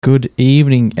Good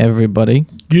evening, everybody.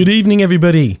 Good evening,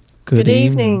 everybody. Good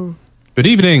evening. Good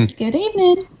evening. Good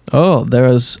evening. Oh, there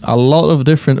is a lot of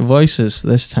different voices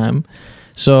this time.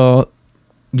 So,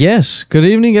 yes, good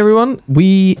evening, everyone.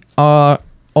 We are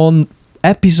on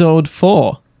episode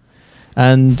 4.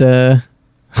 And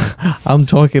I'm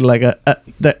talking like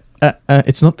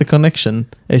it's not the connection,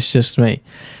 it's just me.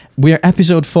 We are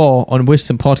episode 4 on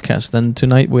Wisdom Podcast, and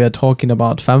tonight we are talking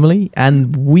about family,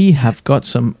 and we have got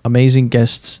some amazing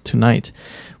guests tonight.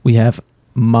 We have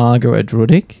Margaret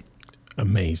Ruddick.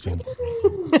 Amazing.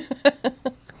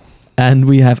 And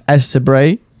we have Esther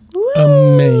Bray.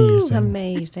 Amazing.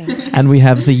 Amazing. And we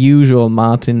have the usual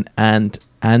Martin and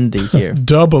Andy here.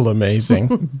 Double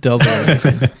amazing. Double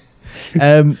amazing.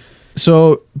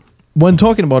 So, when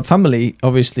talking about family,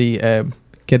 obviously,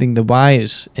 getting the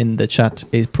whys in the chat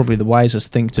is probably the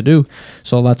wisest thing to do.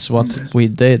 So that's what we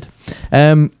did.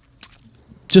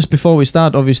 Just before we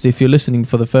start, obviously, if you're listening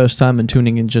for the first time and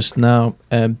tuning in just now,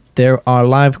 there are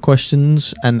live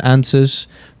questions and answers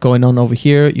going on over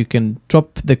here. You can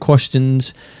drop the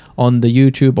questions on the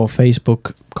YouTube or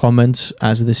Facebook comments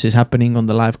as this is happening on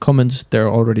the live comments. There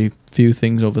are already a few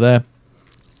things over there.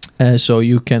 So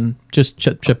you can just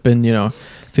chip in, you know.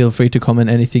 Feel free to comment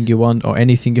anything you want or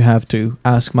anything you have to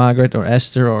ask Margaret or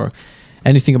Esther or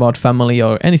anything about family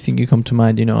or anything you come to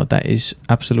mind, you know, that is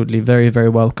absolutely very, very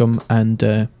welcome. And,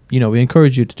 you know, we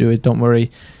encourage you to do it. Don't worry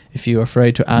if you're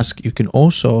afraid to ask. You can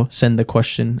also send the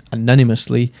question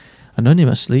anonymously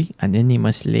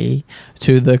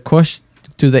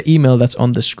to the email that's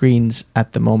on the screens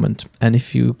at the moment. And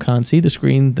if you can't see the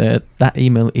screen, that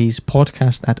email is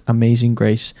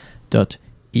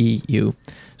podcast@amazinggrace.eu.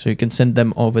 So you can send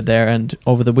them over there, and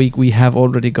over the week we have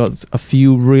already got a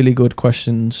few really good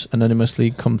questions anonymously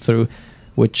come through,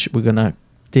 which we're gonna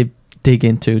dig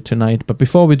into tonight. But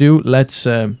before we do, let's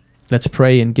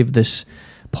pray and give this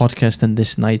podcast and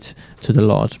this night to the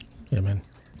Lord. Amen.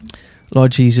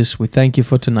 Lord Jesus, we thank you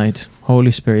for tonight.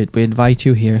 Holy Spirit, we invite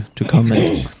you here to come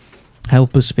and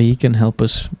help us speak and help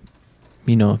us,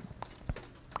 you know,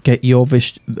 get your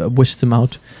wisdom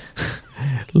out.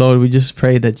 Lord, we just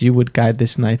pray that you would guide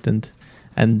this night and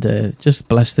just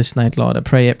bless this night, Lord. I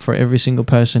pray for every single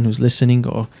person who's listening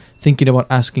or thinking about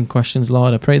asking questions,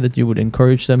 Lord. I pray that you would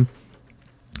encourage them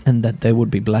and that they would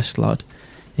be blessed, Lord.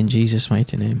 In Jesus'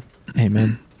 mighty name,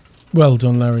 amen. Well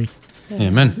done, Larry. Yeah.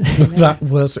 Amen. That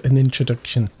was an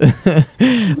introduction.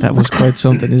 That was quite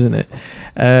something, isn't it?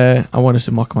 I wanted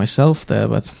to mock myself there,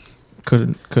 but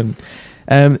couldn't.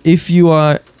 If you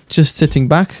are just sitting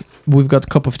back, we've got a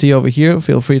cup of tea over here.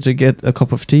 Feel free to get a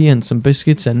cup of tea and some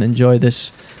biscuits and enjoy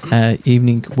this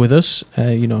evening with us.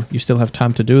 You know, you still have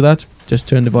time to do that. Just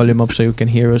turn the volume up so you can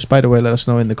hear us. By the way, let us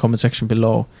know in the comment section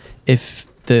below if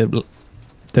the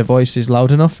voice is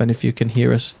loud enough and if you can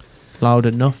hear us loud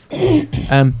enough.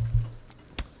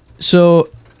 So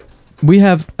we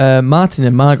have Martin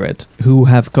and Margaret, who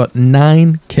have got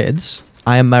 9 kids.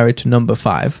 I am married to number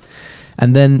 5.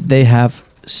 And then they have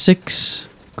 6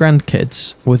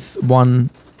 grandkids with 1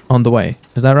 on the way.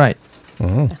 Is that right?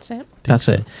 Oh, That's it. That's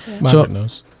it. Yeah. Margaret So-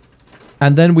 knows.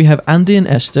 And then we have Andy and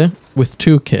Esther with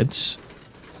 2 kids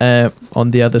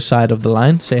on the other side of the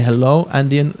line. Say hello,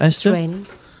 Andy and It's Esther. raining.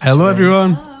 Hello,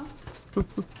 everyone.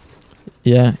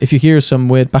 Yeah, if you hear some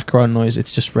weird background noise,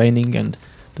 it's just raining and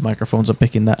the microphones are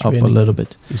picking that It's up a raining. little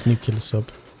bit. His nuclear sub.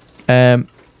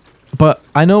 But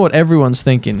I know what everyone's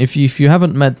thinking. If you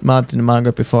haven't met Martin and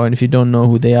Margaret before, and if you don't know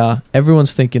who they are,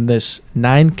 everyone's thinking this: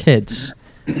 9 kids.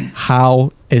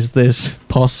 How is this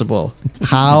possible?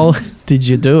 How did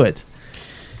you do it?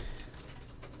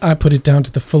 I put it down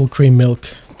to the full cream milk.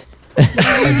 I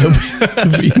hope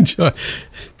we enjoy.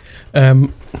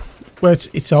 Well,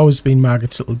 it's always been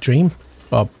Margaret's little dream,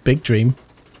 or big dream,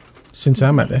 since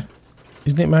I met her.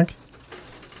 Isn't it, Mag?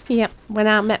 Yep. When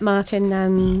I met Martin,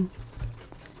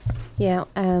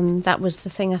 that was the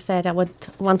thing I said. I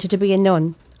wanted to be a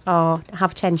nun or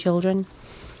have 10 children.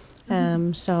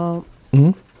 So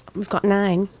Mm-hmm. we've got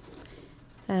 9.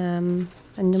 And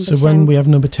number So 10. when we have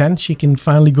number 10, she can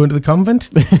finally go into the convent.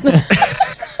 That's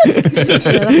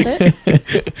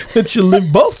it. And she'll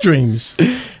live both dreams.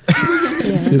 Yeah.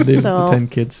 To leave the So 10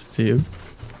 kids to you.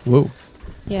 Whoa.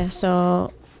 yeah.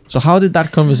 So So how did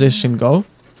that conversation go?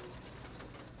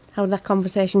 how did that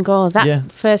conversation go?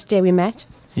 That first day we met.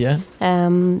 Yeah.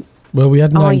 Well, we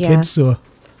had 9 yeah. kids, so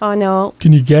Oh no.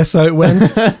 can you guess how it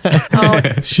went? Oh,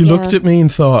 She looked at me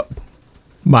and thought,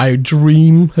 my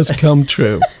dream has come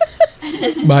true.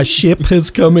 My ship has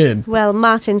come in. well,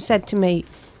 Martin said to me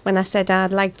when I said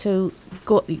I'd like to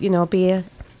go, be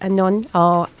a nun,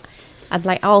 or I'd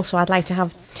like to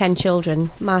have 10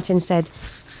 children. Martin said,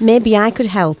 maybe I could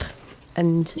help.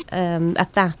 and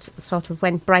at that sort of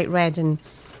went bright red and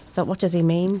thought, what does he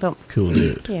mean? But Cool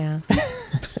dude. yeah.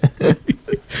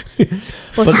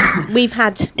 but we've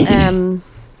had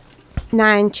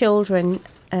 9 children,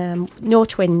 no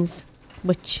twins,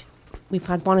 which we've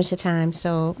had one at a time,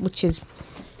 so which is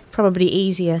probably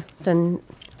easier than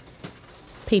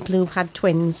people who've had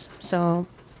twins. So,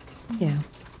 yeah.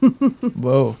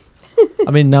 Whoa.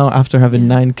 I mean, now after having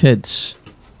 9 kids,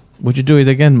 would you do it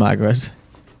again, Margaret?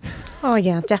 Oh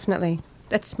yeah, definitely.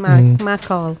 That's my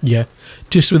call. Yeah,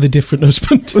 just with a different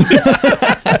husband.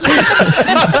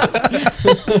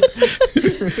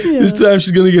 This time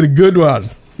she's going to get a good one.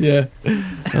 Yeah.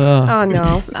 Oh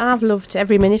no, I've loved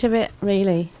every minute of it,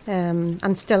 really,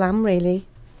 and still am, really,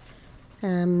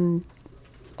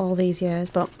 all these years.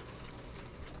 But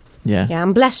Yeah. yeah,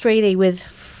 I'm blessed really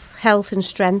with health and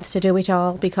strength to do it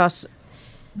all because,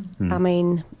 I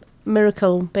mean,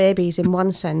 miracle babies in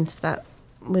one sense that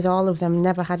with all of them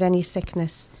never had any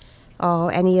sickness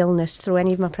or any illness through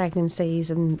any of my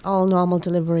pregnancies and all normal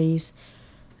deliveries.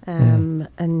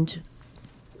 And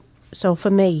so for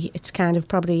me, it's kind of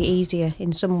probably easier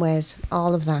in some ways,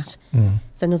 all of that,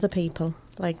 than other people.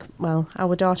 Like, well,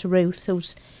 our daughter Ruth,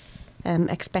 who's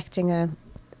expecting a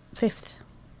 5th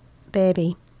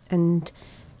baby, and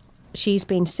she's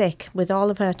been sick with all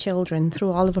of her children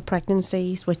through all of her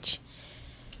pregnancies, which,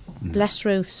 bless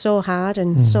Ruth, so hard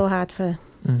and so hard for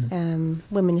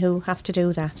women who have to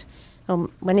do that.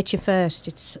 When it's your first,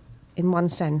 it's, in one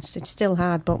sense, it's still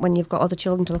hard, but when you've got other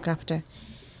children to look after.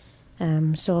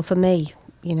 So for me,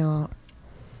 you know,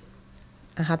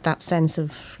 I had that sense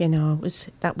of, you know,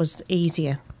 that was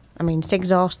easier. I mean, it's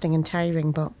exhausting and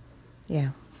tiring, but yeah.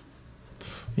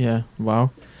 Yeah.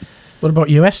 Wow. What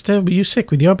about you, Esther? Were you sick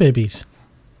with your babies?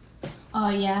 Oh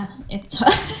yeah, it's.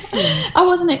 I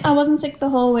wasn't sick the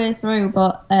whole way through,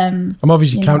 but I'm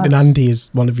obviously counting Andy as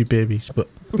one of your babies, but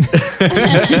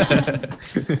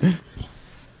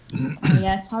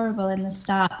yeah, it's horrible in the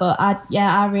start. But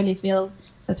I really feel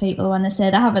for people when they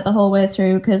say they have it the whole way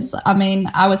through, because I mean,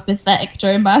 I was pathetic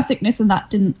during my sickness, and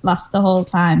that didn't last the whole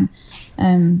time.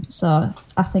 So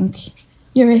I think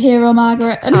you're a hero,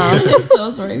 Margaret, and it's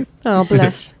so sorry. Oh,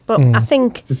 bless. But I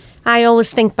think I always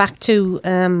think back to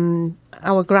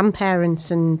our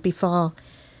grandparents and before,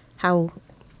 how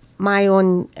my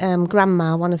own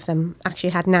grandma, one of them, actually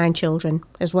had 9 children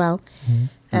as well.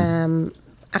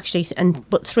 Actually,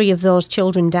 but 3 of those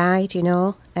children died, you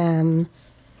know, and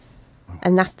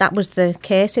that was the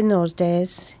case in those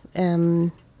days.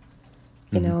 You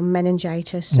know,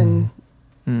 meningitis and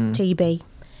TB.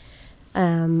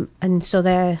 And so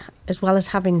they're, as well as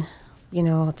having, you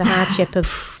know, the hardship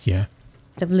of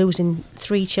losing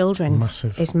 3 children,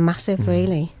 is massive,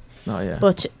 really. Oh yeah.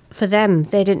 But for them,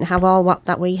 they didn't have all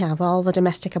that we have, all the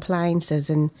domestic appliances,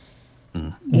 and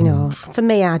you know, for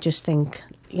me, I just think,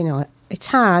 you know, it's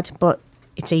hard, but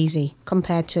it's easy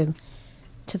compared to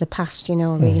the past, you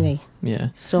know, really. Yeah.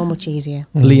 So much easier.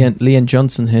 Leanne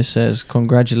Johnson here says,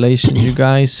 congratulations, you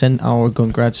guys. Send our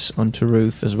congrats on to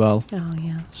Ruth as well. Oh,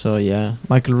 yeah. So, yeah.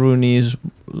 Michael Rooney is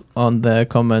on the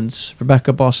comments.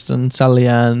 Rebecca Boston, Sally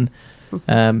Ann.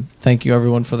 Thank you,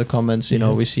 everyone, for the comments. You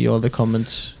know, we see all the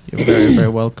comments. You're very, very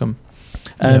welcome.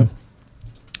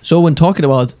 So when talking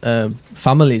about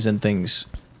families and things,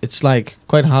 it's like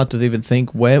quite hard to even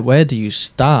think where do you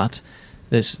start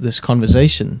this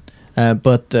conversation.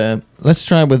 But let's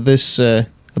try with this a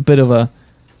bit of a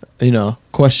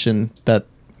question that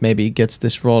maybe gets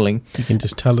this rolling. You can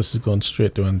just tell us it's going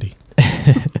straight to Andy.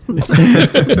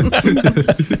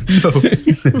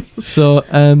 So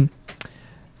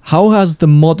how has the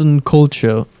modern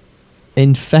culture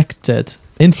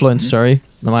influenced, sorry,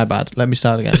 no, my bad, let me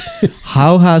start again.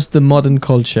 How has the modern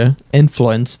culture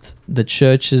influenced the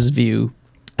church's view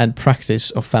and practice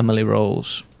of family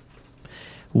roles?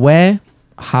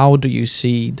 How do you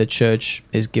see the church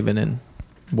is given in?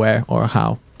 Where or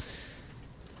how?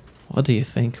 What do you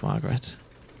think, Margaret?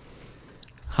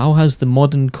 How has the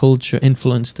modern culture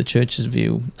influenced the church's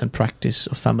view and practice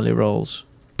of family roles?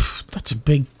 That's a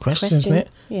big question, isn't it?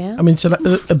 Yeah. I mean, so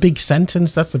a big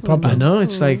sentence, that's the problem. I know,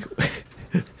 it's like...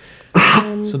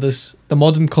 So there's the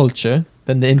modern culture,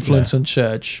 then the influence on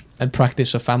church and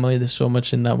practice of family. There's so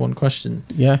much in that one question.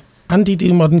 Yeah. Andy,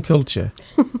 do modern culture?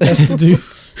 Has to do...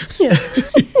 Yeah.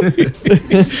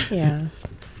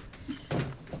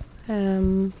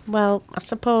 Well, I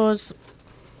suppose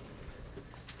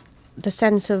the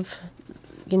sense of,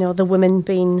 you know, the women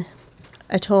being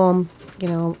at home, you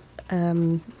know,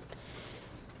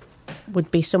 would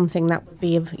be something that would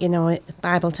be, you know,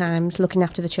 Bible times, looking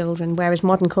after the children, whereas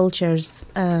modern cultures,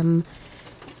 women,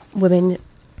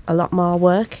 a lot more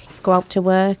work, go out to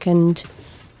work, and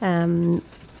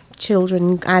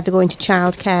children either going to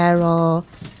childcare or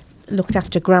looked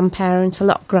after grandparents. A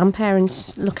lot of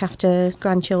grandparents look after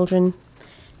grandchildren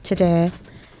today.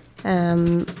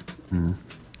 But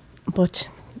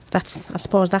I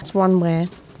suppose that's one way.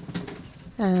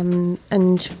 And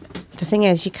the thing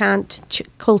is, you can't,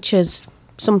 culture's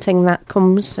something that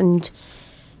comes and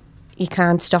you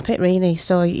can't stop it really.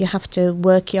 So you have to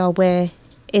work your way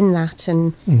in that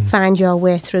and find your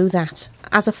way through that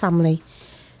as a family.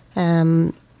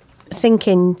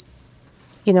 Thinking,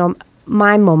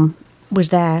 my mum was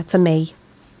there for me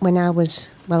when I was,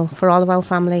 for all of our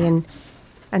family,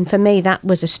 and for me that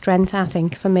was a strength, I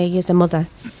think, for me as a mother,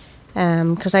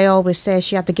 because I always say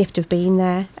she had the gift of being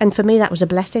there, and for me that was a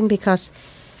blessing because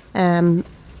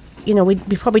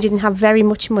we probably didn't have very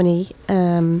much money,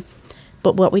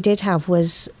 but what we did have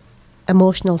was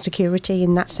emotional security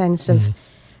in that sense of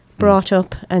brought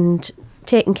up and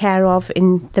taken care of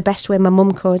in the best way my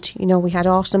mum could. We had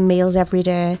awesome meals every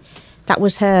day. That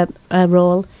was her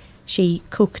role. She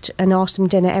cooked an awesome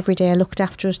dinner every day, looked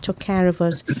after us, took care of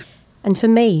us. And for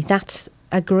me, that's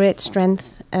a great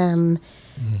strength. And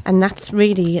that's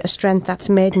really a strength that's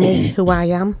made me who I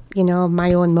am,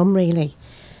 my own mum, really.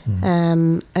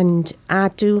 And I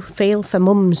do feel for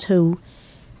mums who,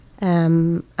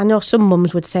 I know some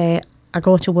mums would say, I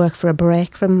go to work for a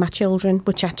break from my children,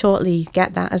 which I totally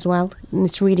get that as well. And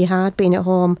it's really hard being at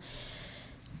home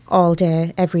all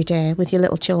day, every day with your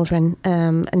little children.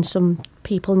 And some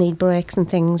people need breaks and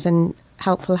things, and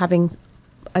helpful having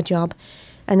a job.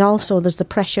 And also there's the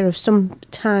pressure of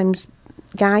sometimes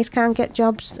guys can't get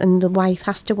jobs and the wife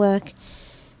has to work.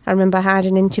 I remember I had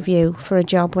an interview for a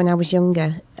job when I was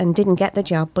younger and didn't get the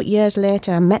job. But years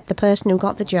later I met the person who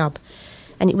got the job.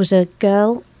 And it was a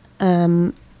girl,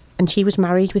 and she was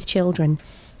married with children,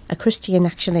 a Christian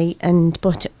actually,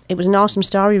 but it was an awesome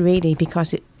story really,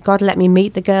 because God let me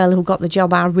meet the girl who got the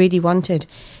job I really wanted.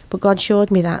 But God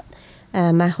showed me that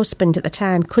my husband at the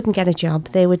time couldn't get a job.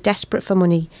 They were desperate for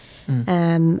money,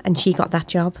 and she got that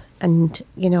job, and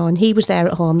and he was there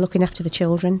at home looking after the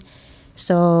children.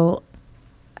 So,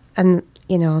 and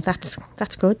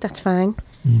that's good, that's fine.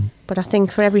 But I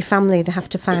think for every family they have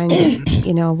to find,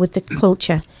 with the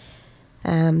culture,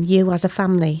 you as a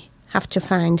family have to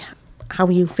find how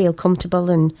you feel comfortable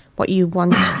and what you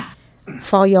want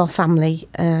for your family,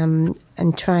 and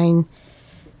try and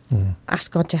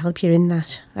ask God to help you in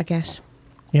that, I guess.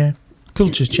 Yeah.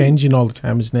 Culture's changing all the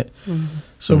time, isn't it?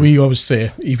 So we always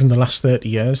say, even the last 30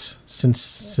 years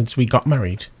since we got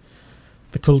married,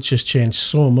 the culture's changed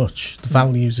so much. The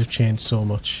values have changed so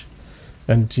much.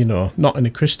 And, not in a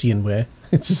Christian way.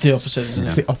 It's the opposite, isn't it?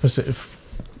 It's the opposite of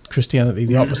Christianity,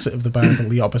 the opposite of the Bible,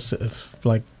 the opposite of,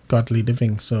 godly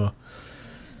living. So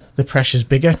the pressure's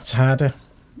bigger, it's harder.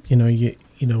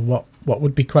 What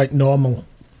would be quite normal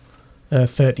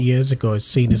 30 years ago is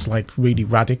seen as, really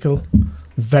radical,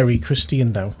 very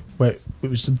Christian now, where it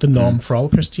was the norm for all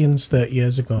Christians 30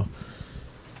 years ago.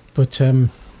 But,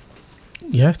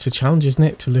 it's a challenge, isn't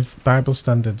it, to live Bible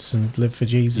standards and live for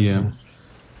Jesus. Yeah. And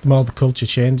the more the culture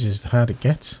changes, the harder it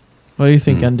gets. What do you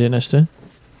think, Andy and Esther?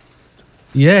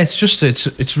 Yeah,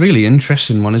 it's really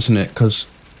interesting one, isn't it? Because,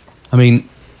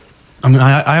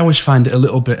 I always find it a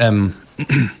little bit.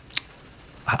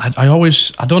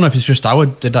 I don't know if it's just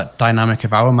that dynamic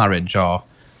of our marriage, or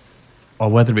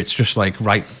whether it's just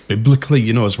right biblically,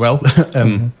 as well.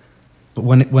 But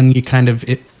when you kind of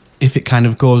if it kind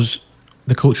of goes,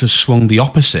 the culture's swung the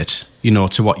opposite,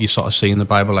 to what you sort of see in the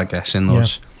Bible, I guess, in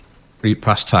those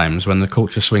past times, when the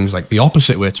culture swings the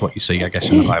opposite way to what you see, I guess,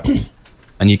 in the Bible.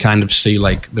 And you kind of see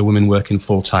the women working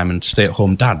full time and stay at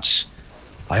home dads.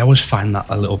 I always find that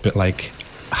a little bit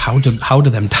how do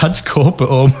them dads cope at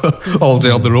home all day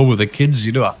on their own with their kids?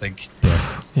 I think.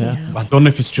 Yeah. I don't know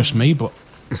if it's just me, but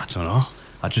I don't know.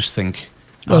 I just think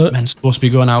men supposed to be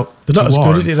going out they're to not as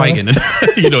war good at and it, fighting, and,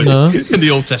 No. in the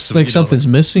Old It's Testament. something's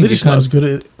missing. They're just not as good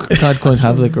at it. Can't quite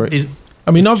have the great. It's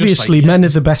Obviously, just men are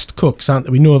the best cooks, aren't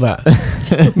they? We know that.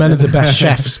 Men are the best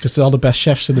chefs, because all the best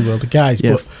chefs in the world are guys.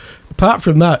 Yeah. But apart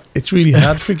from that, it's really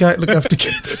hard for a guy to look after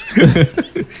kids.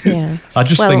 Yeah. I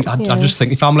just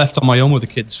think if I'm left on my own with the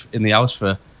kids in the house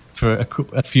for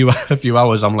a few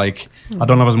hours, I'm I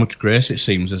don't have as much grace, it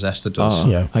seems, as Esther does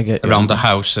I get around the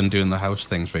house and doing the house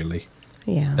things, really.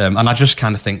 Yeah. And I just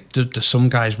kind of think, do some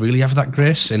guys really have that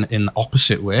grace in the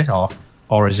opposite way,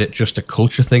 or is it just a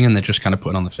culture thing and they're just kind of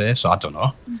putting on the face? I don't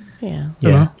know.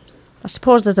 Yeah. I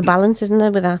suppose there's a balance, isn't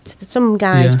there, with that? Some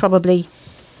guys probably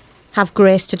have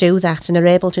grace to do that and are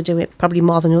able to do it probably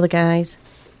more than other guys.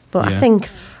 But I think,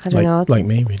 I don't know. Like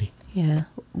me, really. Yeah.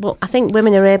 Well, I think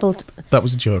women are able to... That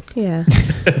was a joke. Yeah.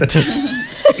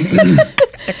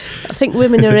 I think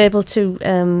women are able to,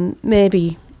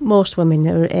 maybe most women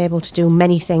are able to do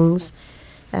many things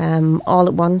all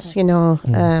at once, you know.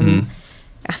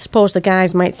 I suppose the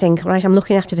guys might think, right, I'm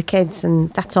looking after the kids and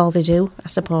that's all they do, I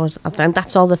suppose. And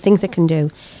that's all they think they can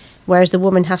do. Whereas the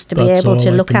woman has to be That's able all to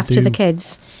I look can after do. the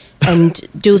kids and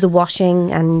do the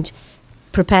washing and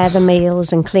prepare the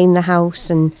meals and clean the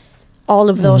house and all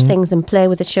of those things and play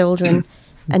with the children.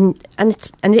 And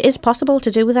it is possible to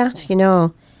do that, you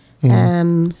know.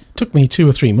 Took me 2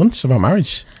 or 3 months of our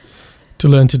marriage to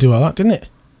learn to do all that, didn't it?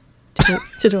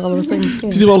 To do all those things. Yeah.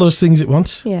 To do all those things at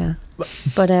once. Yeah.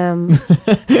 But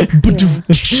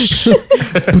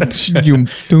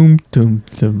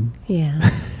yeah.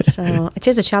 So it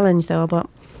is a challenge though, but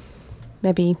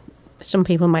maybe some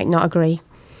people might not agree.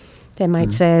 They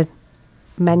might say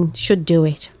men should do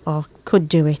it or could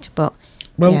do it, but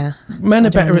Well, yeah, men I are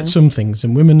don't better know. at some things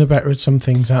and women are better at some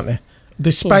things, aren't they?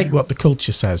 Despite Yeah. what the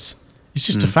culture says. It's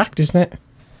just a fact, isn't it?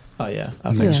 Oh yeah,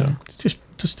 I think Yeah. so. It's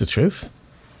just the truth.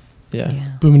 Yeah,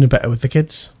 Yeah. Women are better with the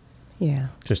kids. Yeah.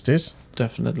 Just is.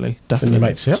 definitely. And you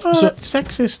might say, oh, So- that's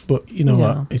sexist, but you know No.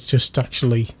 what? It's just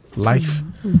actually life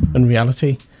and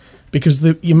reality. Because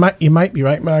you might be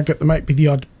right, Margaret. There might be the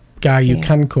odd guy who Yeah.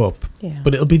 can cope, Yeah.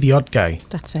 but it'll be the odd guy.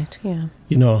 That's it. Yeah.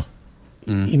 You know,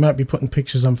 he might be putting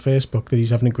pictures on Facebook that he's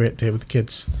having a great day with the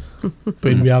kids,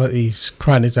 but in reality, he's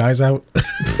crying his eyes out,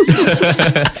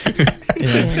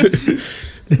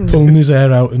 Yeah. pulling his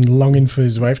hair out, and longing for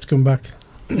his wife to come back.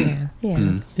 Yeah. Yeah.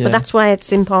 Yeah. But that's why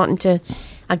it's important to,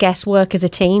 I guess, work as a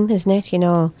team, isn't it? You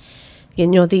know,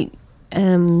 the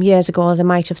years ago they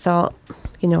might have thought,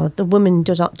 you know, the woman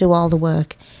does do all the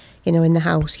work, you know, in the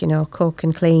house, you know, cook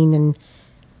and clean and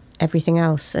everything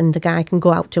else, and the guy can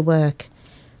go out to work.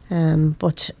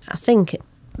 But I think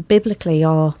biblically,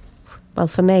 or well,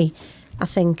 for me, I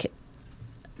think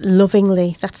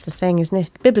lovingly, that's the thing, isn't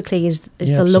it? Biblically is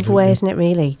Yeah, the love way, absolutely. isn't it?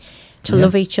 Really, to Yeah.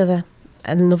 love each other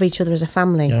and love each other as a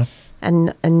family. Yeah.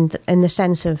 And in the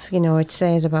sense of, you know, it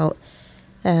says about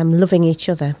loving each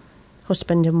other,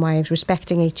 husband and wives,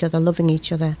 respecting each other, loving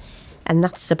each other, and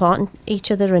that's supporting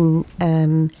each other and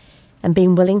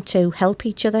being willing to help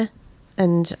each other.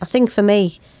 And I think for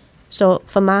me, so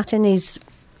for Martin,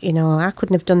 you know, I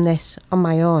couldn't have done this on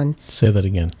my own. Say that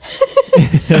again.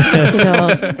 You know,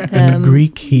 In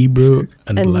Greek, Hebrew,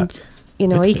 and Latin. you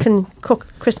know, he can cook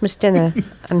Christmas dinner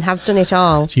and has done it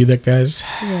all. See that, guys?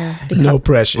 Yeah, No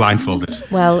pressure. Blindfolded.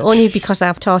 well, only because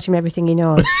I've taught him everything he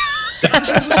knows.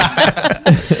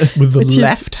 With the Which is-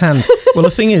 left hand. Well, the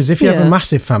thing is, if you have Yeah. a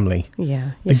massive family,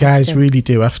 Yeah, the guys really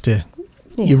do have to.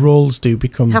 yeah. Your roles do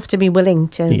become. have to be willing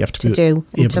to you have to, be do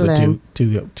and to able learn.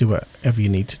 to do whatever you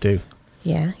need to do.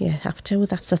 Yeah, you have to.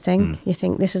 That's the thing. You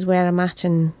think this is where I'm at,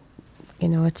 and you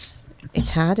know, it's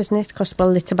hard, isn't it? Because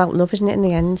well, it's about love, isn't it? In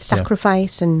the end,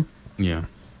 sacrifice, and Yeah.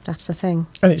 that's the thing.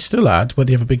 And it's still hard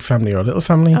whether you have a big family or a little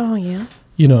family. Oh yeah,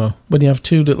 You know, when you have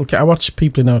two little kids. I watch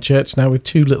people in our church now with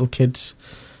 2 little kids,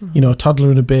 you know, a toddler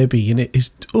and a baby, and it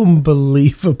is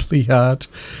unbelievably hard.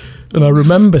 And I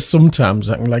remember sometimes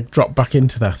I can like drop back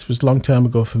into that. It was a long time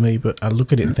ago for me, but I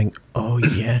look at it and think, oh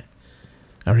yeah,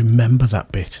 I remember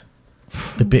that bit.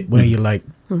 The bit where you like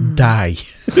die.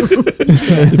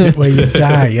 The bit where you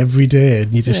die every day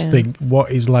and you just Yeah. think,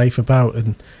 what is life about?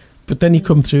 But then you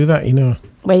come through that, you know.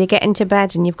 where you get into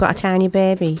bed and you've got a tiny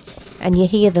baby, and you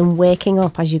hear them waking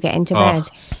up as you get into bed,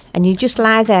 and you just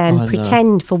lie there and Oh, no.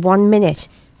 pretend for 1 minute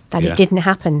that Yeah. it didn't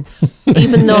happen,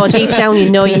 even though deep down you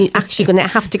know you're actually going to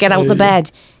have to get out of the bed.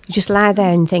 You just lie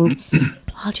there and think,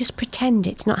 I'll just pretend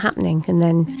it's not happening, and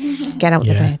then get out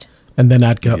Yeah. the bed. And then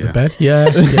I'd get out the Yeah. bed. Yeah.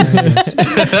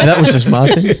 And that was just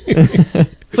Martin.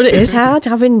 But it is hard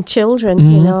having children,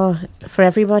 you know, for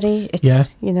everybody. It's, Yeah.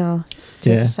 you know, it's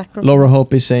Yeah. a sacrifice. Laura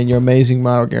Hope is saying you're amazing,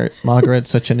 Margaret. Margaret,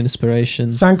 such an inspiration.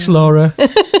 Thanks, Laura.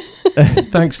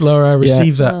 Thanks, Laura. I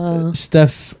received that.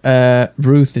 Steph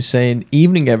Ruth is saying,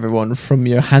 evening everyone from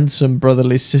your handsome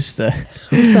brotherly sister.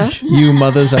 Who's that? You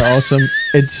mothers are awesome.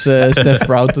 It's Steph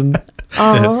Broughton.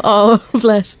 Oh,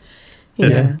 bless.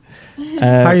 Yeah.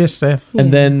 Hiya, Steph.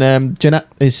 And then Jeanette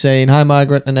is saying, hi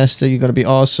Margaret and Esther, you're going to be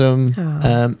awesome.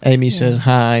 Oh, Amy says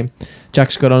hi.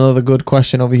 Jack's got another good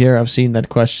question over here. I've seen that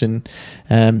question.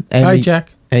 Amy, Hi,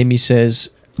 Jack. Amy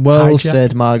says, well Hi, Jack.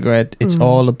 said, Margaret. It's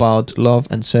all about love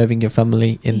and serving your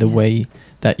family in the way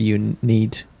that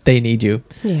they need you.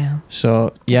 Yeah. So,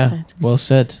 That's yeah, it. well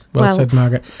said. Well said,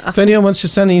 Margaret. If anyone wants to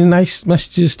send any nice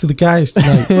messages to the guys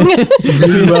tonight, you're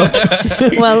really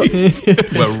welcome. Well,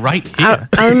 We're right here.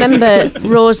 I remember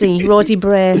Rosie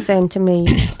Bray saying to me,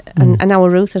 and now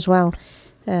Ruth as well,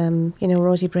 you know,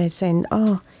 Rosie Bray saying,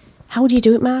 oh, how do you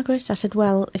do it, Margaret? I said,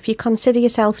 well, if you consider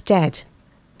yourself dead,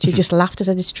 she just laughed and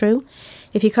said, it's true.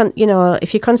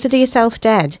 if you consider yourself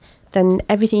dead, then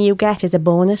everything you get is a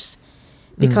bonus.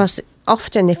 Because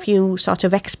often if you sort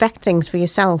of expect things for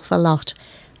yourself a lot,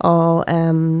 or,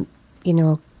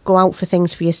 go out for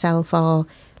things for yourself, or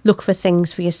look for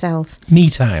things for yourself. Me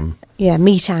time. Yeah,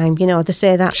 me time, they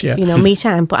say that, Yeah. me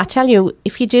time. But I tell you,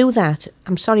 if you do that,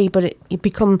 I'm sorry, but you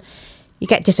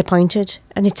get disappointed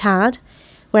and it's hard.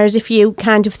 Whereas if you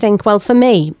kind of think, well, for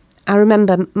me, I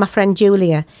remember my friend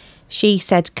Julia, she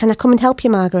said, can I come and help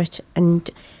you, Margaret, and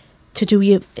to do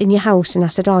you in your house? And I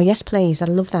said, oh, yes, please, I'd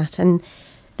love that. And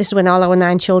this is when all our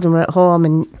 9 children were at home,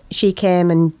 and she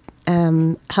came and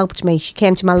helped me. She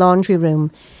came to my laundry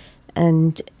room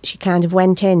and she kind of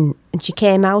went in and she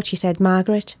came out. She said,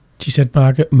 Margaret. She said,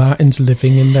 Margaret, Martin's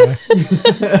living in there.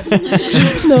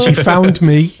 She found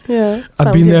me. Yeah,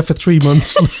 I'd been there for 3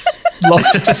 months.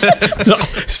 Lost. No,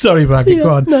 sorry, Margaret, go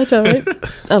on. No, it's all right.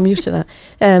 I'm used to that.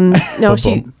 No,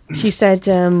 she said,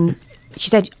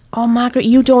 oh, Margaret,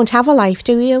 you don't have a life,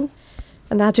 do you?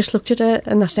 And I just looked at her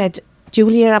and I said,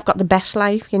 Julia, I've got the best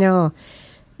life,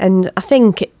 And I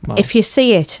think if you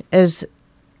see it as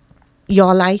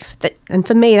your life, and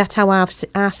for me, that's how I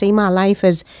see my life,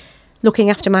 as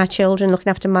looking after my children, looking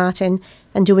after Martin,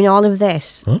 and doing all of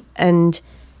this. Huh? And,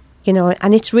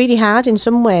 and it's really hard in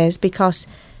some ways because,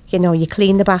 you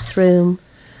clean the bathroom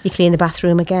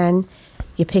again,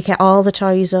 you pick all the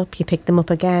toys up, you pick them up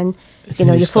again,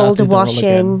 you fold the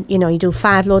washing, you do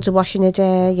 5 loads of washing a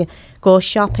day, you go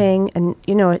shopping, and,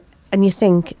 and you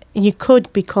think you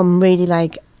could become really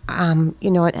like, and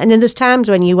then there's times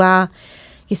when you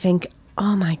think,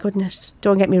 oh my goodness,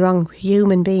 don't get me wrong,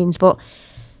 human beings, but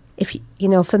if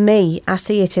for me, I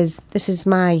see it as this is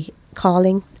my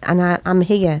calling, and I'm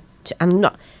here. I'm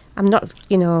not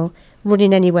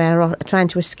running anywhere or trying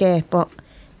to escape. But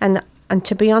and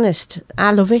to be honest,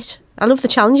 I love it. I love the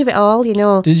challenge of it all.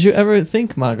 Did you ever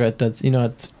think, Margaret, that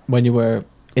when you were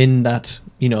in that,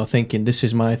 thinking this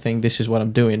is my thing, this is what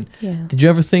I'm doing? Yeah. Did you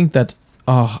ever think that,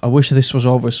 oh, I wish this was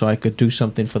over so I could do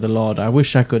something for the Lord? I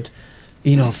wish I could,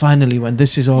 finally when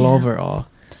this is all over. Or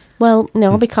well,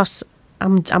 no, because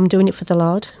I'm doing it for the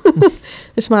Lord.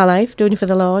 It's my life, doing it for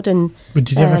the Lord. And but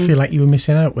did you ever feel like you were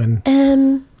missing out when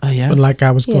yeah, when like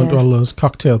I was going to all those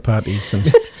cocktail parties and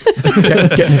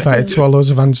getting invited to all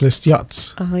those evangelist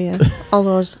yachts? Oh yeah, all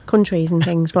those countries and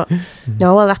things. But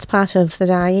no, well, that's part of the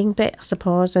dying bit, I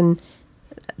suppose. And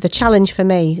the challenge for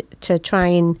me to try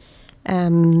and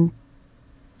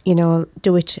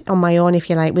do it on my own, if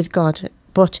you like, with God.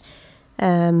 But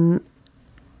yeah,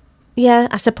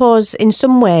 I suppose in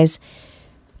some ways,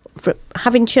 for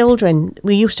having children,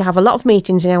 we used to have a lot of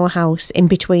meetings in our house in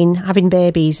between having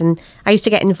babies, and I used to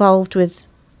get involved with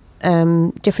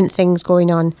different things going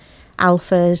on,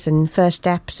 alphas and first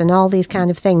steps and all these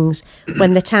kind of things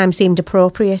when the time seemed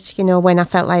appropriate, when I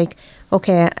felt like,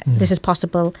 okay, this is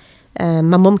possible. My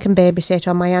mum can babysit,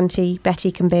 or my auntie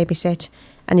Betty can babysit,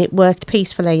 and it worked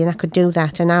peacefully, and I could do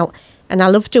that. And I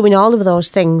love doing all of those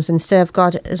things and serve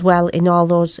God as well in all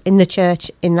those, in the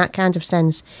church, in that kind of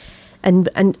sense.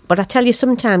 But I tell you,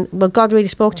 sometimes, well, God really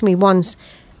spoke to me once,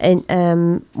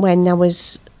 when I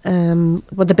was,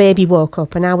 the baby woke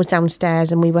up and I was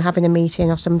downstairs and we were having a meeting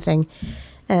or something,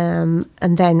 and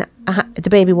then the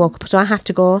baby woke up, so I had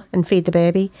to go and feed the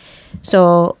baby.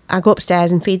 So I go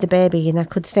upstairs and feed the baby, and I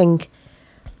could think,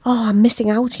 oh, I'm missing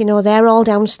out, they're all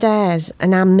downstairs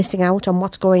and I'm missing out on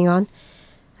what's going on.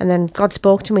 And then God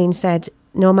spoke to me and said,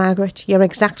 no, Margaret, you're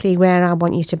exactly where I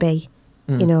want you to be,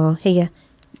 here.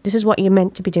 This is what you're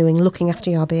meant to be doing, looking after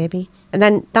your baby. And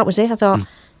then that was it. I thought,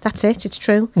 that's it, it's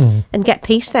true. And get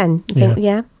peace then. You think,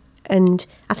 yeah. And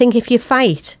I think if you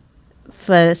fight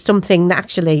for something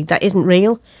that isn't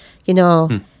real,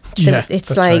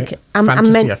 it's like, right. I'm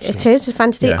Fantasy, meant, it is a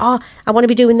fantasy. Yeah. Oh, I want to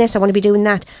be doing this, I want to be doing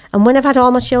that. And when I've had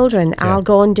all my children, I'll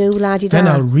go and do la-di-da. Then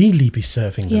I'll really be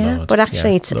serving the Lord. But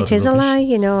actually it is a lie,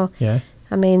 Yeah.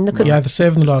 I mean, look at... You're either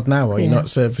serving the Lord now or you're not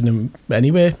serving him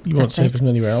anywhere. You won't serve him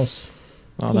anywhere else.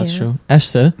 Oh, that's true.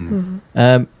 Esther,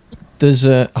 there's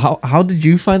how did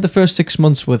you find the first 6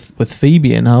 months with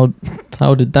Phoebe, and how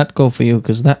did that go for you?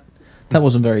 Because that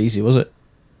wasn't very easy, was it?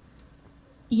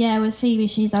 Yeah, with Phoebe,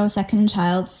 she's our second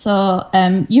child. So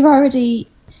you're already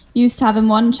used to having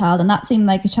one child, and that seemed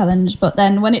like a challenge. But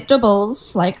then when it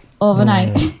doubles, like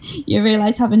overnight, you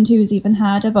realise having two is even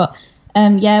harder. But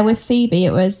with Phoebe,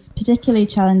 it was particularly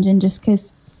challenging just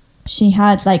because she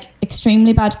had like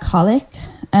extremely bad colic.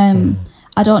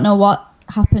 I don't know what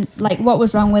happened, like what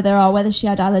was wrong with her, or whether she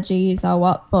had allergies or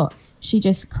what, but she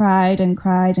just cried and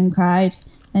cried and cried,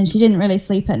 and she didn't really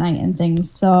sleep at night and things.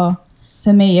 So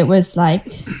for me, it was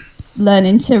like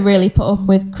learning to really put up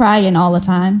with crying all the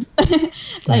time.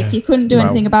 Like you couldn't do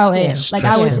anything about it. Yeah. Like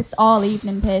I was just all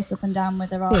evening pace up and down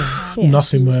with her all the time. Yeah.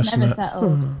 Nothing She was worse than never that.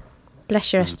 settled.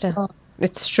 Bless you, Esther.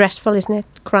 It's stressful, isn't it?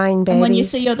 Crying babies. And when you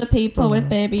see other people with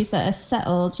babies that are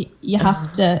settled, you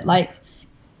have to like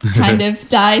kind of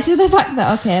die to the fact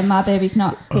that okay, my baby's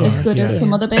not as good as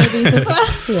some other babies as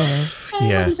well.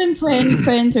 Yeah. I've been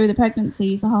praying through the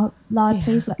pregnancies. Oh Lord,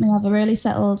 please let me have a really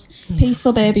settled,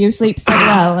 peaceful baby who sleeps dead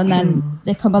well. And then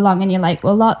they come along and you're like,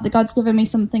 well, Lord, the God's given me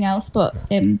something else, but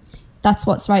that's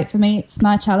what's right for me. It's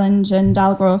my challenge, and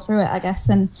I'll grow through it, I guess.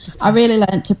 And I really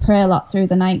learned to pray a lot through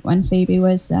the night when Phoebe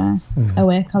was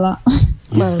awake a lot.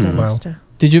 Well done, Wow. Esther.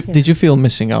 Did you feel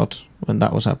missing out when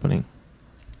that was happening?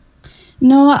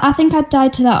 No, I think I'd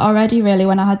died to that already, really,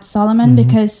 when I had Solomon,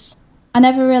 because I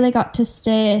never really got to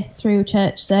stay through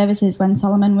church services when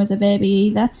Solomon was a baby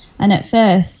either. And at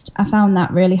first, I found that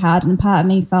really hard. And part of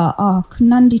me thought, oh,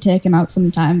 couldn't Andy take him out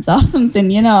sometimes or something,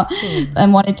 you know,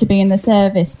 and wanted to be in the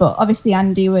service. But obviously,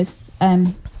 Andy was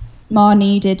more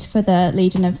needed for the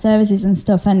leading of services and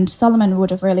stuff. And Solomon would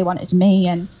have really wanted me,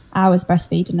 and I was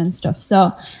breastfeeding and stuff.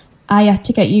 So I had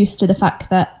to get used to the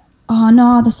fact that, oh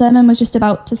no, the sermon was just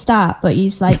about to start, but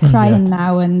he's like crying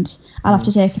now and I'll have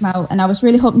to take him out. And I was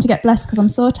really hoping to get blessed because I'm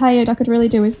so tired, I could really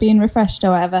do with being refreshed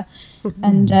or whatever.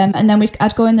 And then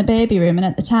I'd go in the baby room, and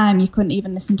at the time you couldn't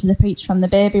even listen to the preach from the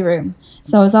baby room.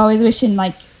 So I was always wishing,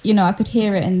 like, you know, I could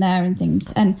hear it in there and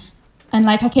things. And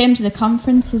like I came to the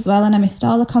conference as well, and I missed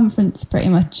all the conference pretty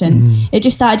much. And it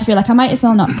just started to feel like I might as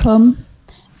well not come.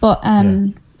 But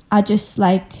I just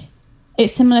like...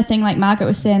 It's a similar thing like Margaret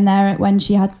was saying there when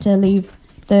she had to leave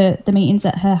the meetings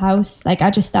at her house. Like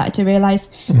I just started to realise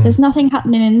there's nothing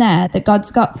happening in there that God's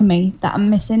got for me that I'm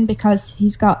missing, because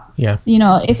he's got, you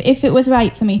know, if it was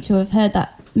right for me to have heard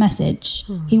that message,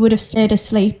 he would have stayed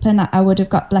asleep and I would have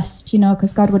got blessed, you know,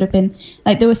 because God would have been,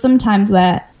 like there were some times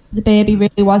where the baby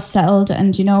really was settled,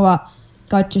 and you know what?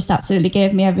 God just absolutely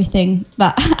gave me everything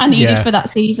that I needed for that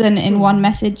season in one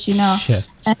message, you know.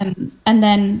 And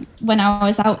then when I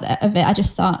was out of it, I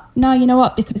just thought, no, you know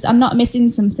what? Because I'm not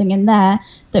missing something in there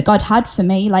that God had for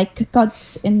me. Like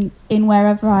God's in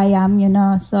wherever I am, you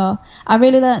know. So I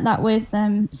really learnt that with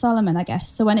Solomon, I guess.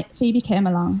 So when Phoebe came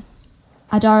along,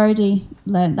 I'd already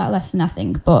learnt that lesson, I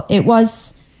think. But it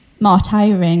was more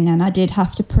tiring, and I did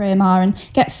have to pray more and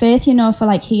get faith, you know, for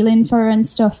like healing for her and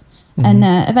stuff. And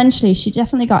eventually she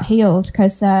definitely got healed,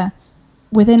 because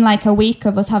within like a week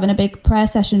of us having a big prayer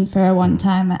session for her one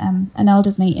time at an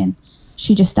elders meeting,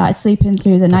 she just started sleeping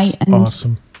through the night. And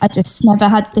awesome. I just never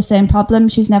had the same problem.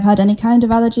 She's never had any kind of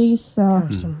allergies. So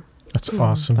Awesome. That's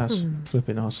awesome. That's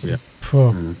flipping awesome.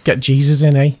 Yeah. Get Jesus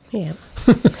in, eh? Yeah.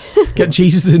 Get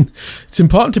Jesus in. It's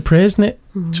important to pray, isn't it?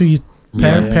 To your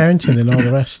parenting and all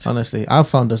the rest. Honestly, I've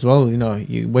found as well, you know,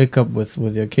 you wake up with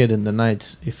your kid in the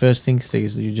night, your first thing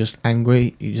is you're just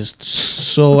angry, you're just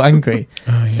so angry.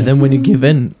 And then when you give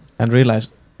in and realize,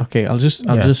 okay, I'll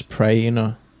just pray, you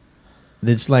know.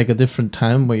 It's like a different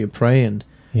time where you pray, and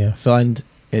find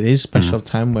it is special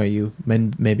time where you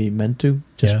maybe meant to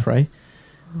just pray.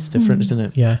 It's different, isn't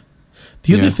it? Yeah.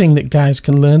 The other thing that guys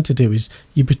can learn to do is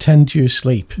you pretend you're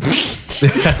asleep.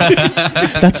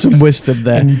 That's some wisdom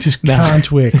there. And you just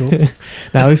can't wake up.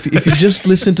 Now, if you just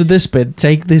listen to this bit,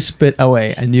 take this bit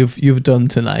away, and you've done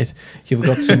tonight. You've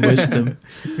got some wisdom.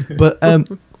 But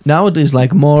nowadays,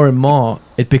 like more and more,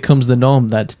 it becomes the norm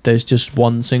that there's just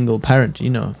one single parent. You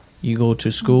know, you go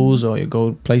to schools or you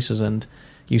go places, and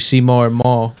you see more and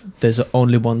more. There's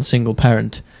only one single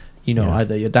parent. You know,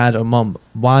 either your dad or mom.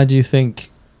 Why do you think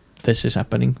this is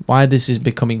happening? Why this is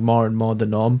becoming more and more the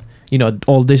norm? You know,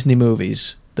 all Disney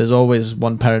movies, there's always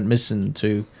one parent missing,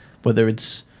 to whether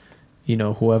it's, you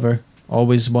know, whoever,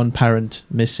 always one parent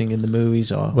missing in the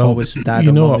movies, or always dad.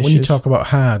 You know or mom what? When you talk about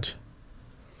hard,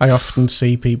 I often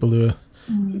see people who are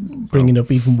bringing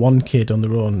up even one kid on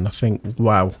their own, and I think,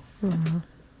 wow,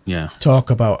 talk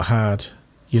about hard.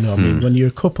 You know what I mean? When you're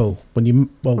a couple, when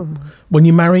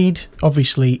you're married,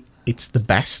 obviously it's the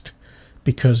best,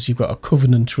 because you've got a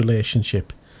covenant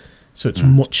relationship. So it's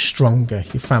much stronger,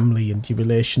 your family and your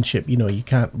relationship. You know, you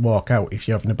can't walk out if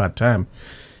you're having a bad time.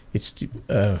 It's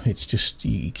just,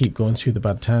 you keep going through the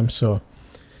bad time. So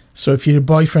if you're a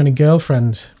boyfriend and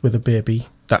girlfriend with a baby,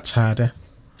 that's harder.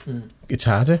 It's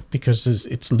harder because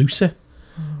it's looser.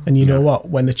 And you know what?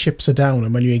 When the chips are down,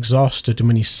 and when you're exhausted, and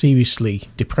when you're seriously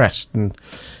depressed, and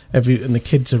the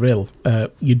kids are ill,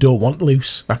 you don't want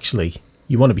loose, actually.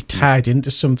 You want to be tied into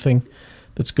something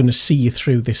that's going to see you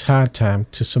through this hard time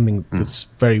to something that's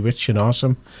very rich and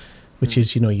awesome, which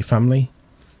is, you know, your family.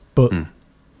 But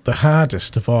the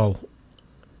hardest of all,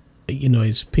 you know,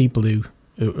 is people who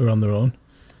are on their own.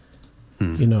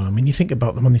 You know, I mean, you think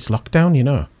about them on this lockdown, you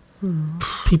know.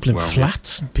 People in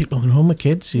flats and people at home with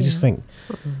kids. You just think,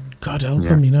 God help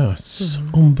them, you know. It's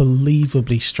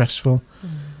unbelievably stressful.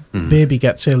 Baby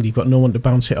gets ill, you've got no one to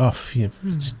bounce it off. It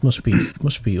must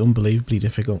be unbelievably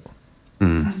difficult.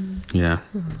 Yeah.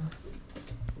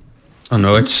 I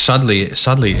know, it's sadly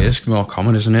it is more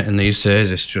common, isn't it? And these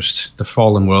days it's just the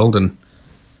fallen world, and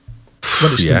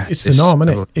well, it's the norm,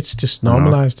 isn't it? It's just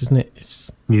normalised, isn't it?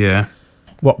 It's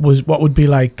what would be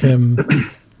like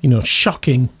you know,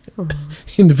 shocking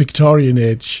in the Victorian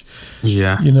age.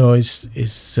 Yeah. You know,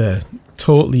 is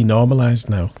totally normalised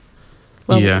now.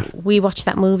 Well, we watched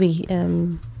that movie,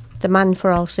 The Man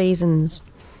for All Seasons,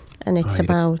 and it's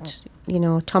about, you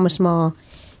know, Thomas More,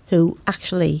 who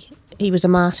actually, he was a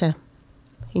martyr,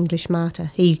 English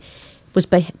martyr. He was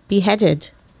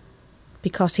beheaded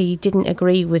because he didn't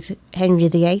agree with Henry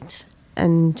VIII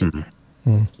and,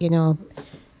 you know,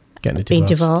 being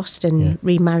divorced and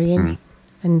remarrying.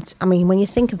 And, I mean, when you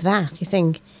think of that, you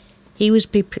think he was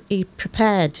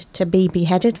prepared to be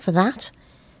beheaded for that.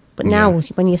 But now,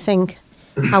 when you think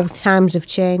how times have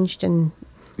changed and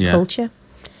culture,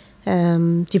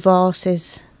 divorce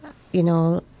is, you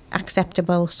know,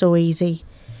 acceptable, so easy.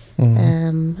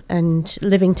 And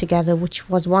living together, which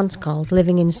was once called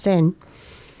living in sin,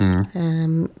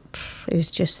 is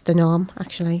just the norm,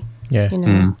 actually. You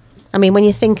know, I mean, when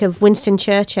you think of Winston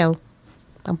Churchill,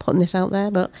 I'm putting this out there,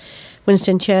 but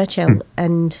Winston Churchill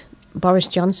and Boris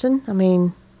Johnson, I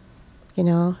mean, you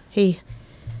know, he's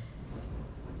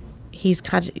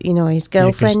had, you know, his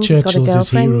girlfriend, he's got a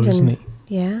girlfriend, his hero, isn't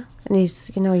he? And he's,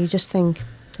 you know, you just think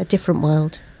a different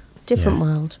world.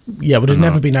 World. Yeah, would have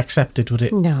never been accepted, would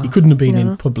it? No. He couldn't have been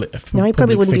in public. No, he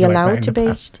probably wouldn't be allowed to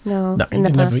be. No, in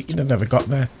the past. He'd never got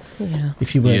there. Yeah.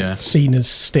 If you weren't seen as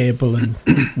stable and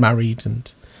married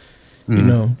and, you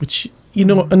know, which, you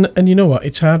know, and you know what?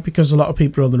 It's hard because a lot of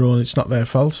people are on their own. It's not their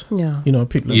fault. No. You know,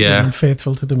 people have been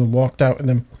unfaithful to them and walked out on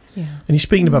them. Yeah. And you're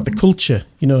speaking about the culture.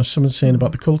 You know, someone's saying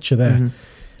about the culture there.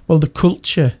 Well, the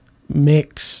culture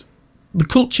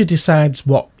decides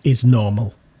what is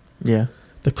normal. Yeah.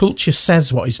 The culture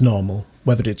says what is normal,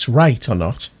 whether it's right or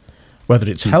not, whether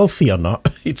it's healthy or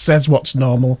not. It says what's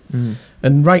normal.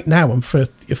 And right now, and for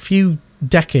a few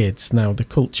decades now, the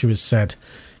culture has said,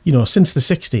 you know, since the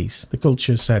 60s, the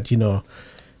culture has said, you know,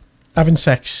 having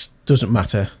sex doesn't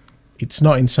matter. It's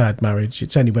not inside marriage.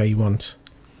 It's anywhere you want.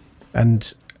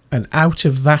 And out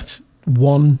of that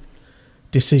one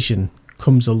decision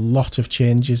comes a lot of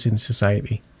changes in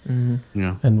society.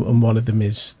 Yeah. And one of them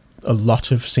is a lot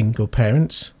of single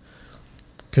parents,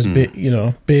 because you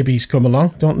know, babies come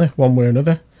along, don't they, one way or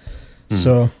another.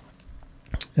 So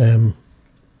you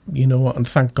know what, and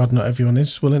thank God not everyone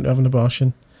is willing to have an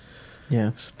abortion.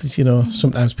 You know,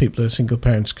 sometimes people are single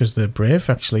parents because they're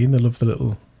brave, actually, and they love the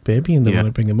little baby and they want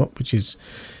to bring him up, which is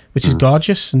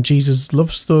gorgeous, and Jesus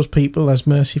loves those people, has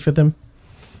mercy for them,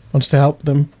 wants to help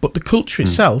them, but the culture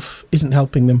itself isn't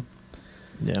helping them.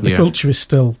 The culture is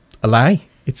still a lie.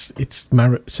 It's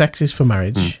sex is for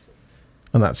marriage,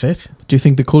 and that's it. Do you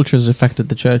think the culture has affected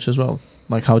the church as well?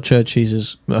 Like how church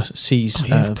sees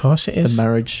of course it is. The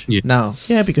marriage now.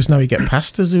 Yeah, because now you get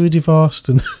pastors who are divorced,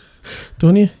 and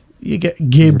don't you? You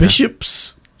get gay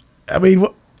bishops. I mean,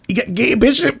 what? You get gay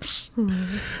bishops,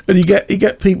 and you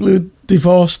get people who are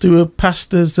divorced who are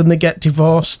pastors, and they get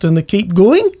divorced, and they keep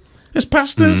going as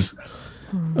pastors.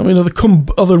 I mean, or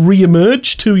they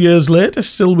re-emerge 2 years later,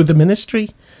 still with the ministry.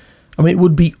 I mean, it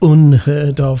would be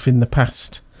unheard of in the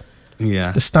past.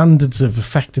 Yeah. The standards have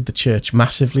affected the church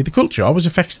massively. The culture always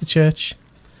affects the church.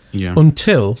 Yeah.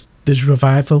 Until there's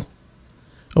revival.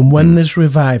 And when there's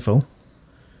revival,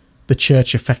 the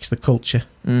church affects the culture.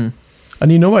 And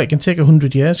you know what? It can take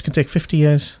 100 years, it can take 50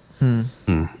 years.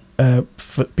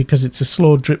 Because it's a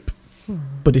slow drip.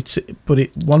 But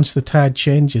once the tide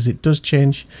changes, it does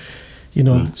change. You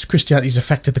know, Christianity's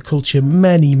affected the culture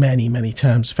many, many, many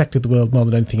times, affected the world more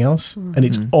than anything else, and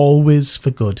it's always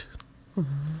for good.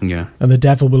 Yeah. And the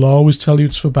devil will always tell you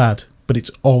it's for bad, but it's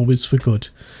always for good.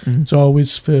 It's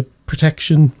always for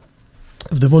protection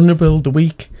of the vulnerable, the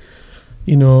weak,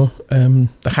 you know,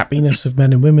 the happiness of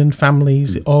men and women,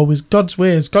 families. It always, God's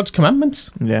ways, God's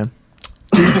commandments. Yeah.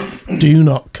 Do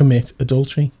not commit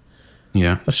adultery.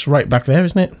 Yeah. That's right back there,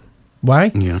 isn't it?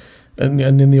 Why? Yeah. And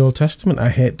in the Old Testament, I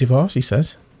hate divorce, he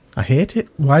says. I hate it.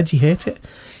 Why do you hate it?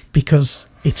 Because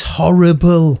it's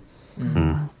horrible.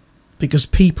 Because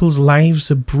people's lives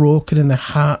are broken and their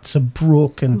hearts are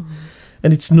broken.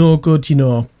 And it's no good, you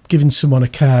know, giving someone a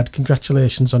card,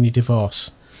 congratulations on your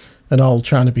divorce, and all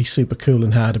trying to be super cool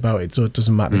and hard about it, so it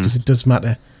doesn't matter, because it does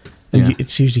matter. And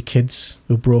it's usually kids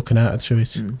who are broken out through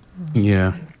it.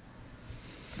 Yeah.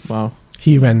 Wow.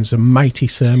 Here ends a mighty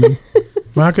sermon.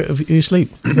 Margaret, are you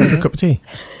asleep? You got a cup of tea?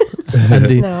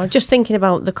 Andy. No, just thinking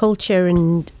about the culture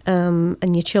and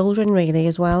your children really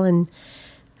as well, and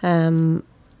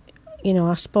you know,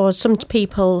 I suppose some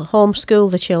people homeschool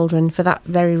the children for that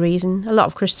very reason. A lot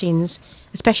of Christians,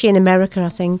 especially in America, I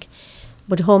think,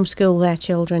 would homeschool their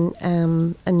children,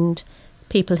 and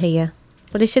people here.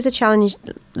 But it is a challenge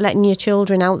letting your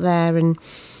children out there and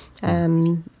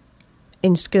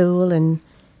in school and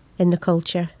in the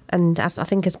culture. And I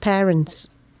think as parents,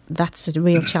 that's a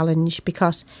real challenge,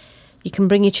 because you can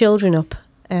bring your children up,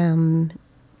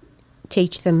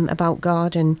 teach them about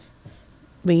God and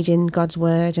reading God's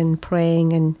word and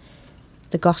praying and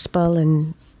the gospel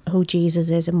and who Jesus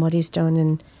is and what he's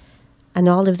done and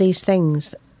all of these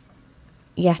things.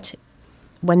 Yet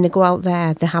when they go out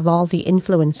there, they have all the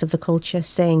influence of the culture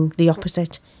saying the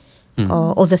opposite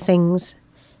or other things.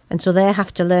 And so they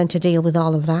have to learn to deal with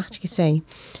all of that, you see.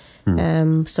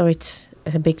 So it's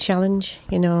a big challenge,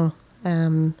 you know,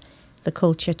 the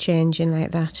culture changing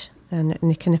like that, and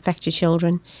it can affect your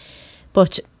children.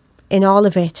 But in all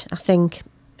of it, I think,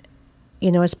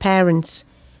 you know, as parents,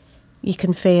 you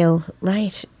can feel,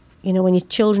 right, you know, when your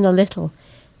children are little,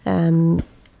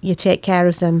 you take care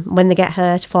of them. When they get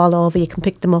hurt, fall over, you can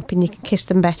pick them up and you can kiss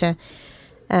them better,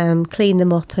 clean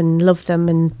them up and love them,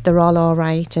 and they're all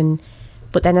right.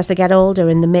 But then as they get older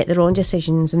and they make their own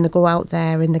decisions and they go out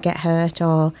there and they get hurt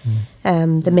or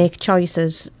they make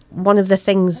choices, one of the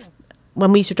things,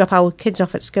 when we used to drop our kids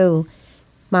off at school,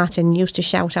 Martin used to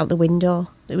shout out the window.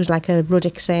 It was like a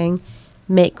Ruddick saying,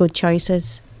 make good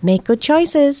choices. Make good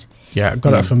choices. Yeah, I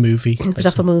got it off a movie. It was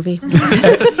off a movie.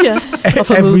 Yeah, off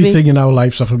a Everything movie. in our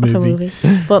life's off a movie.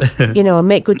 But, you know,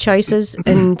 make good choices.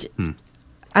 And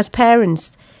as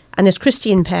parents, and as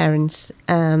Christian parents,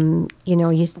 you know,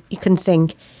 you can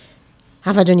think,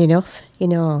 have I done enough? You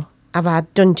know, have I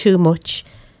done too much?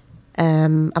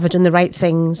 Have I done the right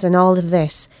things? And all of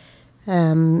this.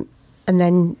 And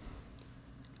then,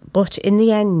 but in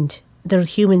the end, they're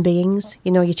human beings.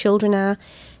 You know, your children are,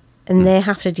 and they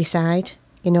have to decide.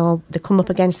 You know, they come up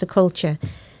against the culture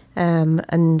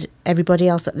and everybody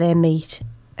else that they meet,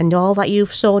 and all that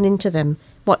you've sown into them,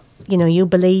 what, you know, you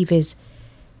believe is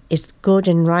good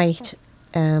and right.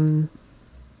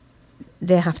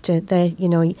 They have to, you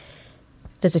know,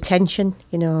 there's a tension,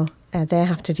 you know, they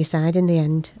have to decide in the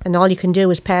end. And all you can do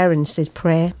as parents is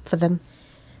pray for them.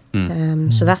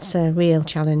 So that's a real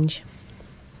challenge.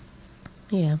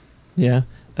 Yeah. Yeah.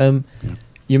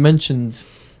 You mentioned,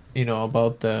 you know,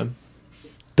 about the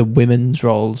women's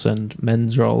roles and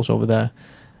men's roles over there.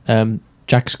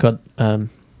 Jack's got a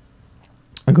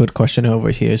good question over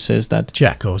here. Says that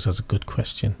Jack always has a good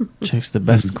question. Jack's the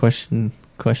best question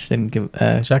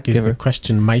Jack is giver. the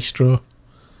question maestro.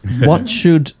 What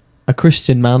should a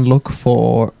Christian man look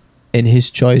for in his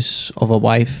choice of a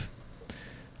wife?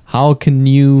 How can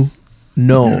you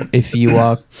know if you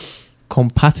are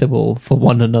compatible for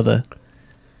one another?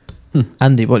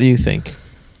 Andy, what do you think?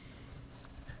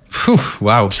 Whew,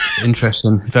 wow,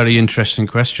 interesting, very interesting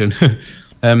question.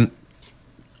 Well,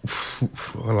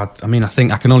 I mean, I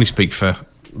think I can only speak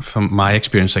from my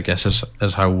experience, I guess,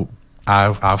 as how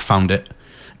I've found it.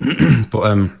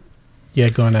 But yeah,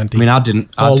 go on, Andy. I mean, I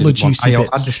didn't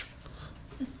bits.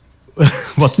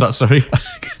 What's that? Sorry.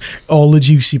 All the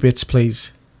juicy bits,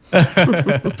 please.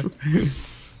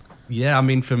 Yeah, I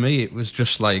mean, for me, it was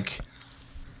just like,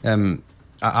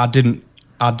 I didn't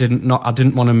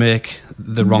want to make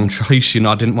the wrong choice. You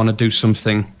know, I didn't want to do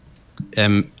something,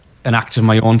 an act of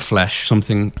my own flesh,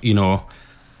 something, you know,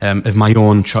 of my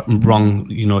own wrong,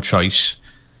 you know, choice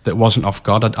that wasn't of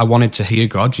God. I wanted to hear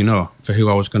God, you know, for who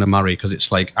I was going to marry, because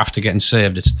it's like, after getting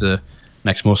saved, it's the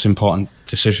next most important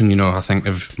decision, you know, I think,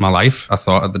 of my life. I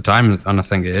thought at the time, and I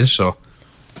think it is. So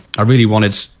I really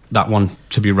wanted that one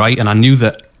to be right, and I knew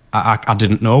that I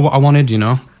didn't know what I wanted, you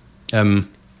know.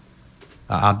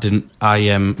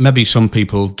 Maybe some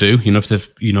people do, you know, if they've,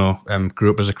 you know, grew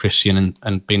up as a Christian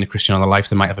and been a Christian all their life,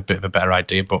 they might have a bit of a better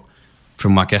idea. But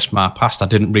from, I guess, my past, I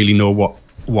didn't really know what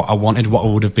I wanted, what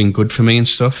would have been good for me and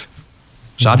stuff.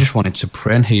 So I just wanted to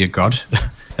pray and hear God.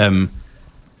 And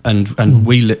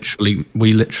we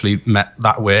literally met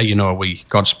that way, you know.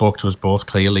 God spoke to us both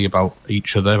clearly about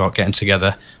each other, about getting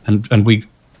together, and we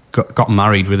got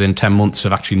married within 10 months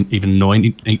of actually even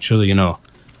knowing each other, you know.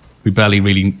 We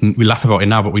laugh about it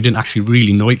now, but we didn't actually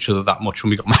really know each other that much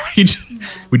when we got married.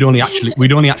 we'd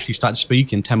only actually started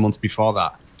speaking 10 months before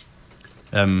that.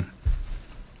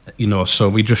 You know, so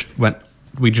we just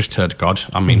heard God.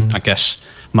 I mean, I guess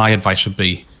my advice would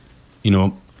be, you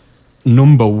know,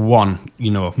 number one,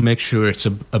 you know, make sure it's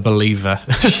a believer.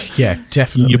 Yeah,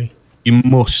 definitely. you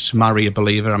must marry a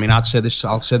believer. I mean, I'll say this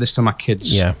to my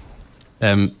kids. Yeah.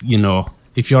 You know,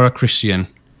 if you're a Christian,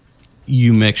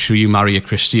 you make sure you marry a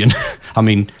Christian. I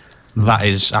mean, that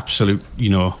is absolute, you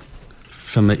know,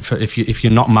 for me, if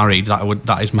you're not married, that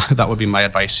would be my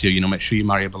advice to you. You know, make sure you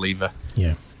marry a believer.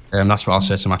 Yeah. That's what I'll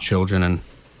say to my children,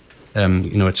 and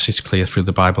you know, it's clear through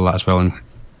the Bible that as well. And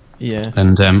Yeah.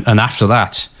 and after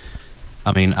that,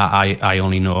 I mean, I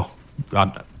only know,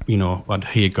 I'd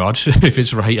hear God if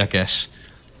it's right, I guess.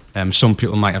 Some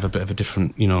people might have a bit of a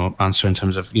different, you know, answer in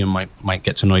terms of, you know, might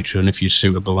get to know each other and if you're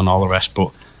suitable and all the rest.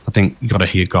 But I think you got to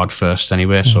hear God first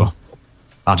anyway. So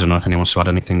I don't know if anyone wants to add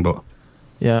anything, but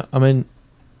Yeah, I mean,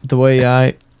 the way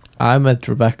I met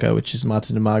Rebecca, which is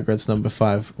Martin and Margaret's number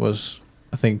 5, was,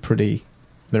 I think, pretty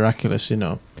miraculous. You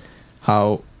know,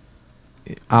 how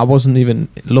I wasn't even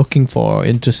looking for or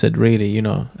interested really, you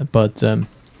know, but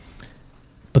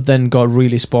then God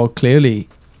really spoke clearly,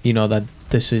 you know, that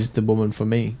this is the woman for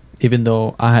me. Even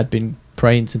though I had been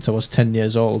praying since I was 10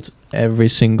 years old, every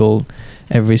single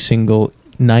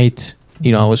night,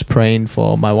 you know, I was praying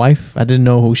for my wife. I didn't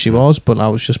know who she was, but I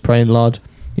was just praying, Lord,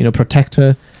 you know, protect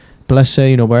her, bless her,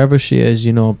 you know, wherever she is,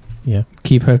 you know, Yeah.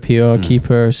 keep her pure, keep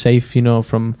her safe, you know,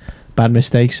 from bad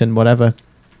mistakes and whatever.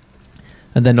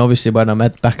 And then obviously when I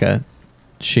met Becca,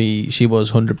 she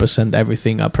was 100%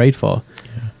 everything I prayed for.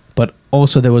 Yeah. But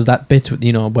also there was that bit,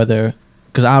 you know, whether,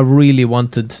 because I really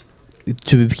wanted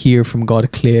to hear from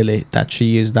God clearly that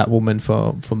she is that woman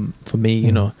for me,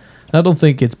 you know. And I don't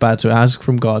think it's bad to ask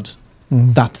from God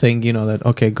that thing, you know, that,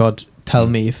 okay, God, tell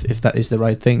me if that is the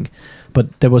right thing.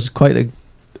 But there was quite a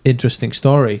interesting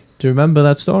story. Do you remember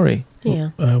that story?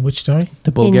 Yeah. Which story?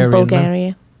 The Bulgarian In man?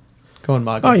 Bulgaria. Go on,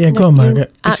 Margaret. Oh yeah, go on,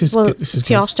 Margaret. This is good. It's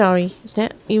your story, isn't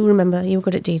it? You remember. You were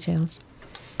good at details.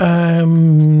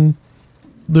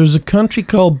 There's a country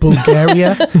called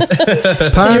Bulgaria.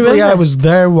 Apparently, I was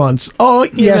there once. Oh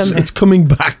yes, remember? it's coming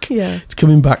back. Yeah. It's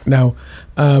coming back now.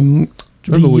 Do you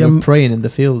remember we were praying in the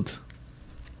field?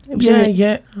 It was in the,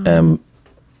 yeah. It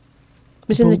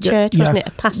was in the church, wasn't it?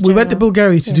 A pastor. We went to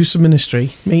Bulgaria to Yeah. do some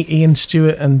ministry. Me, Ian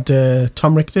Stewart, and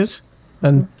Tom Richters,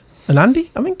 and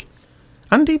Andy. I think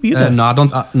Andy. Were you there? no, I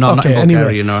don't. No, Okay, not in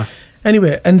Bulgaria. No.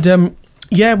 Anyway, and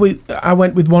I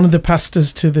went with one of the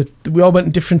pastors we all went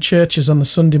in different churches on the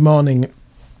Sunday morning,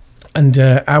 and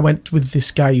I went with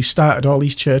this guy who started all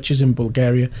these churches in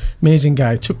Bulgaria. Amazing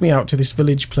guy. Took me out to this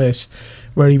village place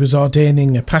where he was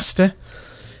ordaining a pastor,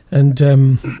 and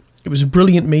it was a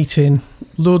brilliant meeting.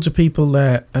 Loads of people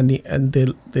there, and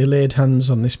they laid hands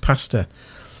on this pastor,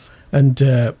 and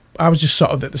I was just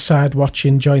sort of at the side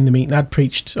watching, enjoying the meeting. I'd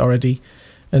preached already,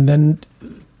 and then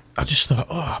I just thought,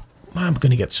 oh, I'm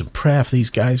going to get some prayer for these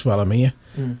guys while I'm here.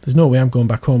 There's no way I'm going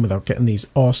back home without getting these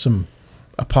awesome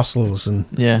apostles and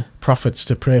prophets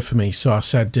to pray for me. So I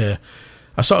said,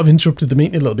 I sort of interrupted the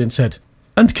meeting a little bit and said,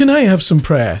 and can I have some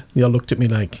prayer? They all looked at me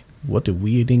like, what a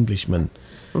weird Englishman.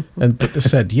 But they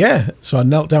said, yeah. So I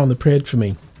knelt down, they prayed for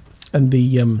me. And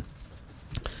the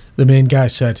main guy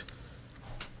said,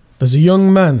 there's a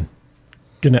young man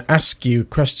going to ask you a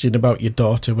question about your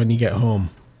daughter when you get home.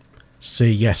 Say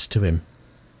yes to him.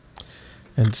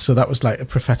 And so that was like a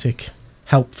prophetic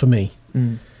help for me.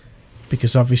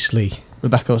 Because obviously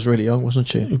Rebecca was really young, wasn't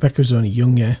she? Rebecca was only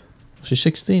young, yeah. She's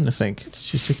 16, I think.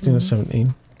 She's 16 or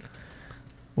 17.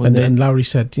 And then Lowry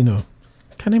said, you know,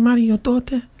 can I marry your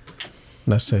daughter?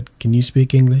 And I said, can you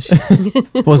speak English?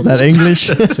 Was that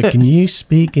English? I said, can you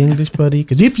speak English, buddy?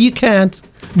 Because if you can't,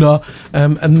 no.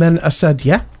 And then I said,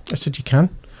 yeah. I said, you can.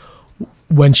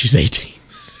 When she's 18.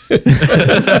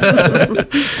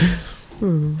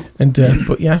 And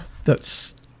but yeah,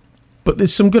 but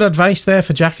there's some good advice there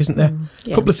for Jack, isn't there? A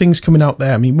couple of things coming out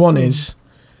there. I mean, one is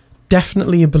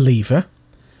definitely a believer,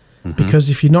 because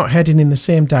if you're not heading in the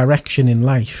same direction in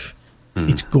life,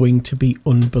 it's going to be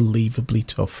unbelievably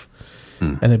tough.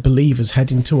 And a believer's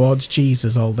heading towards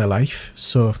Jesus all their life,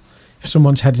 so if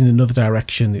someone's heading in another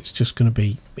direction, it's just going to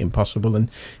be impossible.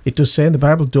 And it does say in the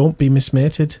Bible, don't be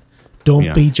mismated,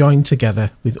 don't be joined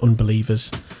together with unbelievers.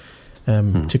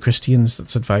 To Christians,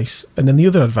 that's advice. And then the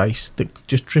other advice that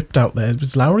just dripped out there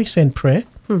was Lowry saying pray.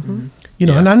 You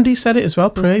know, and Andy said it as well,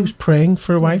 pray. He was praying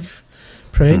for a wife,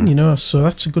 praying, you know, so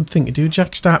that's a good thing to do.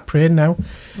 Jack, start praying now.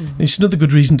 It's another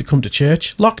good reason to come to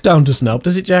church. Lockdown doesn't help,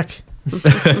 does it, Jack?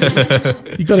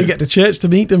 You got to get to church to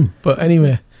meet them. But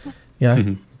anyway,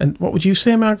 yeah. And what would you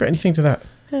say, Margaret? Anything to that?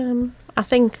 I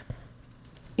think,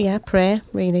 pray,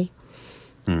 really,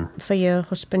 for your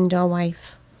husband or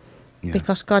wife. Yeah.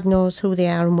 Because God knows who they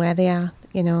are and where they are,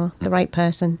 you know, the right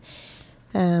person.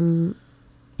 And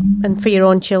for your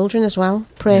own children as well.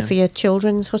 Pray for your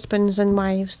children's husbands and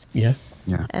wives. Yeah.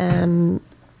 And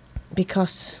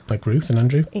because Like Ruth and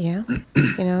Andrew. yeah,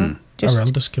 you know, Our just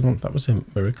eldest given, that was a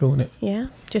miracle, wasn't it? yeah,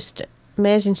 just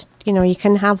amazing. You know, you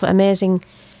can have amazing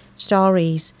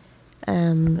stories,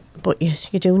 but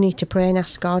you do need to pray and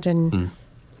ask God and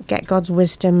get God's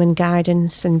wisdom and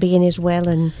guidance and be in His will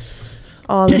and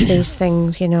all of these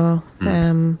things. You know,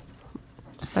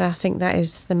 but I think that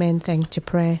is the main thing, to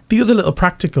pray. The other little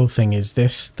practical thing is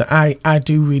this, that I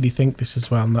do really think this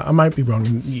as well. Now, I might be wrong,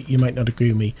 and you might not agree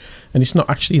with me, and it's not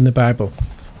actually in the Bible,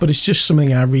 but it's just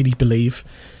something I really believe,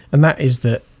 and that is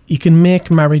that you can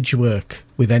make marriage work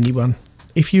with anyone.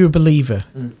 If you're a believer,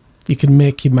 you can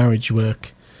make your marriage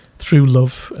work through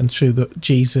love and through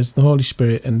Jesus, the Holy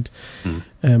Spirit, and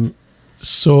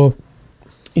so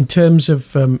in terms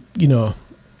of, you know,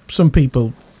 some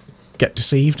people get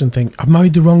deceived and think, I've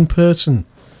married the wrong person,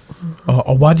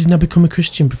 or why didn't I become a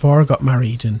Christian before I got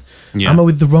married, and am I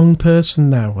with the wrong person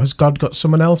now? Has God got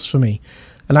someone else for me?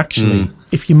 And actually,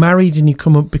 if you're married and you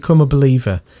become a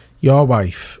believer, your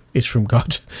wife is from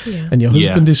God, and your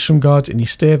husband is from God, and you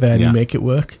stay there and you make it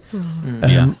work.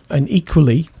 And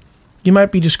equally, you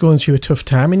might be just going through a tough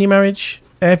time in your marriage.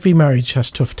 Every marriage has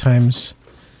tough times,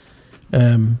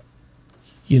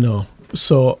 you know,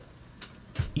 so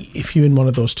if you're in one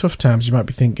of those tough times, you might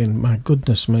be thinking, my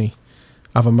goodness me,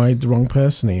 have I married the wrong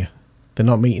person here? They're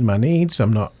not meeting my needs.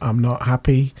 I'm not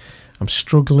happy. I'm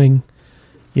struggling,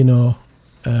 you know.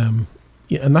 And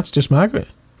that's just Margaret.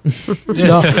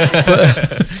 No,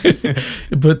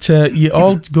 but you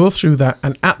all go through that,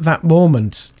 and at that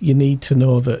moment, you need to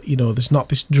know that, you know, there's not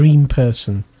this dream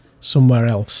person somewhere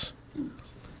else.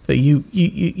 That you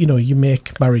know, you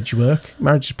make marriage work.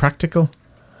 Marriage is practical.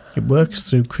 It works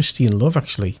through Christian love,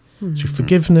 actually, through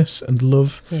forgiveness and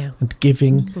love and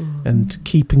giving and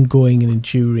keeping going and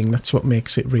enduring. That's what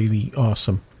makes it really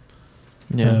awesome.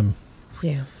 Yeah.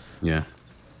 Yeah.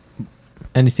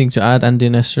 Anything to add, Andy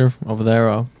and Esther, over there?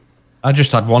 Or? I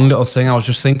just had one little thing I was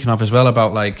just thinking of as well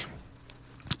about, like,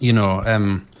 you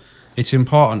know, it's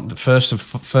important that first.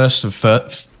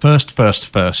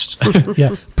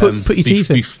 Yeah, put your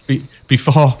teeth in.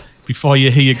 Before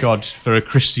you hear God for a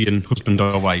Christian husband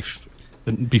or wife,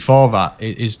 before that,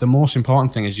 it is the most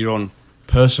important thing is your own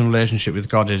personal relationship with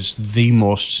God is the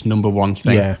most number one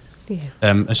thing.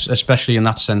 Yeah. Especially in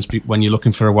that sense when you're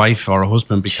looking for a wife or a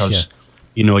husband, because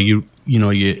you know your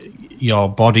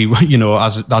body, you know,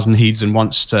 as needs and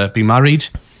wants to be married,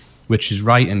 which is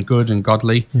right and good and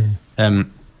godly.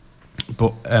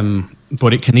 But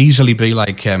it can easily be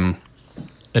like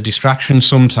a distraction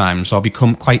sometimes, or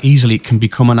quite easily it can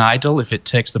become an idol if it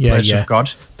takes the place of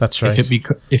God. That's right.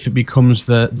 If it becomes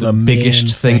the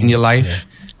biggest thing in your life,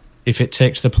 if it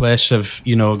takes the place of,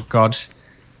 you know, God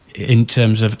in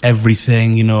terms of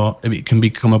everything, you know, it can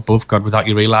become above God without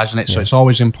you realizing it. So it's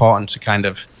always important to kind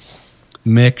of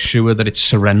make sure that it's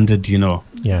surrendered, you know.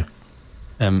 Yeah.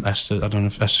 Esther, I don't know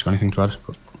if Esther's got anything to add.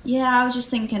 But. Yeah, I was just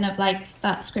thinking of like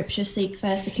that scripture, seek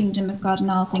first the kingdom of God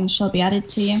and all things shall be added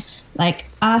to you. Like,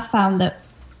 I found that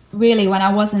really when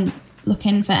I wasn't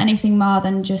looking for anything more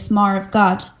than just more of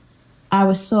God, I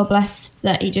was so blessed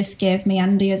that He just gave me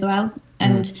Andy as well.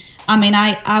 And I mean,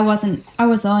 I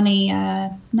was only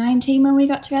 19 when we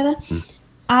got together.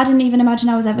 I didn't even imagine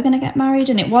I was ever going to get married,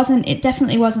 and it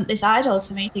definitely wasn't this idol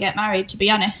to me to get married, to be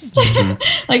honest.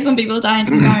 Like some people dying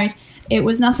to be married. It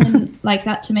was nothing like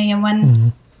that to me. And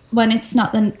when it's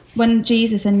not when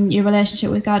Jesus and your relationship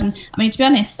with God, and I mean, to be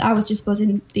honest, I was just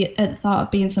buzzing at the thought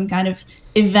of being some kind of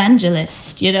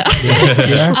evangelist, you know.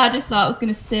 I just thought I was going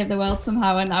to save the world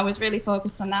somehow, and I was really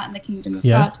focused on that and the kingdom of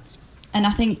God. And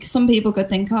I think some people could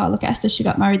think, oh, look at Esther, she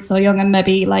got married so young, and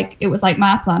maybe like it was like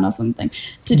my plan or something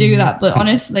to do that. But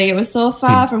honestly, it was so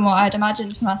far from what I'd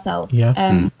imagined for myself.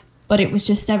 But it was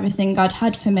just everything God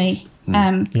had for me.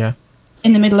 In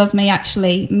the middle of me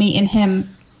actually meeting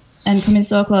Him and coming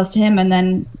so close to Him, and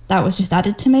then that was just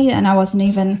added to me, and I wasn't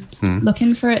even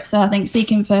looking for it. So I think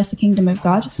seeking first the kingdom of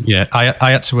God. Yeah,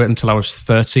 I had to wait until I was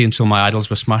 30 until my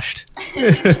idols were smashed.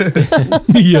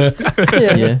 Yeah.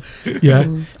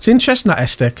 It's interesting that,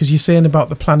 Esther, because you're saying about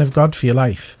the plan of God for your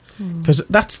life, because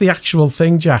that's the actual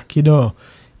thing, Jack. You know,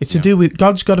 it's to do with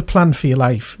God's got a plan for your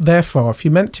life. Therefore, if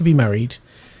you're meant to be married,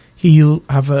 He'll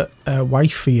have a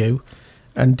wife for you.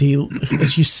 And He'll,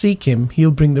 as you seek Him,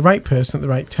 He'll bring the right person at the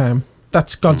right time.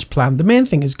 That's God's plan. The main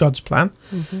thing is God's plan.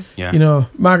 You know,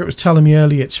 Margaret was telling me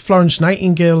earlier, it's Florence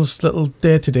Nightingale's little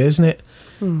day-to-day, isn't it?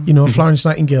 You know, Florence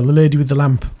Nightingale, the lady with the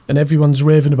lamp. And everyone's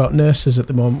raving about nurses at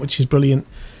the moment, which is brilliant.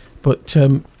 But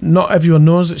not everyone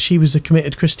knows that she was a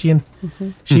committed Christian.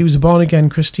 She was a born-again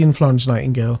Christian, Florence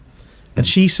Nightingale. And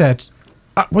she said,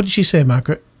 what did she say,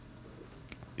 Margaret?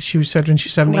 she said when she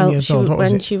was 17 years old? What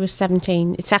was when it? she was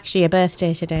 17. It's actually her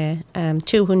birthday today.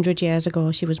 200 years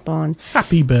ago she was born.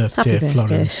 Happy birthday, Happy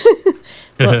birthday. Florence.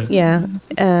 But yeah,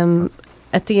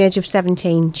 at the age of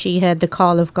 17, she heard the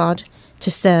call of God to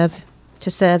serve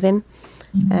Him,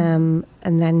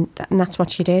 and that's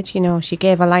what she did. You know, she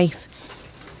gave her life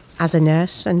as a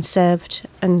nurse and served,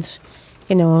 and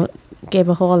you know, gave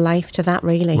her whole life to that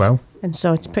really. Wow. And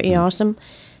so it's pretty awesome.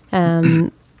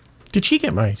 Did she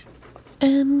get married?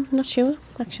 Not sure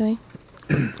actually,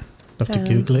 Have to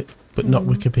Google it, but not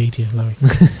Wikipedia, Larry.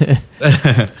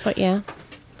 but yeah.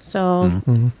 So,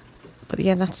 Mm-hmm. but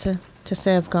yeah, that's to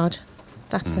serve God.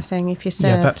 That's the thing. If you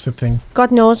serve, Yeah, that's the thing.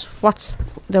 God knows what's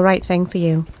the right thing for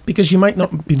you. Because you might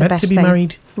not be The meant to best be thing.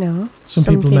 married. No. Some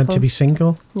people are meant to be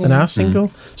single and Yeah. are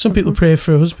single. Some people pray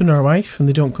for a husband or a wife and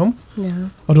they don't come, No.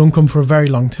 or don't come for a very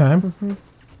long time. Mm-hmm.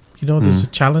 You know, there's a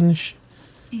challenge.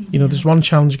 You know, there's one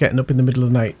challenge getting up in the middle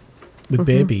of the night with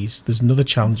babies. There's another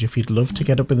challenge if you'd love to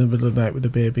get up in the middle of the night with a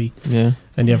baby Yeah.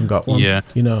 and you haven't got one. Yeah.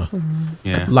 You know,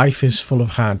 Yeah. life is full of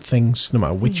hard things no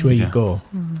matter which way you Yeah. go.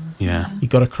 Yeah. You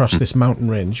got to cross this mountain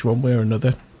range one way or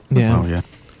another. Yeah. Oh, yeah.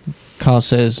 Carl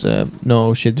says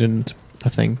no, she didn't. I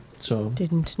think so.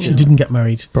 Didn't. She didn't get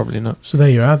married. Probably not. So there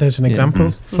you are. There's an Yeah.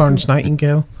 example. Florence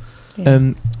Nightingale.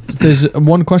 Yeah. There's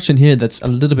one question here that's a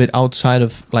little bit outside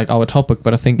of like our topic,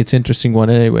 but I think it's interesting one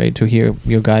anyway to hear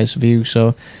your guys' view.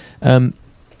 So, it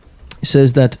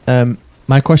says that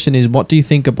my question is, what do you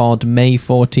think about May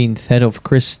 14th, head of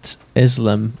Christ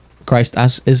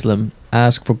as Islam,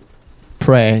 ask for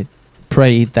pray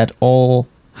that all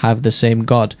have the same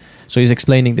God. So he's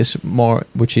explaining this more,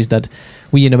 which is that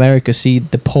we in America see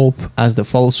the Pope as the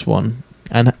false one,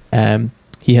 and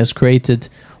he has created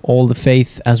all the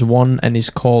faith as one and is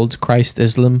called Christ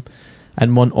Islam,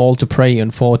 and want all to pray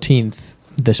on 14th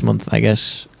this month, I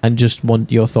guess, and just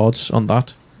want your thoughts on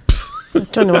that. I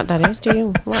don't know what that is. Do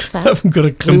you? What's I that? haven't got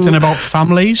a clue. Something about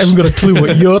families. I haven't got a clue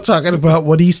what you're talking about,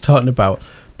 what he's talking about.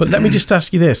 But let me just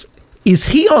ask you this. Is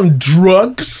he on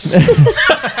drugs?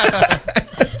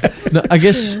 No, I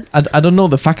guess I don't know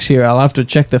the facts here. I'll have to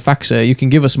check the facts. You can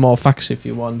give us more facts if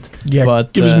you want. Yeah,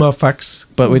 but, give us more facts.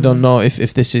 But we don't know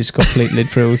if this is completely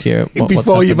true here.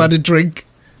 Before you've had a drink.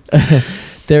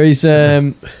 There is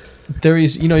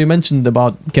you know, you mentioned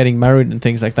about getting married and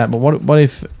things like that, but what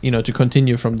if, you know, to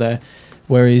continue from there,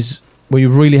 where you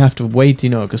really have to wait, you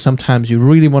know, because sometimes you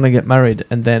really want to get married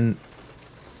and then,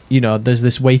 you know, there's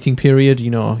this waiting period, you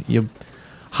know,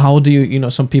 how do you know,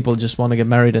 some people just want to get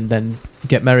married and then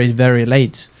get married very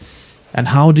late, and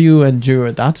how do you endure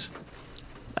that?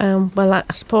 Well, I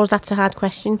suppose that's a hard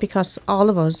question because all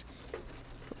of us,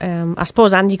 I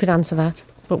suppose Andy could answer that,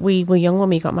 but we were young when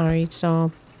we got married,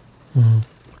 so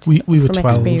We were from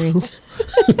 12. experience.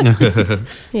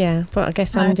 Yeah, but I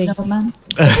guess Andy, Old man.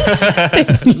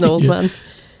 he's an old man.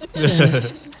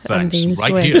 Thanks. Andy was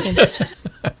Right here. waiting.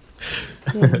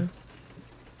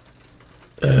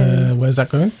 Yeah. Where's that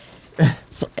going?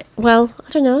 Well,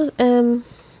 I don't know.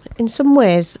 In some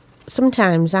ways,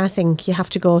 sometimes I think you have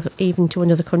to go even to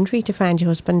another country to find your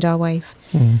husband or wife.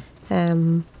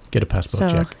 Get a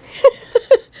passport So- check.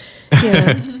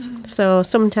 Yeah. So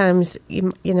sometimes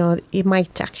you know, you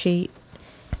might actually,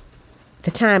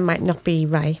 the time might not be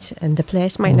right and the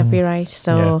place might not be right.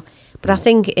 So, but I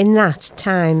think in that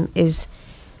time it's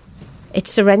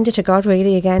surrender to God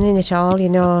really again in it all. You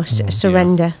know,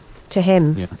 surrender to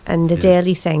Him and the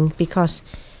daily thing, because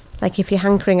like if you're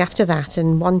hankering after that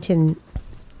and wanting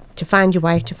to find your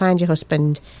wife, to find your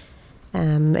husband,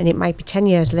 and it might be 10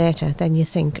 years later, then you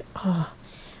think, oh,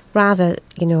 rather,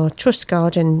 you know, trust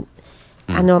God. And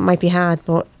I know it might be hard,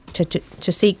 but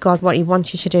to seek God what He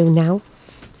wants you to do now.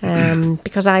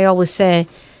 Because I always say,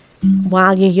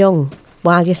 while you're young,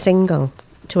 while you're single,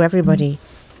 to everybody,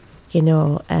 you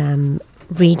know,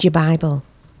 read your Bible,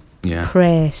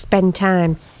 pray, spend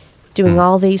time doing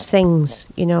all these things,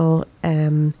 you know,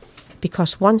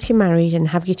 because once you're married and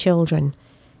have your children,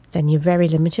 then you're very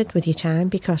limited with your time,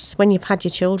 because when you've had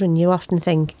your children, you often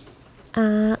think,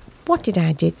 what did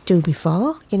I do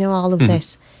before? You know, all of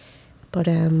this. But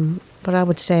I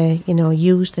would say, you know,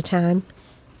 use the time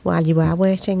while you are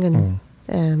waiting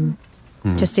and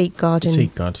to seek God. To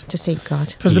seek God. To seek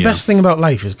God. Because the best thing about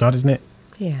life is God, isn't it?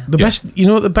 Yeah. The best, you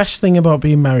know what the best thing about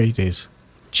being married is?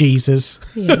 Jesus.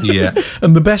 Yeah.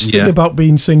 And the best thing about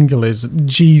being single is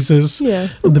Jesus. Yeah.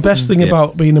 And the best thing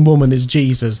about being a woman is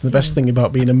Jesus. The best thing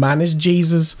about being a man is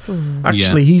Jesus.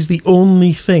 Actually, He's the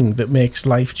only thing that makes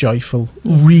life joyful,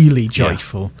 really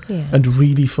joyful, and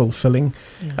really fulfilling.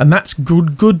 And that's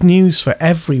good news for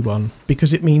everyone,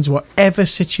 because it means whatever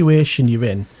situation you're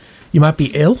in, you might be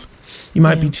ill, You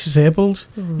might be Yeah. disabled.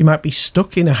 You might be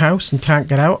stuck in a house and can't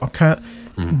get out or can't.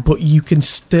 But you can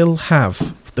still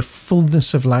have the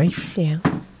fullness of life Yeah.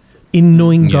 in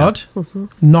knowing Yeah. God.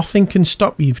 Nothing can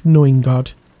stop you from knowing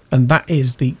God, and that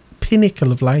is the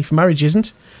pinnacle of life. Marriage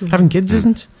isn't. Having kids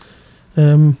isn't.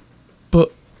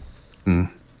 But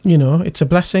you know, it's a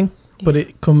blessing, but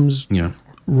it comes Yeah.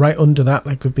 right under that,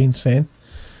 like we've been saying.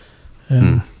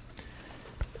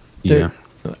 Yeah.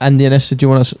 Andy and Esther, do you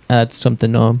want to add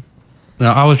something on?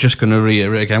 No, I was just going to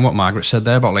reiterate again what Margaret said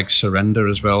there about like surrender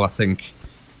as well. I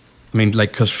mean,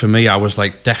 like, because for me, I was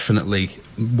like definitely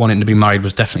wanting to be married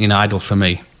was definitely an idol for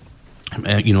me,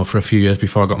 you know, for a few years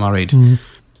before I got married.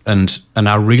 And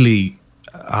I really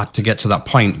had to get to that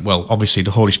point. Well, obviously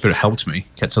the Holy Spirit helped me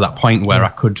get to that point where I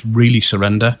could really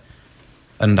surrender.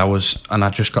 And I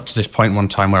just got to this point one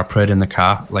time where I prayed in the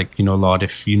car, like, you know, Lord,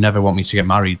 if you never want me to get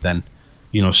married, then,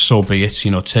 you know, so be it,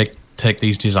 you know, take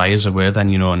these desires away then,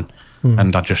 you know,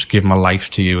 and I just give my life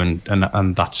to you.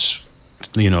 And that's,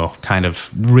 you know, kind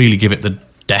of really give it the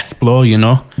death blow, you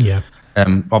know. Yeah.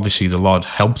 Obviously the Lord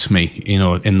helped me, you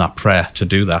know, in that prayer to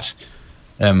do that.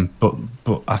 But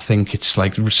I think it's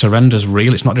like surrender's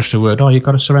real. It's not just a word. Oh, you've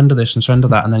got to surrender this and surrender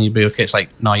that, and then you'll be okay. It's like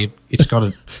no, it's got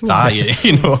to die.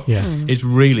 You know, Yeah. It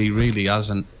really, really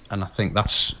hasn't. And I think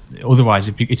that's otherwise.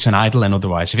 It's an idol, and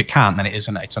otherwise, if it can't, then it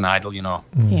isn't. It's an idol, you know.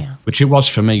 Yeah. Which it was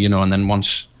for me, you know. And then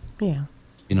once, Yeah.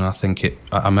 you know, I think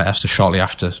I met Esther shortly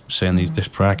after saying this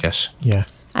prayer. I guess Yeah.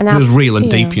 And it was real and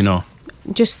deep, you know.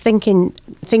 Just thinking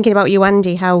about you,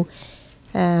 Andy, how,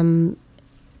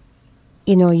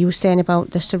 you know, you were saying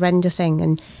about the surrender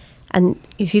thing, and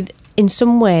you see, in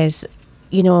some ways,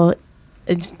 you know,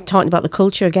 it's talking about the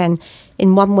culture again.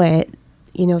 In one way,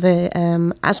 you know,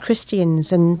 as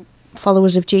Christians and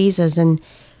followers of Jesus, and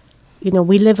you know,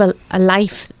 we live a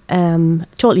life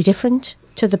totally different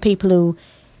to the people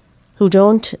who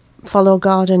don't follow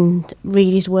God and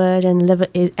read His Word and live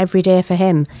it every day for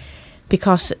Him,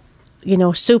 because, you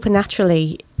know,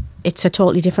 supernaturally, it's a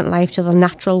totally different life to the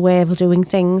natural way of doing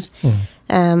things.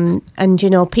 And, you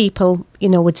know, people, you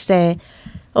know, would say,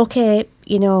 okay,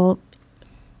 you know,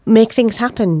 make things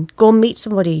happen, go and meet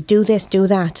somebody, do this, do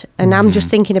that. And I'm just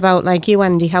thinking about, like you,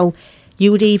 Andy, how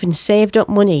you'd even saved up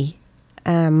money,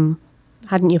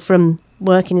 hadn't you, from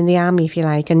working in the army, if you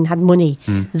like, and had money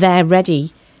there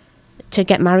ready to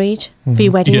get married for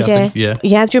your wedding Yeah, I day. think- yeah.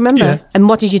 Yeah, do you remember? Yeah. And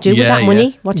what did you do with Yeah, that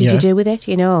money? yeah. What did Yeah. you do with it,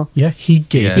 you know? Yeah. He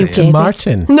gave Yeah, it to yeah.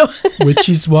 Martin, No. which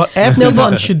is what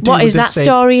everyone should do. What with is the that same-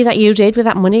 story that you did with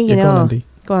that money, you Yeah, go know? on, Andy.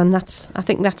 Go on, I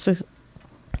think that's a...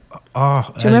 Oh,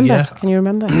 Do you remember? Yeah, Can you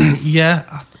remember?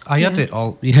 yeah. I had Yeah. it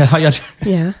all. Yeah, I had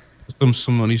Yeah.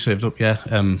 some money saved up. Yeah.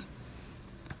 And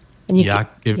you Yeah,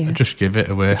 yeah. just give it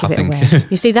away. give I it think. away.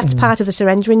 You see, that's part of the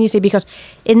surrendering, you see, because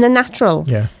in the natural,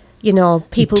 Yeah. you know,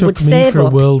 people It took would me save for a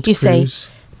up. world You see, cruise.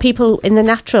 people in the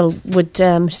natural would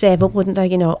save up, wouldn't they?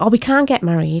 You know, oh, we can't get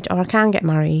married, or I can't get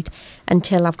married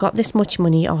until I've got this much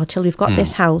money, or till we've got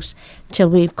this house, till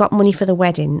we've got money for the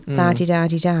wedding,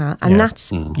 da-di-da-di-da. And Yeah.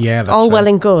 that's Yeah, that's all well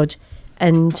right. and good,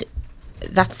 and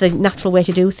that's the natural way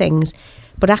to do things.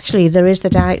 But actually, there is the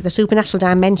supernatural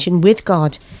dimension with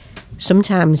God.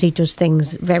 Sometimes He does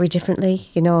things very differently,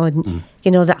 you know, and you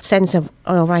know, that sense of,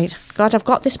 oh right, God, I've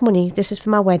got this money. This is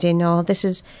for my wedding, or this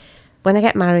is when I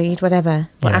get married, whatever.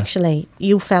 But Yeah. actually,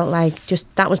 you felt like just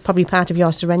that was probably part of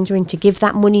your surrendering to give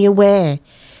that money away,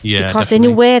 Yeah, because in a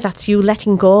definitely. way, that's you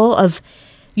letting go of.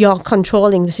 You're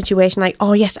controlling the situation, like,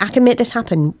 oh yes, I can make this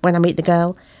happen when I meet the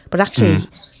girl. But actually,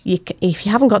 if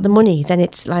you haven't got the money, then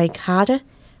it's like harder.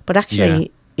 But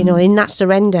actually, you know, in that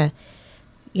surrender,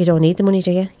 you don't need the money,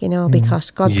 do you? You know,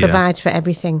 because God Yeah. provides for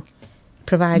everything.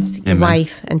 Provides your Amen.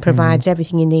 wife and provides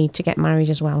everything you need to get married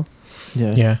as well.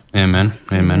 Yeah. Yeah. Amen.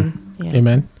 Amen. Yeah.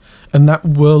 Amen. And that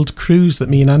world cruise that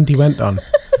me and Andy went on,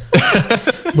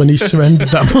 when he surrendered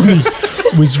that money,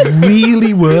 was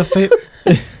really worth it.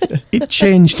 It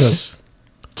changed us.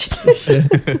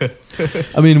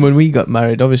 I mean, when we got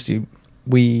married, obviously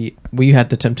we had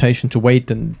the temptation to wait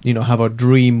and, you know, have our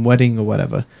dream wedding or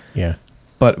whatever. Yeah.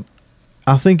 But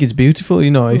I think it's beautiful,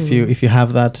 you know, if you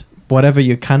have that, whatever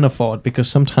you can afford, because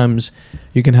sometimes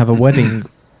you can have a wedding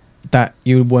that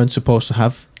you weren't supposed to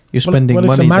have. You're spending well,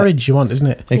 it's money. a marriage you want, isn't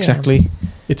it? Exactly.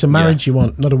 It's a marriage you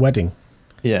want, not a wedding.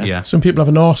 Yeah. Yeah. Some people have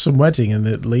an awesome wedding and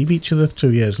they leave each other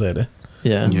 2 years later.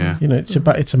 Yeah. Yeah. You know,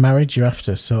 it's a marriage you're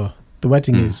after. So the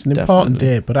wedding is an important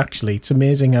Definitely. day, but actually, it's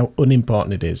amazing how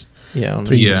unimportant it is. Yeah.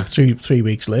 Honestly. Yeah. Three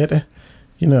weeks later,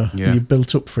 you know, Yeah. and you've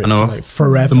built up for it I know. for like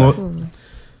forever.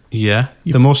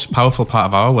 The most powerful part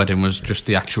of our wedding was just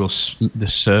the actual the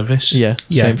service. Yeah.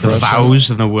 Yeah. Same for The us. vows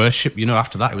and the worship. You know,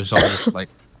 after that, it was all just like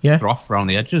Yeah. rough around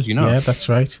the edges, you know. Yeah, that's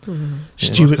right. Mm.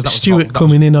 Because Stuart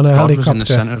coming in on a God was in the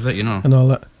helicopter centre of it, you know. and all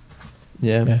that.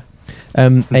 Yeah.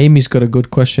 Yeah. Amy's got a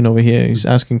good question over here. He's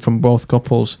asking from both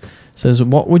couples. Says,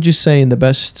 what would you say is the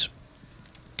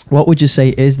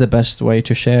best way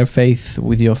to share faith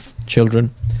with your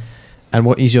children? And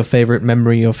what is your favourite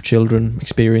memory of children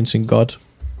experiencing God?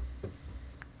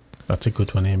 That's a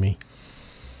good one, Amy.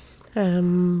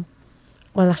 Well,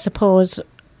 I suppose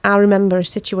I remember a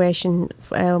situation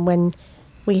when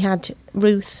we had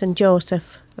Ruth and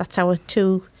Joseph. That's our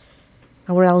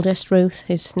eldest. Ruth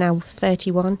is now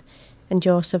 31 and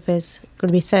Joseph is going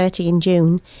to be 30 in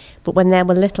June. But when they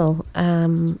were little,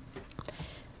 and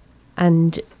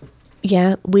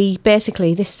yeah, we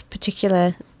basically,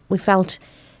 we felt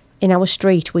in our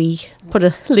street, we put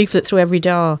a leaflet through every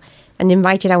door and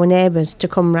invited our neighbours to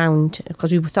come round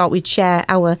because we thought we'd share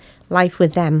our life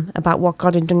with them about what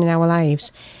God had done in our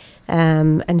lives.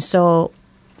 And so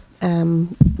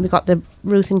we got the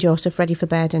Ruth and Joseph ready for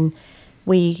bed, and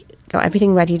we got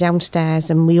everything ready downstairs,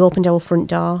 and we opened our front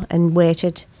door and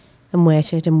waited and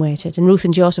waited and waited. And Ruth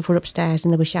and Joseph were upstairs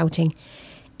and they were shouting,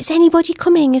 "Is anybody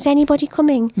coming? Is anybody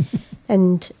coming?"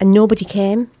 and nobody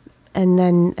came. And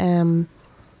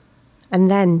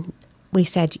then we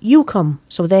said, "You come."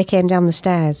 So they came down the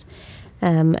stairs,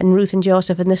 and Ruth and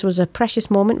Joseph, and this was a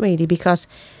precious moment really, because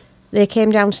they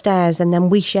came downstairs and then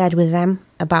we shared with them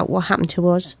about what happened to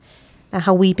us,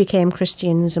 how we became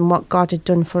Christians and what God had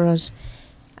done for us.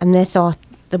 And they thought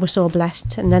they were so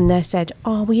blessed. And then they said,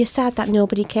 "Oh, were you sad that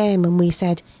nobody came?" And we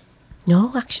said,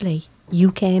 "No, actually,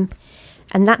 you came."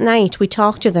 And that night we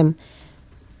talked to them.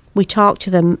 We talked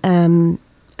to them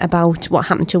about what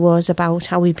happened to us, about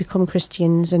how we become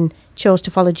Christians and chose to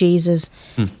follow Jesus,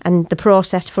 and the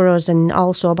process for us, and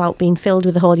also about being filled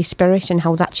with the Holy Spirit and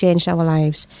how that changed our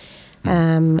lives.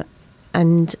 And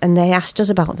they asked us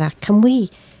about that. Can we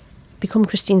become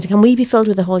Christians? Can we be filled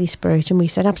with the Holy Spirit? And we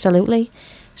said, absolutely.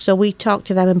 So we talked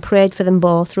to them and prayed for them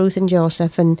both, Ruth and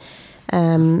Joseph, and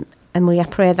we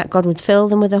prayed that God would fill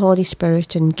them with the Holy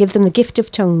Spirit and give them the gift of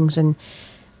tongues, and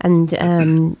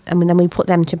then we put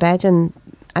them to bed, and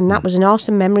that was an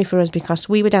awesome memory for us, because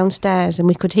we were downstairs and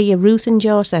we could hear Ruth and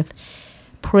Joseph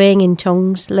praying in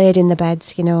tongues, laid in the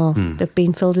beds, you know. They've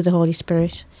been filled with the Holy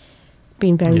Spirit,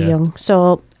 being very young.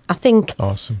 So I think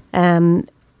awesome.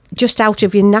 Just out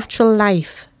of your natural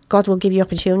life, God will give you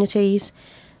opportunities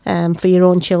for your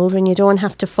own children. You don't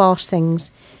have to force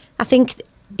things. I think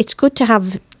it's good to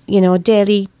have, you know,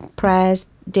 daily prayers,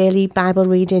 daily Bible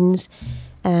readings,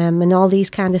 and all these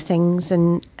kind of things,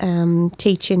 and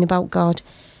teaching about God,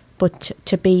 but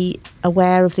to be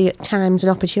aware of the times and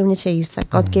opportunities that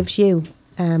God gives you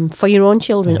for your own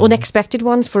children. Unexpected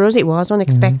ones. For us it was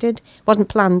unexpected. Wasn't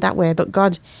planned that way, but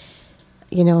God,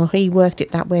 you know, He worked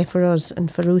it that way for us and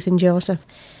for Ruth and Joseph.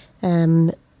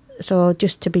 So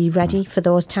just to be ready for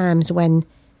those times when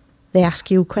they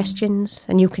ask you questions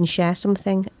and you can share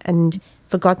something, and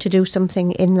for God to do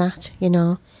something in that, you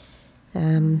know.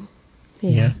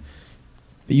 Yeah.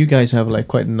 But you guys have like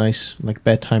quite a nice like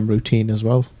bedtime routine as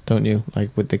well, don't you?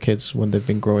 Like with the kids when they've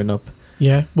been growing up.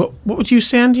 Yeah. What would you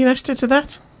say, Andy and Esther, to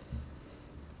that?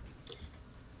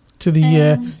 To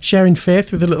the sharing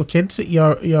faith with the little kids at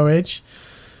your age?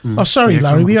 Oh, sorry, Yeah,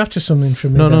 Larry, we have to something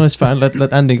from No, it's fine.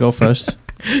 Let Andy go first.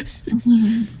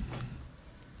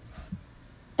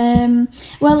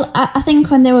 Well, I think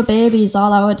when they were babies,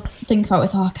 all I would think about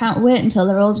was, I can't wait until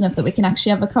they're old enough that we can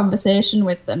actually have a conversation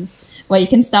with them, where you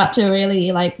can start to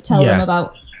really like tell them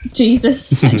about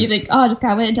Jesus, and you think, I just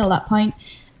can't wait until that point.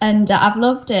 And I've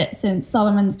loved it since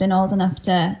Solomon's been old enough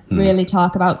to really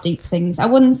talk about deep things. I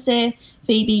wouldn't say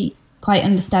Phoebe quite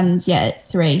understands yet at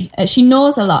 3. She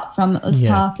knows a lot from us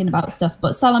talking about stuff,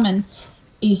 but Solomon,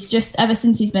 he's just, ever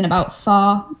since he's been about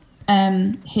 4,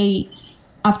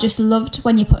 I've just loved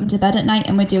when you put him to bed at night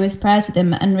and we do his prayers with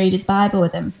him and read his Bible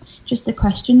with him. Just the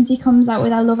questions he comes out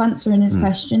with, I love answering his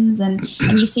questions, and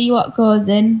you see what goes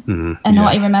in and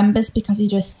what he remembers, because he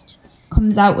just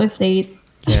comes out with these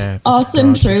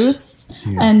awesome truths,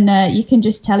 and you can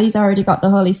just tell he's already got the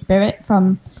Holy Spirit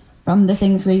from the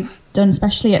things we've done,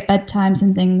 especially at bedtimes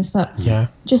and things. But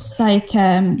just like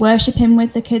worship him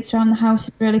with the kids around the house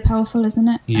is really powerful, isn't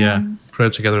it? Pray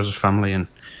together as a family, and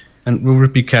we'll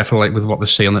be careful like with what they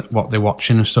see and what they're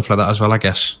watching and stuff like that as well, I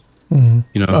guess. You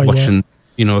know, watching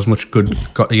you know, as much good,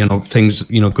 you know, things,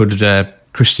 you know, good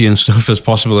Christian stuff as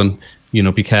possible, and you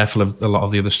know, be careful of a lot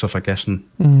of the other stuff, I guess. And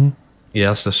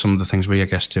that's some of the things we, I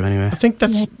guess, do anyway. I think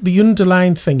that's the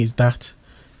underlying thing, is that,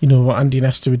 you know, what Andy and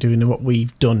Esther were doing and what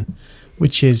we've done,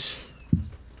 which is,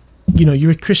 you know,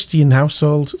 you're a Christian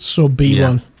household, so be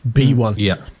one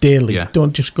daily.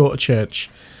 Don't just go to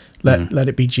church. Let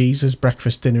it be Jesus,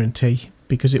 breakfast, dinner, and tea,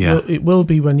 because it will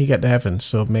be when you get to heaven.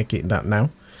 So make it that now.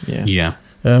 Yeah.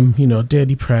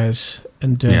 Daily prayers,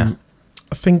 and I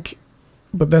think.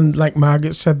 But then, like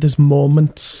Margaret said, there's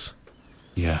moments.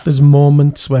 Yeah. There's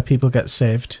moments where people get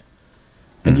saved,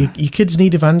 and your kids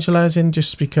need evangelizing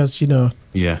just because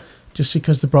just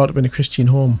because they're brought up in a Christian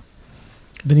home.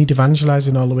 They need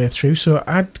evangelizing all the way through. So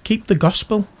I'd keep the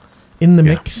gospel in the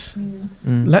mix.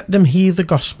 Let them hear the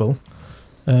gospel.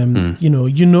 When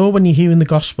you're hearing the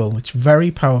gospel, it's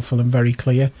very powerful and very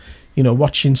clear.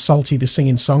 Watching Salty the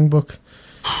Singing Songbook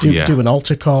do an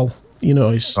altar call,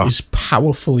 is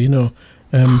powerful. Let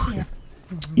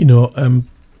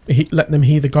them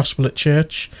hear the gospel at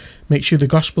church. Make sure the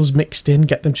gospel's mixed in.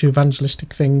 Get them to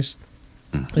evangelistic things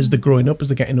as they're growing up, as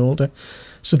they're getting older,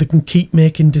 so they can keep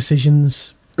making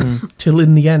decisions till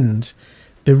in the end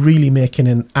they're really making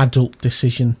an adult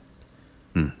decision,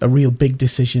 a real big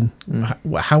decision.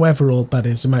 However old that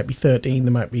is, they might be 13, they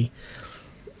might be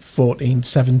 14,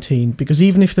 17, because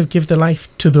even if they've given their life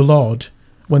to the Lord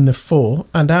when they're 4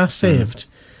 and are saved,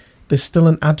 there's still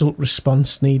an adult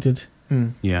response needed.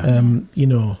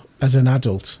 As an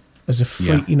adult, as a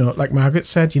free, like Margaret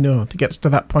said, it gets to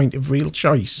that point of real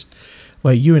choice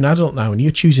where you're an adult now and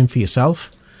you're choosing for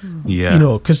yourself.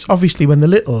 Because obviously when they're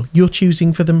little, you're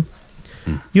choosing for them.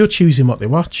 You're choosing what they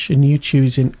watch, and you're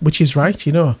choosing, which is right.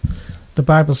 The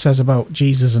Bible says about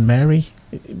Jesus and Mary.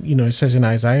 It says in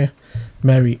Isaiah,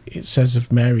 it says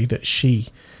of Mary that she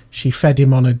fed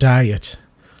him on a diet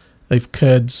of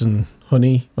curds and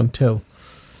honey until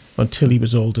he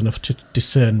was old enough to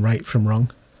discern right from wrong.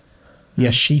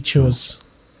 Yes, she chose.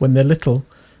 When they're little,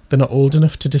 they're not old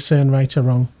enough to discern right or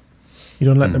wrong. You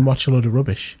don't let them watch a load of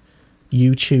rubbish.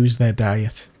 You choose their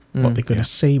diet, what they're going to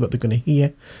see, what they're going to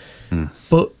hear.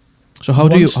 But so how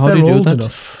do you do old that?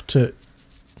 Enough to,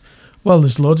 well,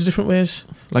 there's loads of different ways.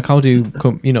 Like how do you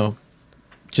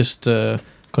just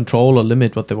control or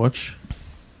limit what they watch?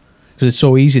 Because it's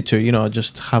so easy to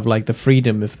just have like the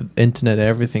freedom of internet,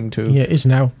 everything to. Yeah, it is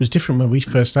now. It was different when we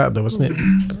first started, though, wasn't it?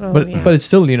 But it's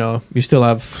still you still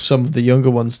have some of the younger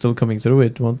ones still coming through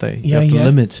it, won't they? You have to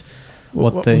limit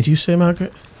what they. What would you say,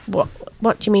 Margaret?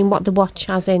 What do you mean? What they watch,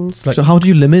 as in? Like, so how do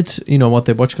you limit what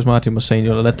they watch? Because Martin was saying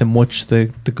let them watch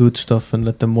the good stuff and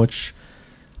let them watch.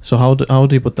 So how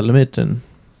do you put the limit in?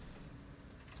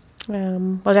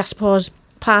 Well, I suppose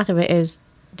part of it is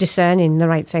discerning the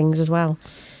right things as well.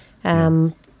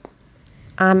 I've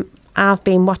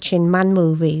been watching man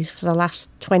movies for the last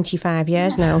 25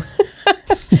 years now.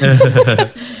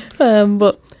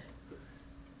 But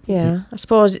yeah, I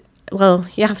suppose. Well,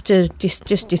 you have to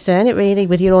just discern it really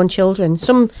with your own children.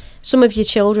 Some of your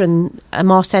children are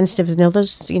more sensitive than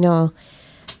others.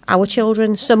 Our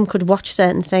children, some could watch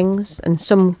certain things and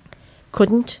some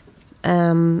couldn't.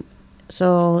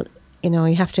 So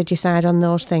you have to decide on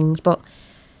those things.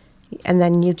 And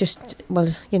then you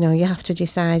have to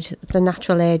decide the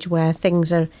natural age where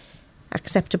things are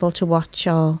acceptable to watch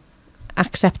or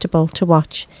acceptable to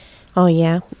watch. Oh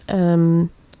yeah.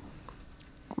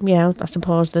 I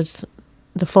suppose there's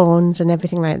the phones and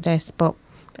everything like this. But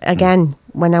again,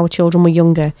 when our children were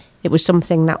younger, it was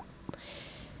something that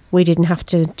we didn't have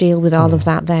to deal with all of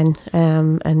that then.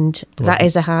 And that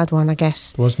is a hard one, I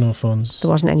guess. There was no phones. There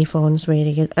wasn't any phones,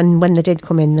 really. And when they did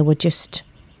come in, they were just...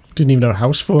 Didn't even have a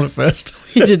house phone at first.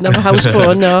 You didn't have a house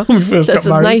phone, no. When we first got a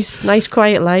married. nice,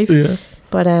 quiet life. Yeah.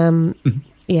 But,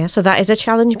 so that is a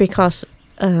challenge because...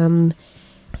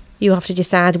 you have to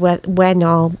decide when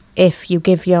or if you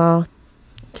give your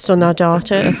son or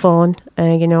daughter a phone,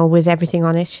 with everything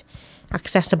on it,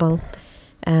 accessible.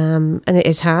 And it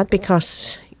is hard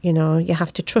because, you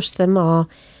have to trust them or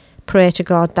pray to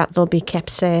God that they'll be kept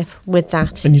safe with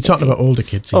that. And you're talking about older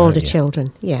kids here, Older aren't you?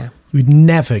 children, yeah. We'd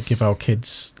never give our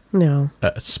kids No.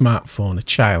 a smartphone, a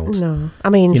child. No. I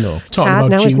mean, it's talking hard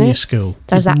about now, isn't junior it? school.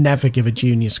 There's You'd that- never give a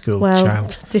junior school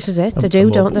child. This is it. They a do,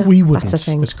 mobile. don't they? We wouldn't, That's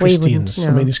the thing. as Christians. We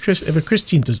wouldn't, no. If a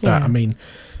Christian does that, Yeah.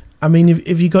 I mean,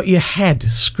 if you got your head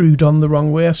screwed on the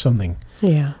wrong way or something,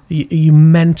 Yeah. you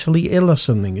mentally ill or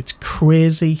something. It's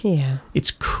crazy. Yeah.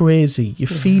 It's crazy. You're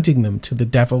feeding them to the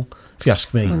devil, if you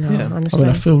ask me. I know, Yeah. honestly.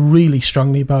 I feel really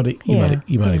strongly about it. You Yeah, might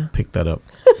yeah. have picked that up.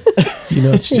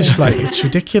 It's just like, it's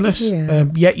ridiculous. Yeah.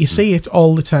 Yet you see it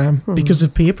all the time because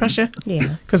of peer pressure.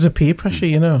 Yeah. Because of peer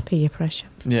pressure, Peer pressure.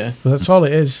 Yeah. Well, that's all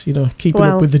it is, keeping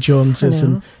Well, up with the Joneses. I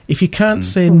know. And if you can't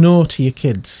say no to your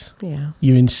kids, Yeah.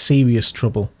 you're in serious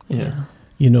trouble. Yeah.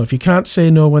 If you can't say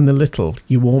no when they're little,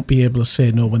 you won't be able to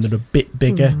say no when they're a bit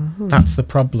bigger. Mm-hmm. That's the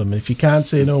problem. If you can't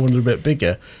say no when they're a bit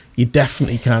bigger, you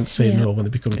definitely can't say no when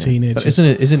they become teenagers. But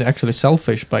isn't it actually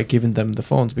selfish by giving them the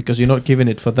phones, because you're not giving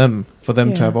it for them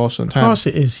to have awesome time? Of course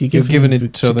it is. You're giving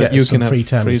it so that you can have free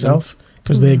time freedom. yourself,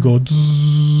 because they go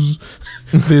zzz,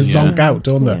 they zonk out,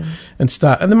 don't they? And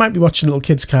they might be watching little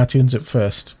kids' cartoons at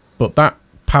first, but that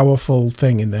powerful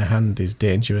thing in their hand is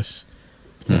dangerous.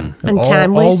 And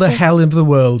time waster. All the hell in the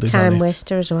world is time on it.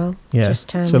 waster as well. Yeah, Just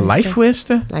time it's a life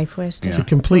waster. Life waster. It's a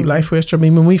complete life waster. I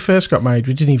mean, when we first got married,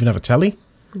 we didn't even have a telly.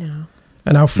 No.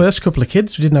 And our first couple of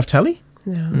kids, we didn't have telly.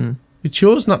 No. We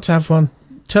chose not to have one.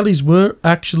 Tellies were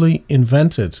actually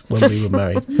invented when we were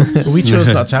married. But we chose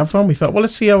not to have one. We thought, well,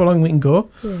 let's see how long we can go.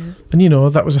 Yeah.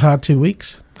 And, that was a hard 2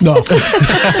 weeks. No.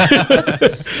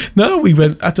 No, we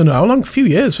went, I don't know how long, a few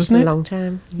years, wasn't it? A long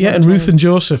time. Yeah, and Ruth and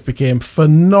Joseph became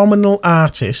phenomenal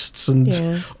artists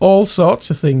and all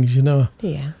sorts of things,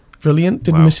 Yeah. Brilliant.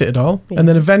 Didn't miss it at all. Yeah. And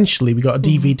then eventually we got a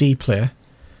DVD player.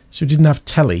 So we didn't have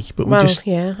telly, but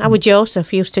our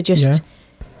Joseph used to just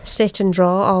sit and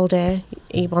draw all day.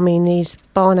 He's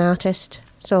born artist,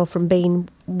 so from being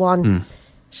one,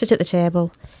 sit at the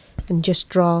table and just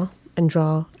draw and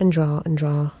draw and draw and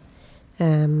draw.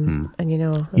 And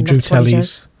he drew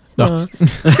tellies. No.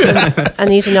 and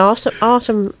he's an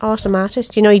awesome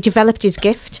artist. He developed his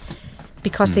gift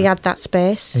because he had that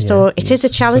space. Yeah, so it is a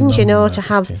challenge,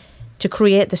 artist, to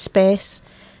create the space.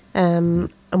 And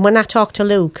when I talk to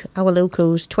Luke, our Luke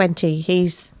who's 20,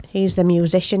 he's the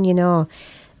musician,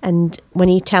 and when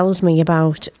he tells me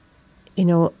about,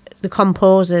 the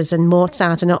composers and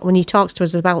Mozart, and when he talks to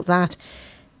us about that,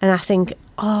 and I think,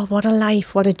 oh, what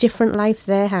a different life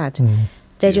they had.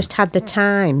 They just had the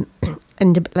time.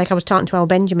 And like I was talking to our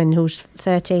Benjamin, who's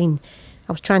 13,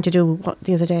 I was trying to do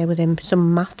the other day with him,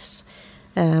 some maths,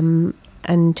 and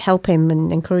help him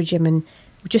and encourage him, and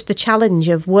just the challenge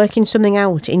of working something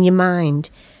out in your mind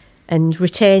and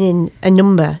retaining a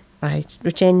number, right?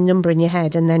 Retaining a number in your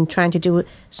head and then trying to do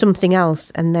something else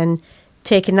and then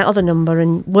taking that other number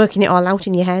and working it all out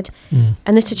in your head.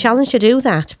 And it's a challenge to do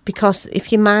that, because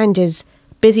if your mind is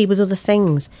busy with other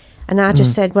things. And I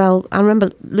just said, well, I remember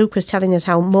Luke was telling us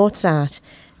how Mozart,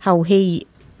 how he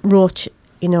wrote,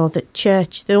 the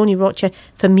church, they only wrote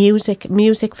for music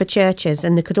for churches,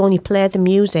 and they could only play the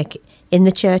music in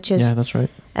the churches. Yeah, that's right.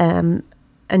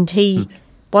 And he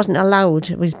wasn't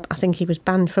allowed, I think he was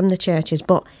banned from the churches,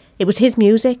 but it was his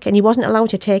music, and he wasn't allowed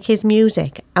to take his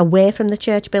music away from the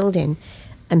church building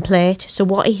and play it. So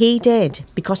what he did,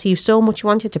 because he so much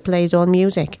wanted to play his own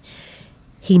music,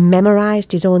 he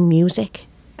memorised his own music,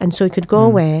 and so he could go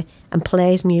away and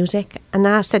play his music. And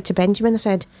I said to Benjamin, I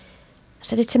said,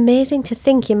 it's amazing to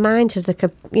think your mind has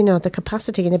the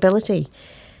capacity and ability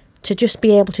to just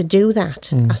be able to do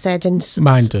that. I said, and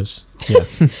mine does. Yeah.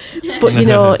 But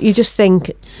you just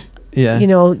think,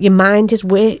 your mind is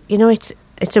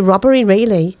it's a robbery,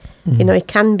 really. It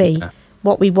can be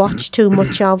what we watch too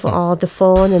much of, or the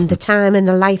phone and the time and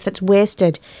the life that's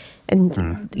wasted, and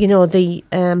the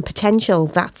potential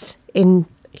that's in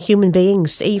human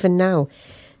beings even now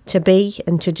to be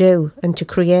and to do and to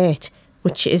create,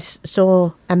 which is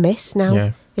so amiss now.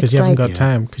 Yeah, because you haven't got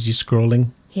time, because you're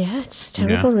scrolling. Yeah, it's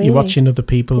terrible, really. You're watching other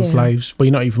people's lives, but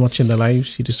you're not even watching their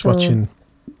lives. You're just watching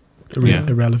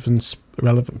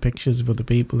irrelevant pictures of other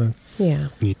people and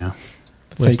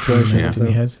fake version in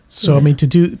your head. So I mean, to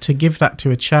give that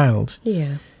to a child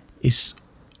is,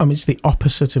 it's the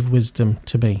opposite of wisdom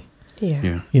to me.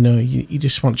 Yeah. You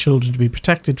just want children to be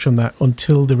protected from that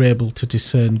until they're able to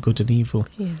discern good and evil.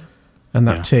 Yeah. And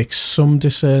that takes some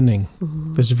discerning.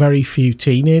 There's very few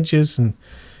teenagers and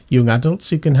young adults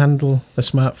who can handle a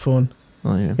smartphone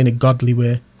in a godly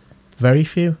way. Very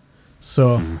few.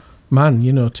 So, man,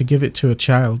 to give it to a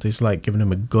child is like giving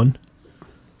them a gun.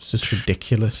 It's just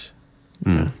ridiculous.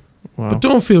 Wow. But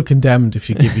don't feel condemned if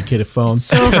you give your kid a phone.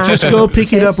 Just go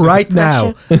pick it up right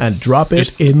now and drop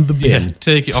it in the bin. Yeah,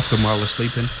 take it off them while they're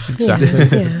sleeping. Exactly.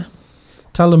 Yeah.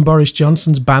 Tell them Boris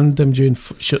Johnson's banned them during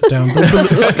shutdown.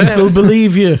 They'll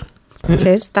believe you. It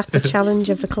is. That's the challenge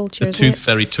of the culture, The isn't tooth it?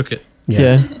 fairy took it.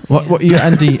 Yeah. What you,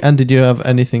 Andy, do you have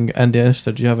anything, Andy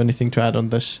Esther, do you have anything to add on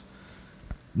this?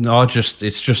 No,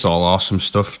 it's just all awesome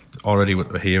stuff already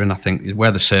what we're hearing. I think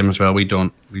we're the same as well. We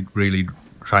really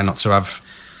try not to have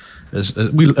as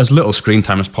little screen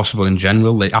time as possible in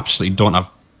general. They absolutely don't have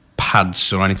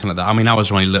pads or anything like that. I mean, I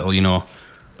was only little,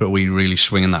 but we really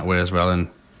swing in that way as well, and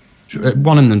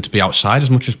wanting them to be outside as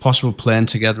much as possible, playing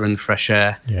together in fresh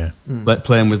air,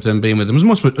 playing with them, being with them as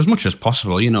much as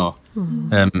possible,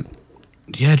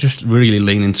 just really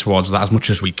leaning towards that as much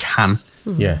as we can.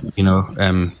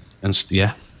 And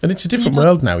And it's a different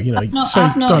world now,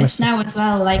 I've noticed now as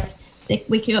well, like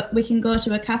we can go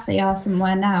to a cafe or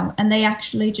somewhere now, and they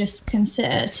actually just can sit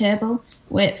at a table,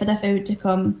 wait for their food to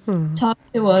come, talk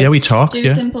to us. Yeah, we talk, do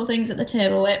yeah. simple things at the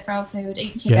table, wait for our food,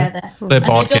 eat together. Play And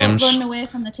board they don't games. run away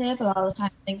from the table all the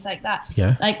time, things like that.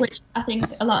 Yeah. Like, which I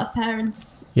think a lot of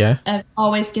parents Yeah. have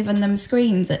always given them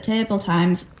screens at table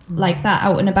times like that,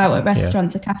 out and about at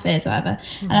restaurants or cafes or whatever.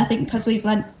 And I think because we've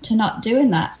learned to not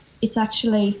doing that, it's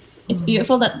actually, it's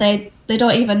beautiful that they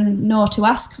don't even know to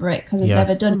ask for it because we've Yeah.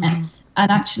 never done it. And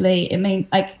actually, it means,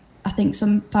 like, I think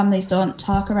some families don't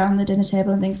talk around the dinner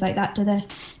table and things like that, do they?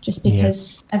 Just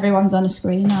because everyone's on a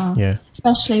screen, or Yeah.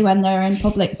 especially when they're in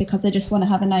public, because they just want to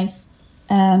have a nice,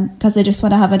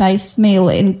 meal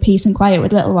in peace and quiet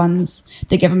with little ones.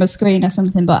 They give them a screen or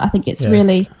something. But I think it's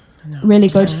really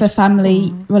good for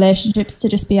family relationships to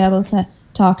just be able to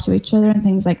talk to each other and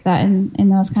things like that in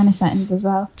those kind of settings as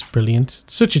well. It's brilliant.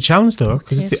 It's such a challenge though,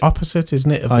 because it's the opposite,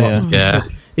 isn't it? Of what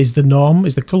is the norm,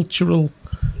 is the cultural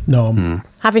norm.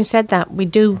 Having said that, we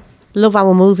do love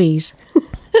our movies,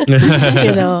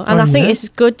 you know, and I think it's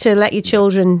good to let your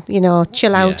children, you know,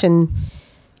 chill out and,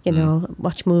 you know,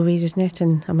 watch movies, isn't it?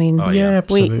 And I mean,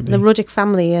 absolutely. the Ruddick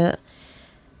family are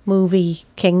movie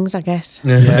kings, I guess.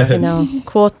 Yeah. You know,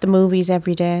 quote the movies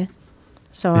every day.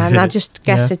 So, and I just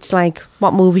guess it's like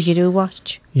what movies you do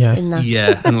watch. Yeah. In that.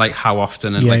 Yeah, and like how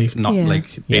often, and like not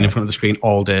like being in front of the screen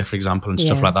all day, for example, and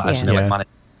stuff like that. I just like manage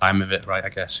the time of it, right? I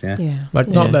guess, yeah. Like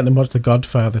not letting them watch The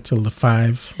Godfather till the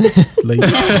 5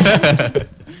 least.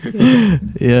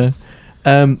 Yeah.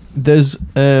 There's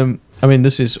I mean,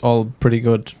 this is all pretty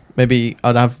good. Maybe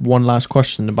I'd have one last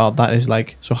question about that. Is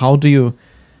like, so how do you?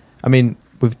 I mean,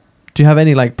 do you have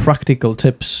any like practical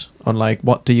tips on like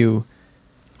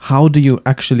how do you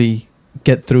actually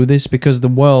get through this? Because the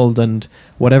world and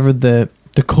whatever the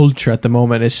culture at the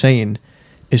moment is saying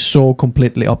is so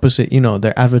completely opposite. You know,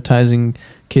 they're advertising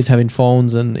kids having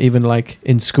phones, and even like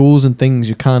in schools and things,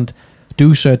 you can't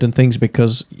do certain things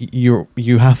because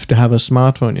you have to have a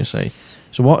smartphone, you say.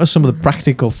 So what are some of the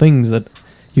practical things that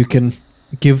you can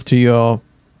give to your,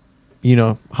 you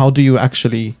know, how do you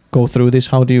actually go through this?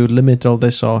 How do you limit all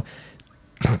this, or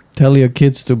tell your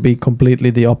kids to be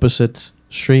completely the opposite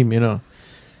stream, you know?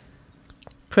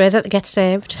 Pray that they get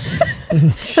saved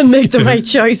and make the right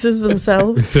choices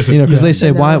themselves. You know, because they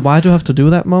say, why do I have to do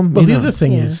that, Mum? Well, the other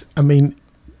thing is, I mean,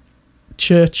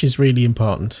 church is really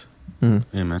important.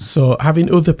 Amen. So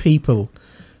having other people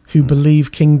who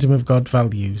believe Kingdom of God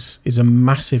values is a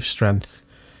massive strength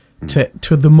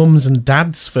to the mums and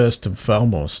dads first and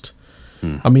foremost.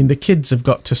 I mean, the kids have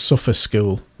got to suffer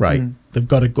school, right? They've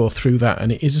got to go through that,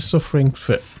 and it is a suffering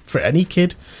for any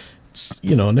kid.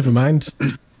 You know, never mind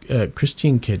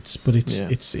Christian kids, but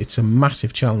it's a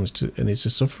massive challenge and it's a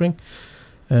suffering.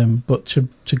 But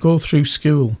to go through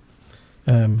school,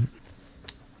 you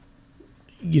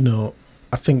know,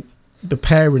 I think the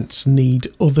parents need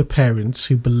other parents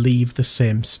who believe the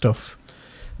same stuff.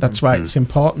 That's why it's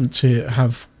important to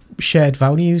have shared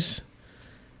values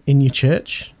in your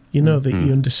church. You know, that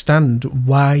you understand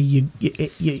why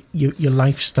your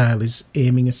lifestyle is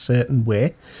aiming a certain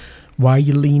way, why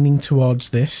you're leaning towards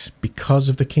this, because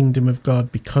of the Kingdom of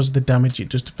God, because of the damage it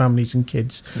does to families and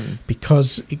kids,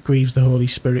 because it grieves the Holy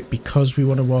Spirit, because we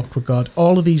want to walk with God.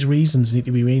 All of these reasons need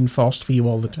to be reinforced for you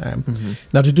all the time.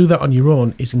 Now, to do that on your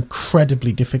own is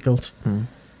incredibly difficult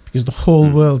because the whole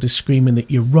world is screaming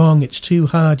that you're wrong, it's too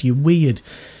hard, you're weird,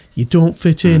 you don't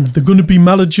fit in, they're going to be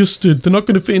maladjusted, they're not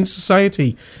going to fit in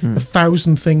society.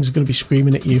 1,000 things are going to be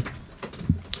screaming at you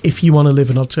if you want to live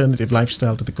an alternative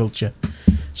lifestyle to the culture.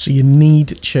 So you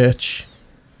need church.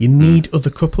 You need other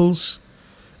couples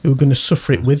who are going to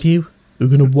suffer it with you, who are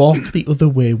going to walk the other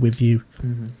way with you.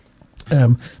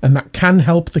 And that can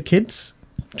help the kids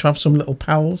to have some little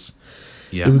pals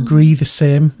who agree the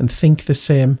same and think the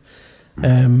same.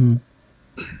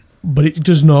 But it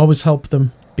doesn't always help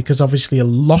them, because obviously a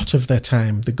lot of their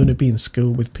time they're going to be in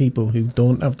school with people who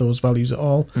don't have those values at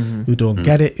all, who don't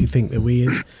get it, who think they're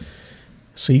weird.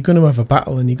 So you're going to have a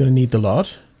battle, and you're going to need the Lord,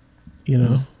 you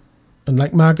know. And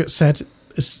like Margaret said,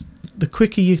 the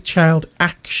quicker your child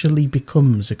actually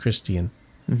becomes a Christian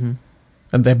and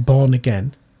they're born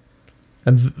again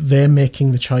and they're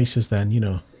making the choices then, you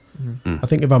know. I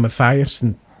think of Matthias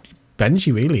and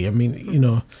Benji, really. I mean, you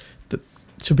know,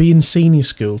 to be in senior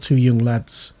school, 2 young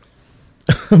lads,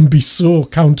 and be so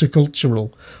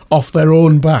countercultural off their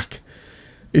own back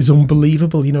is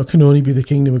unbelievable. You know, it can only be the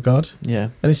Kingdom of God. Yeah.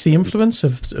 And it's the influence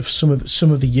of some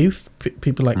of the youth,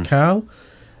 people like Carl.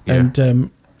 And,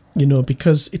 you know,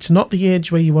 because it's not the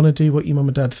age where you want to do what your mum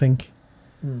and dad think.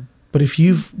 But if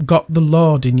you've got the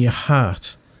Lord in your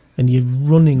heart and you're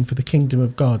running for the Kingdom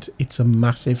of God, it's a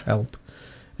massive help.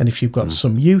 And if you've got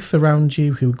some youth around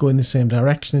you who go in the same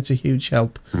direction, it's a huge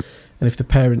help. And if the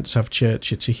parents have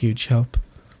church, it's a huge help.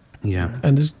 Yeah.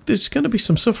 And there's going to be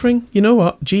some suffering. You know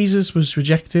what? Jesus was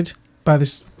rejected by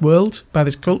this world, by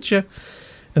this culture.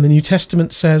 And the New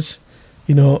Testament says,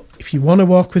 you know, if you want to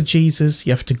walk with Jesus,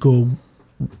 you have to go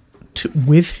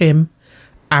with him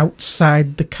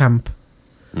outside the camp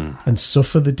and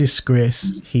suffer the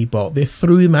disgrace he brought. They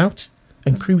threw him out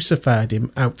and crucified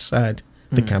him outside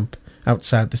the camp,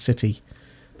 outside the city.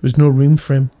 There was no room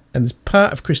for him. And there's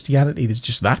part of Christianity that's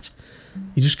just that.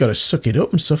 You just got to suck it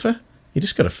up and suffer. You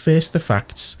just got to face the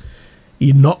facts.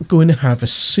 You're not going to have a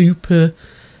super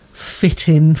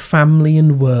fit-in family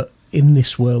and work in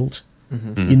this world.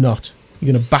 You're not.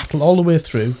 You're going to battle all the way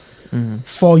through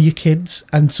for your kids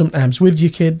and sometimes with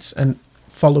your kids and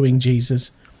following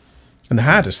Jesus. And the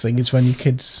hardest thing is when your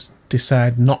kids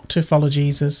decide not to follow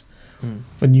Jesus,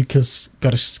 when you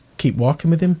got to keep walking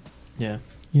with him. Yeah.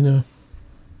 You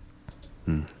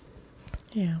know.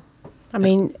 Yeah. I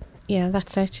mean, yeah,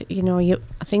 that's it. You know,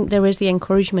 I think there is the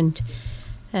encouragement.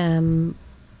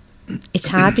 It's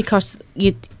hard because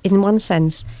in one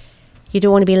sense, you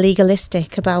don't want to be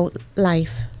legalistic about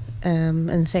life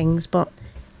and things, but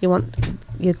you want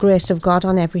the grace of God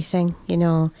on everything, you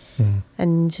know,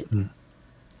 and,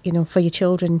 you know, for your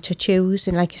children to choose.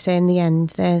 And like you say, in the end,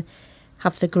 they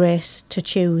have the grace to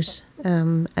choose.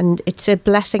 And it's a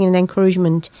blessing and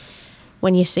encouragement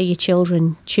when you see your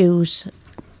children choose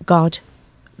God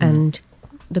and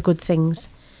the good things,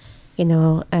 you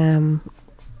know,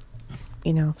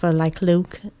 for like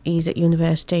Luke, he's at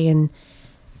university and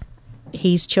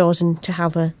he's chosen to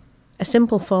have a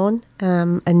simple phone,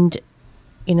 and,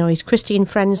 you know, his Christian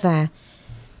friends there,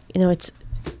 you know,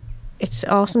 it's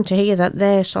awesome to hear that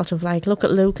they're sort of like, look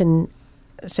at Luke and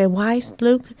say, why is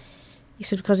Luke? He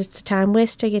said, because it's a time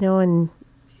waster, you know, and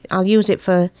I'll use it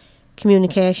for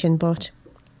communication,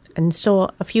 and so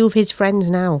a few of his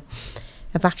friends now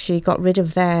have actually got rid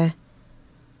of their,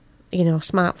 you know,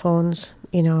 smartphones,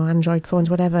 you know, Android phones,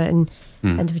 whatever, and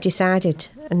have decided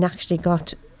and actually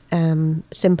got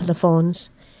simpler phones.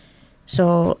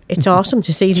 So it's awesome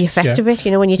to see the effect of it,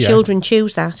 you know, when your children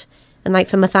choose that. And like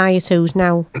for Matthias, who's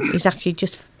now,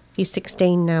 he's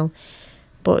 16 now,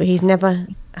 but he's never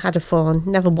had a phone,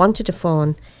 never wanted a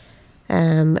phone.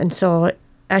 And so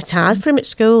it's hard for him at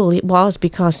school. It was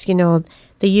because, you know,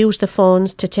 they use the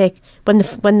phones to take, when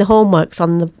the homework's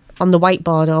on the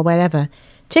whiteboard or wherever,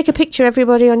 take a picture,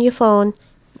 everybody, on your phone.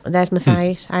 There's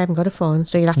Matthias. I haven't got a phone,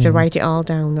 so you'll have to write it all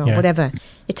down or whatever.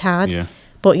 It's hard. Yeah.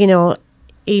 But, you know,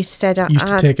 he said... You used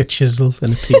to take a chisel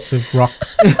and a piece of rock.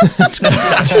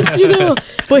 You know,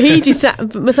 but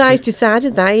Matthias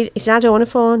decided that. He said, I don't want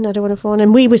a phone.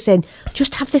 And we were saying,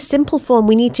 just have this simple phone.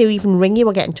 We need to even ring you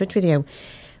or get in touch with you.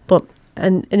 But,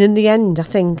 and in the end, I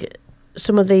think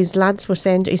some of these lads were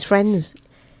saying to his friends,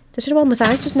 they said, well,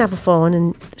 Matthias doesn't have a phone.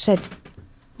 And said,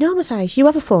 no, Matthias, you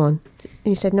have a phone. And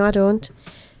he said, no, I don't.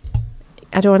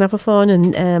 I don't have a phone.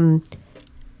 And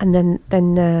then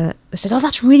they said, oh,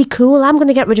 that's really cool. I'm going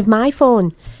to get rid of my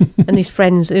phone. And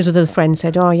his other friends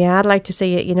said, oh, yeah, I'd like to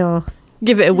see it, you know,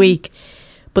 give it a week.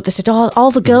 But they said, oh,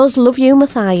 all the girls love you,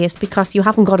 Matthias, because you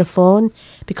haven't got a phone,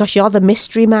 because you're the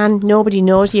mystery man. Nobody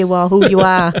knows you or who you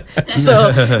are.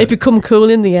 So it become cool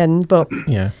in the end. But,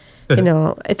 you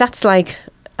know, that's like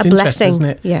a blessing. Isn't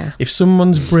it? Yeah. If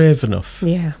someone's brave enough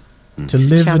to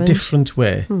live a different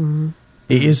way,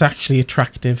 it is actually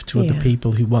attractive to other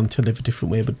people who want to live a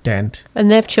different way but daren't.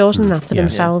 And they've chosen that for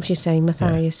themselves, you say,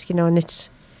 Matthias, you know, and it's,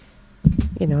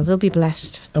 you know, they'll be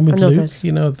blessed. And with others. Luke,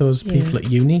 you know, those people at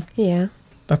uni. Yeah.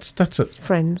 That's it.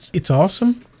 Friends. It's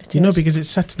awesome. It is. Know, because it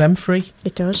sets them free.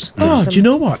 It does. Oh, do you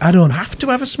know what? I don't have to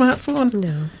have a smartphone.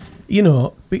 No. You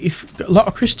know, if a lot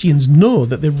of Christians know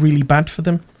that they're really bad for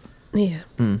them. Yeah.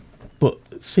 But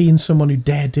seeing someone who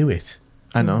dare do it.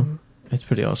 I know. It's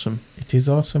pretty awesome. It is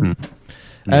awesome.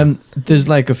 There's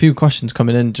like a few questions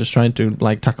coming in, just trying to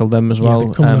like tackle them as well.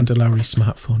 They're coming onto Larry's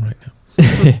smartphone right now.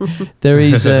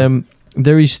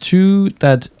 There is two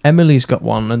that Emily's got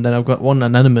one, and then I've got one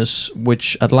anonymous,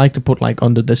 which I'd like to put like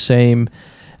under the same,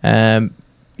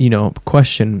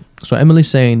 question. So Emily's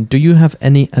saying, do you have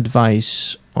any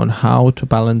advice on how to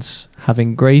balance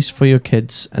having grace for your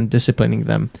kids and disciplining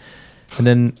them? And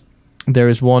then there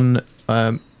is one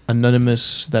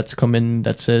anonymous that's come in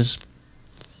that says,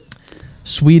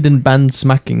 Sweden banned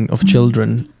smacking of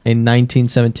children in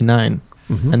 1979.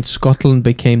 And Scotland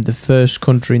became the first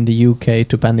country in the UK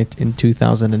to ban it in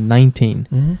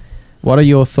 2019. What are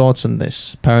your thoughts on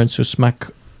this? Parents who smack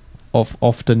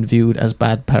often viewed as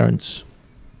bad parents.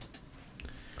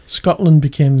 Scotland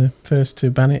became the first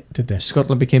to ban it, did they?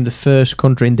 Scotland became the first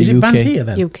country in the Is UK. it banned here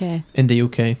then? UK, In the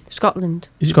UK. Scotland.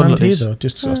 Is it Scotland banned here is. though?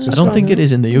 Just I I don't think it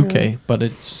is in the UK, Yeah. but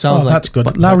it sounds like... that's good.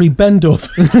 but- Larry, bend over.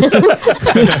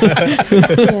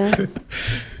 Yeah.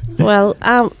 Well,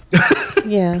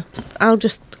 I'll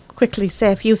just quickly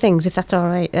say a few things if that's all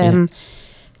right.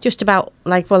 Just about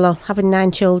having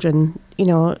 9 children. You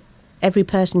know, every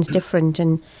person's different,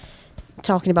 and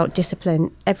talking about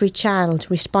discipline, every child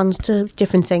responds to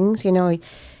different things. You know,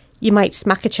 you might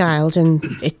smack a child and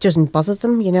it doesn't bother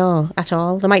them, you know, at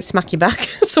all. They might smack you back.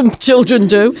 Some children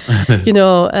do, you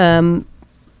know,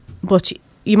 but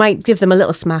you might give them a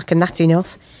little smack and that's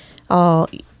enough. Or,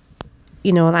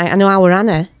 you know, I know our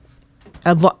Anna,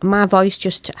 my voice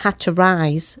just had to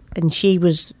rise and she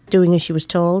was doing as she was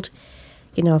told.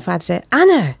 You know, if I'd say,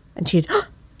 Anna, and she'd,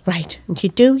 right, and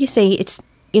she'd do, you see, it's,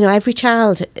 you know, every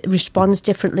child responds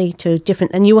differently to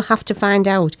different, and you have to find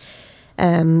out,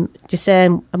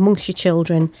 discern amongst your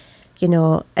children, you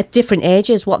know, at different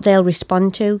ages what they'll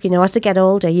respond to. You know, as they get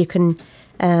older, you can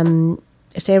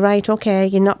say, right, okay,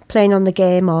 you're not playing on the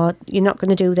game, or you're not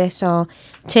going to do this, or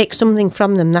take something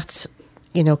from them that's,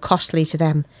 you know, costly to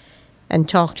them, and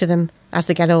talk to them as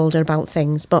they get older about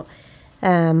things. But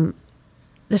the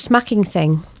smacking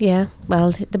thing, yeah,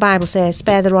 well, the Bible says,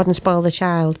 spare the rod and spoil the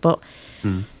child, but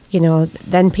you know,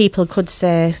 then people could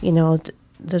say, you know,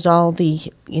 there's all the,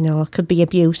 you know, could be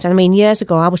abuse. And I mean, years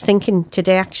ago, I was thinking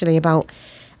today actually about,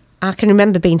 I can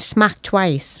remember being smacked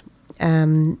twice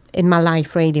in my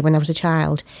life, really, when I was a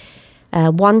child.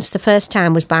 Once, the first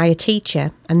time was by a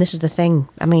teacher, and this is the thing.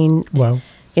 I mean, Wow.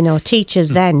 you know, teachers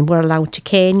then were allowed to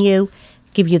cane you,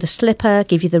 give you the slipper,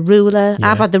 give you the ruler.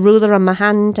 Yeah. I've had the ruler on my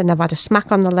hand, and I've had a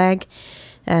smack on the leg.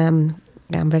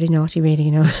 I'm very naughty, really,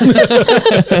 you know.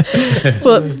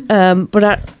 But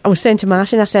I was saying to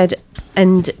Martin, I said,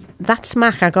 and that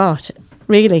smack I got,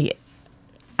 really,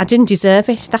 I didn't deserve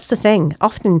it. That's the thing.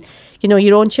 Often, you know,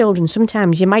 your own children,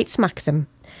 sometimes you might smack them,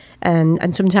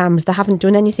 and sometimes they haven't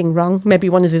done anything wrong. Maybe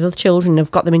one of the other children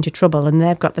have got them into trouble and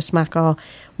they've got the smack or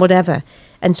whatever.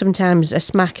 And sometimes a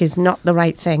smack is not the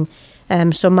right thing.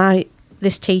 So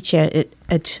this teacher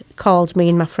had called me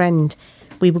and my friend.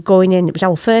 We were going in, it was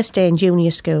our first day in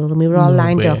junior school, and we were all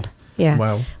lined up. Yeah.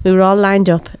 Wow. We were all lined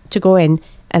up to go in,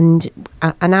 and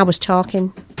I was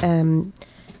talking.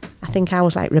 I think I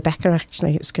was like Rebecca,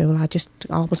 actually, at school. I just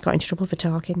always got into trouble for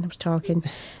talking. I was talking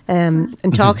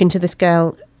and talking to this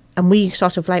girl, and we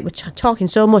sort of like were talking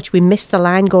so much, we missed the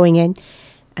line going in.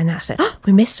 And I said,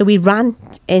 we missed. So we ran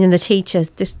in, and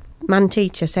this man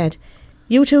teacher said,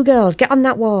 you two girls, get on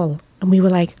that wall. And we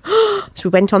were like, so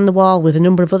we went on the wall with a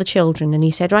number of other children, and he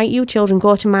said, right, you children,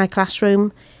 go to my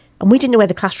classroom. And we didn't know where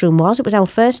the classroom was. It was our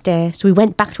first day. So we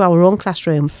went back to our own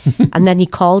classroom. And then he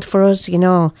called for us, you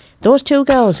know. Those 2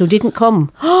 girls who didn't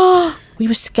come, we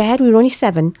were scared. We were only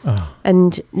 7. Oh.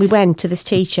 And we went to this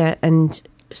teacher, and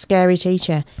scary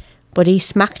teacher. But he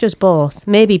smacked us both.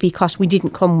 Maybe because we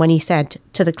didn't come when he said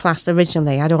to the class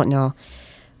originally. I don't know.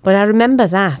 But I remember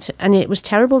that, and it was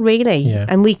terrible, really. Yeah.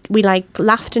 And we like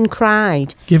laughed and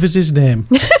cried. Give us his name.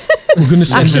 We're going to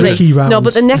send Ricky round. No,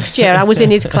 but the next year I was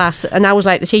in his class, and I was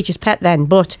like the teacher's pet then.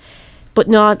 But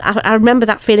no, I remember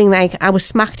that feeling like I was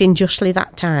smacked unjustly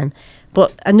that time.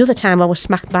 But another time I was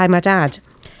smacked by my dad.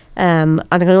 And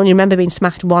I can only remember being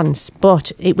smacked once.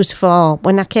 But it was for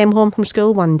when I came home from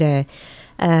school one day.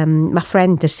 My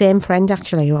friend, the same friend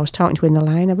actually, who I was talking to in the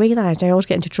line, I realised I always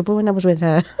get into trouble when I was with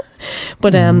her.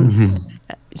 But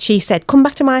she said, come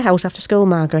back to my house after school,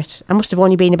 Margaret. I must have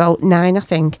only been about 9, I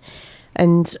think.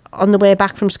 And on the way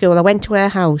back from school, I went to her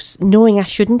house, knowing I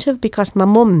shouldn't have, because my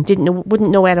mum wouldn't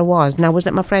know where I was, and I was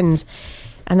at my friend's.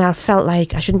 And I felt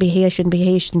like I shouldn't be here, shouldn't be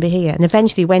here, shouldn't be here. And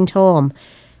eventually went home.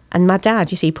 And my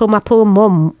dad, you see, my poor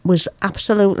mum was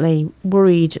absolutely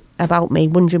worried about me,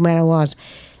 wondering where I was.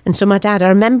 And so my dad, I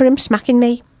remember him smacking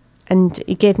me, and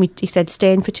he said,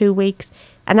 stay in for 2 weeks.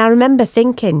 And I remember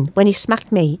thinking, when he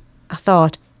smacked me, I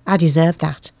thought, I deserved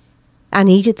that. I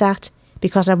needed that,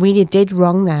 because I really did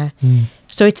wrong there.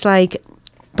 So it's like,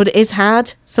 but it is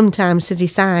hard sometimes to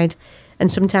decide.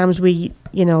 And sometimes we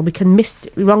can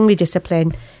wrongly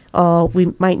discipline, or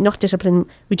we might not discipline.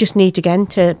 We just need, again,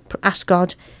 to ask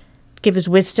God, give us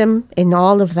wisdom in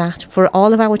all of that for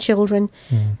all of our children,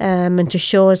 and to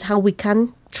show us how we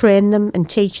can train them and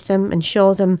teach them and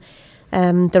show them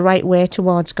the right way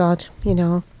towards God, you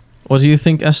know. What do you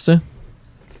think, Esther?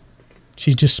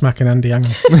 She's just smacking Andy. Hang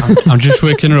on. I'm just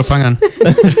waking her up. Hang on.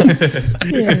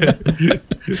 Yeah.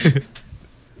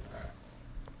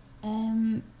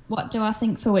 What do I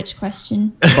think for which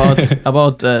question?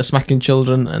 About smacking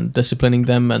children and disciplining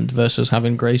them, and versus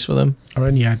having grace for them. Or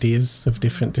any ideas of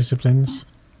different disciplines?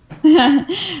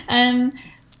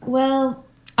 Well,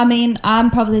 I mean,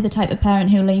 I'm probably the type of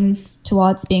parent who leans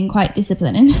towards being quite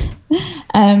disciplining.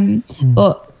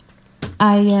 But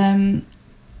I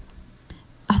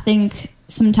think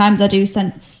sometimes I do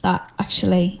sense that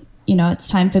actually, you know, it's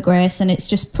time for grace, and it's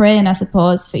just praying, I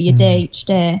suppose, for your day each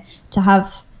day to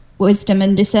have wisdom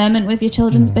and discernment with your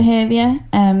children's behaviour,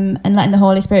 and letting the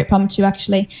Holy Spirit prompt you.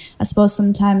 Actually, I suppose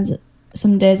sometimes,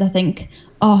 some days I think,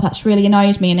 oh, that's really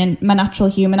annoyed me, and in my natural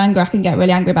human anger I can get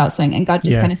really angry about something, and God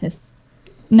just kind of says,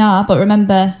 nah, but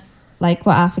remember like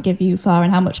what I forgive you for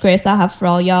and how much grace I have for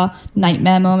all your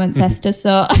nightmare moments, Esther.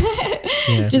 So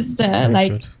just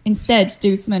like good. Instead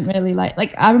do something really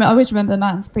like I always remember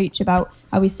Martin's preach about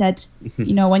how he said,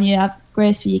 you know, when you have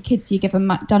grace for your kids, you give them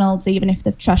McDonald's even if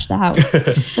they've trashed the house.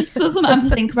 So sometimes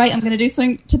I think, right, I'm going to do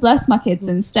something to bless my kids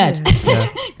instead,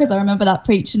 because I remember that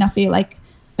preach, and I feel like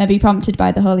maybe prompted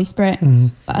by the Holy Spirit.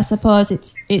 But I suppose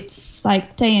it's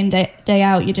like day in day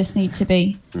out, you just need to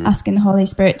be asking the Holy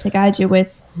Spirit to guide you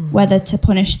with whether to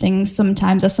punish things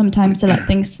sometimes, or sometimes to let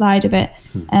things slide a bit.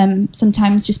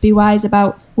 Sometimes just be wise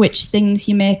about which things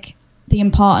you make the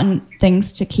important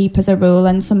things to keep as a rule,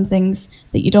 and some things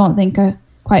that you don't think are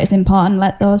quite as important,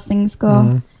 let those things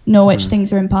go. Know which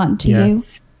things are important to you.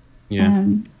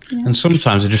 And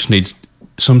sometimes it just needs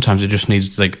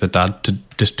like the dad to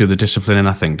just do the disciplining,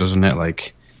 I think, doesn't it?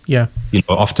 Like, you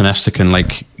know, often Esther can,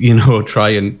 like, you know, try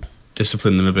and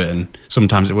discipline them a bit, and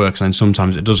sometimes it works and then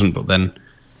sometimes it doesn't. But then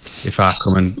if I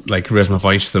come and like raise my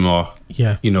voice to them, or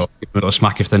you know, give them a little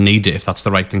smack if they need it, if that's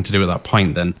the right thing to do at that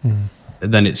point,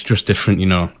 then it's just different, you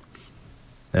know.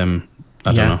 I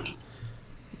don't know.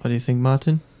 What do you think,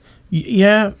 Martin?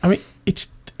 Yeah, I mean,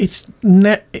 it's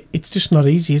just not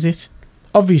easy, is it?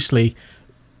 Obviously,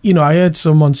 you know, I heard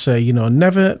someone say, you know,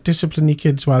 never discipline your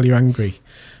kids while you're angry.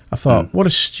 I thought, what a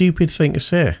stupid thing to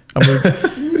say. I mean,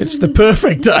 it's the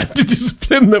perfect time to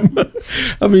discipline them.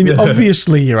 I mean,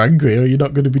 obviously you're angry, or you're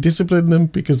not going to be disciplining them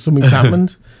because something's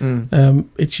happened.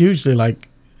 It's usually like,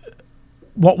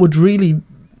 what would really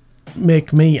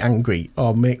make me angry,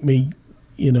 or make me,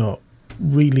 you know,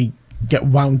 really get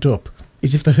wound up,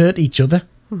 is if they hurt each other.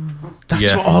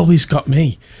 That's what always got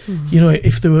me. You know,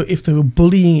 if they were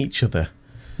bullying each other,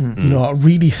 you know, it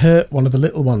really hurt one of the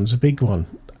little ones, a big one.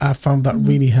 I found that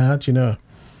really hard, you know.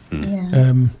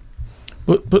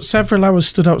 But several hours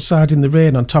stood outside in the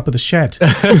rain on top of the shed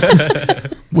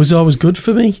was always good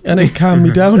for me, and it calmed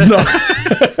me down.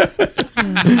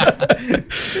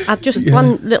 I've just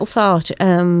one little thought.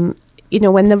 You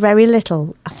know, when they're very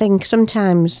little, I think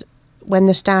sometimes when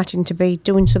they're starting to be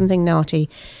doing something naughty,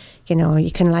 you know,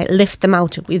 you can like lift them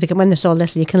out. Either when they're so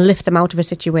little, you can lift them out of a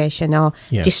situation, or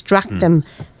distract them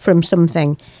from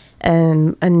something.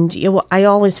 And I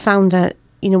always found that,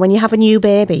 you know, when you have a new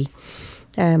baby,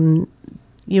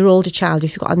 your older child,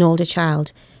 if you've got an older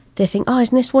child, they think, oh,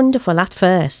 isn't this wonderful? At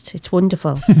first, it's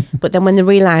wonderful. But then when they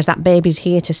realise that baby's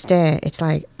here to stay, it's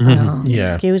like, oh,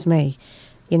 excuse me,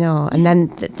 you know, and then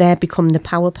they become the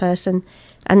power person.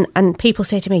 And people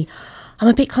say to me, I'm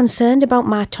a bit concerned about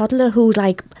my toddler who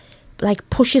like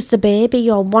pushes the baby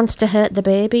or wants to hurt the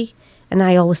baby. And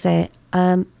I always say,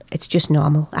 it's just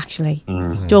normal, actually.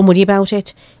 Don't worry about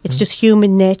it. It's just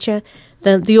human nature.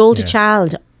 The older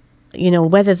child, you know,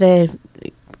 whether they're,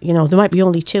 you know, there might be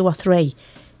only 2 or 3.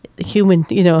 Human,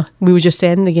 you know, we were just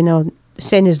saying that, you know,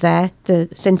 sin is there. The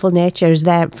sinful nature is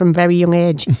there from very young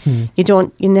age.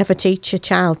 You never teach a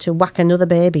child to whack another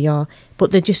baby,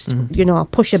 but they just, you know,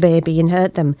 push a baby and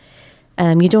hurt them.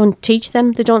 You don't teach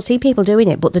them. They don't see people doing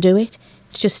it, but they do it.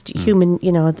 It's just human,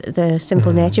 you know, the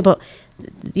sinful nature. But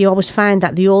you always find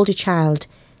that the older child,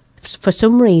 for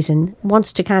some reason,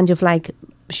 wants to kind of like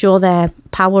show their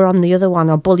power on the other one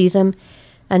or bully them.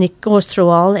 And it goes through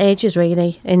all ages,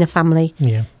 really, in a family.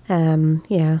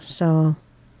 So...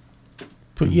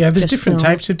 But yeah, there's different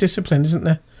types of discipline, isn't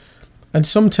there? And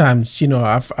sometimes, you know,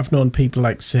 I've known people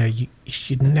like say, you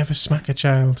should never smack a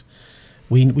child.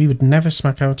 We would never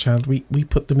smack our child. We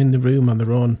put them in the room on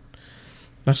their own.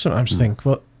 I sometimes think,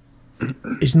 well,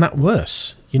 isn't that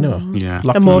worse? You know,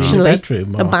 emotionally,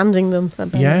 bedroom abandoning them.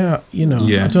 You know,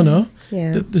 I don't know.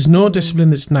 There's no discipline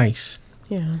that's nice.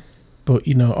 But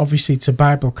you know, obviously, it's a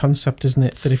Bible concept, isn't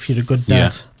it? That if you're a good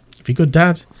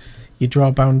dad, you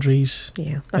draw boundaries.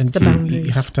 That's the boundary.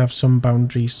 You have to have some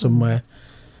boundaries somewhere.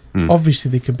 Obviously,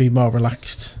 they could be more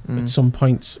relaxed at some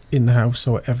points in the house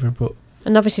or whatever, but.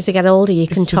 And obviously, as they get older, you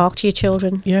can talk to your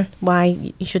children.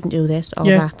 Why you shouldn't do this or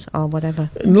that or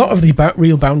whatever. And a lot of the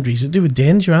real boundaries are to do with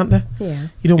danger, aren't they?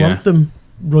 You don't want them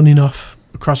running off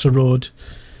across a road.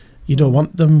 You don't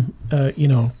want them, you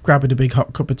know, grabbing a big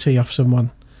hot cup of tea off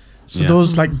someone. So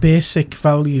those like basic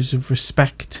values of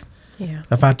respect Yeah.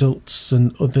 of adults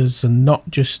and others, and not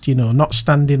just, not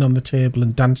standing on the table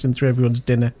and dancing through everyone's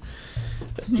dinner.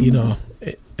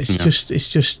 It's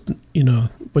just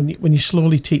when you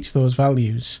slowly teach those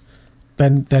values,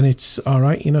 then it's all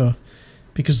right,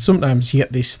 because sometimes you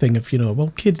get this thing of,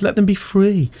 well, kids, let them be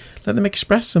free, let them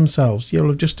express themselves. You'll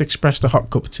have just expressed a hot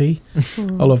cup of tea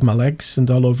all over my legs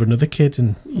and all over another kid,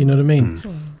 and you know what I mean.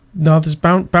 No, there's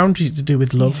boundaries to do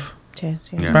with love. Yeah.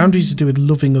 Boundaries to do with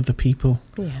loving other people,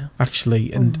 Yeah.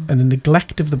 actually, and the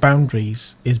neglect of the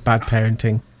boundaries is bad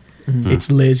parenting. It's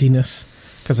laziness,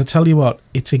 because I tell you what,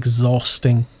 it's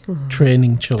exhausting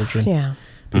training children, Yeah.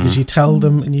 because you tell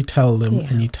them and you tell them Yeah.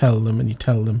 and you tell them and you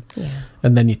tell them Yeah.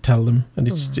 and then you tell them, and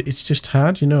it's just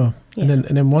hard, Yeah. and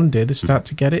then one day they start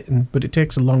to get it, but it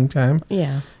takes a long time,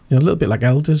 Yeah. a little bit like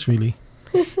elders, really.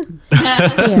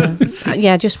 Yeah.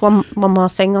 Yeah, just one more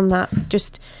thing on that.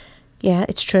 Yeah,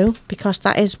 it's true, because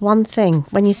that is one thing.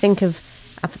 When you think of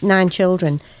 9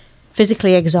 children,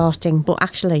 physically exhausting, but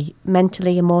actually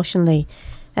mentally, emotionally,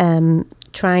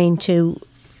 trying to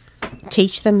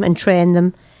teach them and train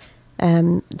them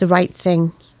the right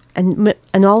thing,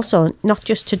 and also not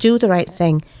just to do the right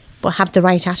thing, but have the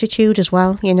right attitude as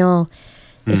well.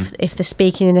 If they're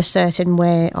speaking in a certain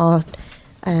way or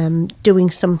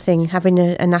doing something, having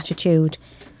an attitude,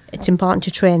 it's important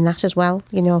to train that as well.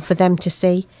 For them to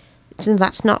see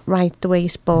that's not right the way you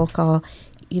spoke, or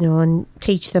and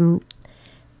teach them.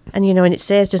 And and it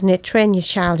says, doesn't it, train your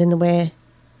child in the way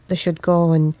they should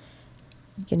go, and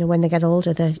when they get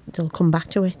older, they'll come back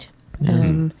to it.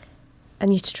 And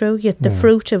it's true, the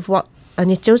fruit of what, and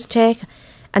it does take,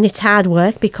 and it's hard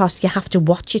work, because you have to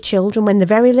watch your children when they're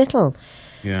very little.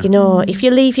 Yeah. If you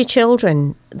leave your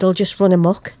children, they'll just run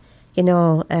amok.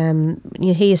 You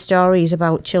hear stories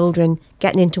about children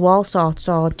getting into all sorts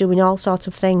or doing all sorts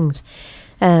of things,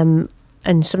 and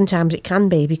sometimes it can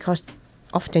be because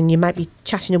often you might be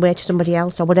chatting away to somebody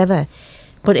else or whatever,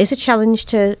 but it's a challenge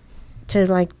to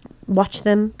like watch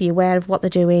them, be aware of what they're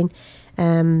doing,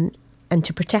 and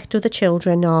to protect other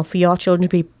children, or for your children to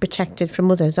be protected from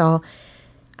others,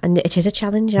 and it is a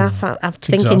challenge. I'm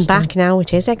thinking exhausting. back now,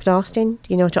 it is exhausting,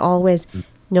 to always,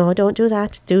 no, don't do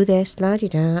that, do this,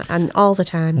 la-di-da, and all the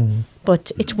time.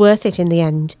 But it's worth it in the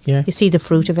end. Yeah. You see the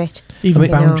fruit of it. Even I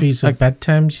mean, boundaries at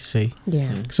bedtimes, you see.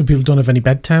 Yeah. Some people don't have any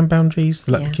bedtime boundaries.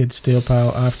 They let Yeah. the kids stay up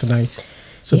half the night,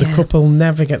 so the Yeah. couple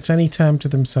never gets any time to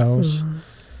themselves.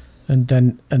 And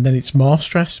then it's more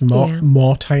stress,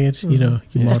 more tired. You're more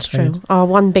That's tired. true. Or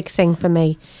one big thing for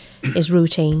me is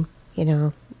routine.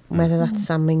 Whether that's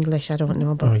some English, I don't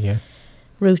know, but Oh yeah,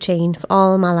 routine for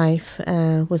all my life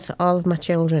with all of my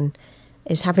children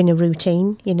is having a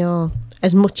routine,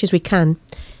 as much as we can,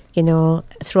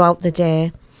 throughout the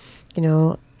day,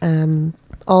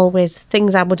 always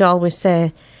things I would always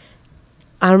say.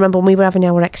 I remember when we were having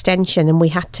our extension and we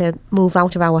had to move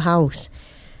out of our house,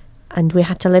 and we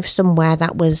had to live somewhere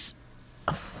that was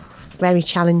very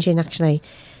challenging, actually,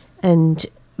 and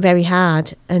very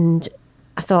hard. And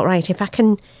I thought, right, if I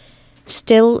can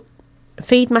still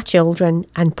feed my children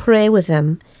and pray with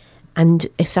them, and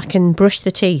if I can brush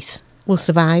the teeth, we'll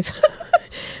survive.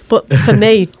 But for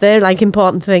me, they're like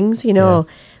important things,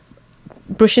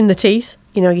 brushing the teeth,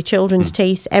 your children's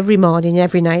teeth every morning,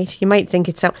 every night. You might think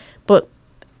it's out, but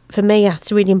for me,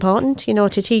 that's really important,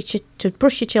 to teach you to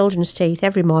brush your children's teeth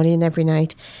every morning and every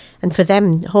night. And for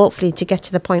them, hopefully, to get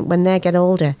to the point when they get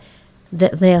older,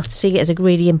 that they'll see it as a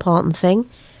really important thing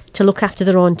to look after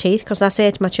their own teeth. Because I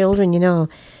say to my children, you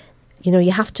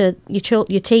have to,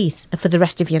 your teeth are for the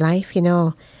rest of your life,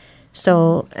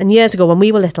 So, and years ago when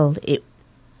we were little,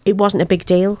 it wasn't a big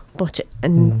deal. But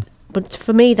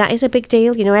for me, that is a big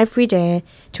deal, every day,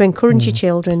 to encourage your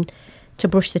children to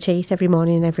brush the teeth every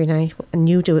morning and every night, and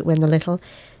you do it when they're little.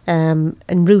 And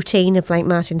routine of, like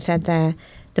Martin said there,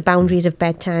 the boundaries of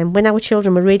bedtime. When our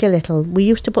children were really little, we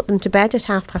used to put them to bed at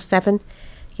 7:30,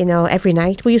 every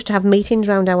night. We used to have meetings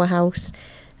around our house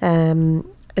and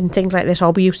things like this,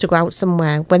 or we used to go out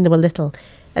somewhere when they were little.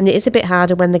 And it is a bit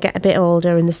harder when they get a bit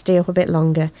older and they stay up a bit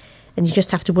longer, and you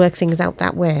just have to work things out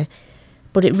that way.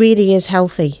 But it really is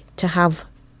healthy to have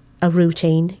a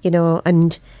routine,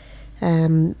 and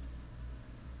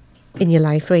in your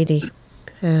life, really,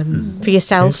 for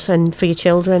yourself and for your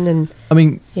children. And I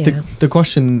mean, Yeah. the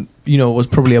question, was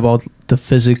probably about the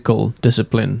physical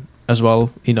discipline as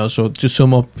well. So to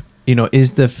sum up,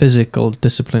 is the physical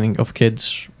disciplining of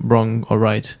kids wrong or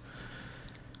right?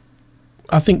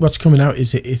 I think what's coming out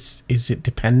is it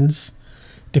depends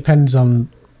on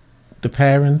the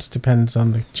parent, depends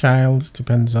on the child,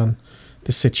 depends on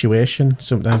the situation.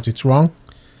 Sometimes it's wrong,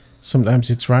 sometimes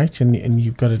it's right, and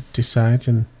you've got to decide.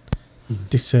 And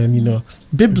discern, you know,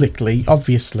 biblically,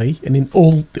 obviously, and in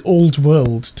the old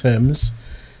world terms,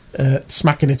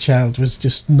 smacking a child was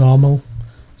just normal.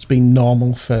 It's been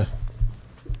normal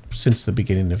since the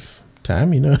beginning of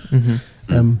time, you know.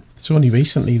 Mm-hmm. It's only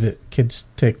recently that kids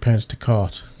take parents to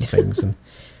court and things, and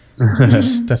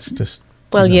that's just...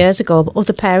 Well, you know. years ago,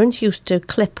 other parents used to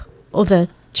clip other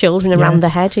children around the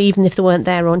head, even if they weren't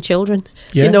their own children.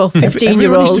 Yeah. You know,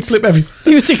 15-year-olds. Everyone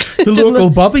used to clip the local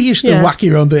bobby used to whack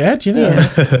you around the head, you know.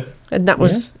 Yeah. And that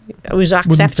was it was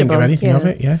acceptable. Wouldn't think of anything of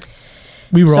it,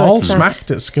 We were all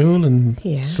smacked at school and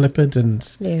slippered and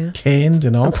caned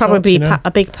and all. And probably sorts, you know?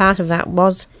 a big part of that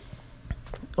was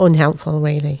unhelpful,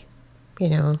 really. You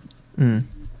know,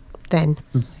 then.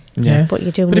 Yeah. But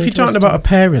you do. But if you're talking about a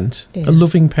parent, a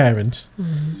loving parent,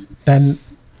 then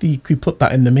you could put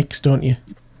that in the mix, don't you?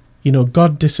 You know,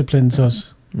 God disciplines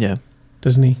us. Yeah.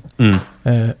 Doesn't he? And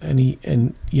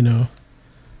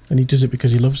he does it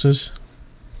because he loves us.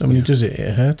 And when he does it,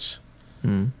 it hurts.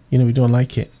 You know, we don't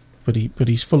like it. But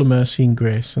he's full of mercy and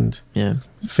grace and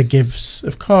forgives.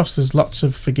 Of course, there's lots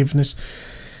of forgiveness.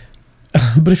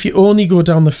 But if you only go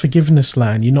down the forgiveness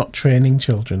line, you're not training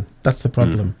children. That's the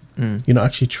problem. You're not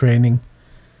actually training.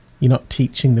 You're not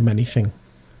teaching them anything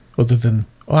other than,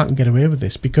 I can get away with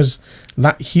this. Because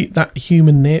that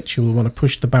human nature will want to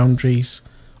push the boundaries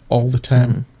all the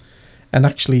time. And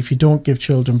actually, if you don't give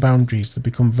children boundaries, they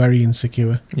become very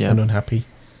insecure and unhappy.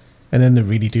 And then they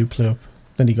really do play up.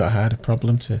 Then you got a harder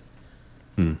problem to...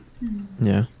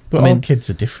 Yeah. But all kids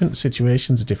are different.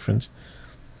 Situations are different.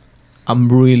 I'm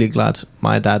really glad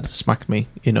my dad smacked me,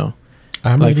 you know.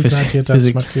 I'm like really glad your dad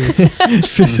smacked you.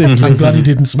 Physically. I'm glad he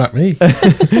didn't smack me.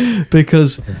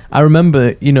 Because I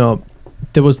remember, you know,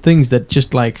 there was things that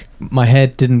just like my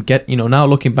head didn't get, you know, now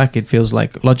looking back it feels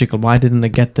like logical. Why didn't I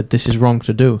get that this is wrong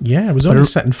to do? Yeah, I was only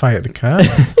setting fire at the car.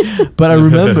 But I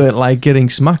remember like getting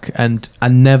smacked and I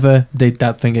never did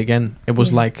that thing again. It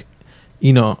was like,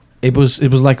 you know, it was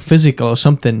like physical or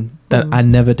something that I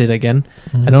never did again.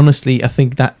 And honestly, I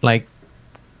think that like,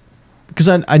 because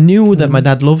I knew that my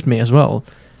dad loved me as well.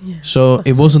 So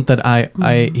it wasn't that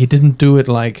he didn't do it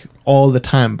like all the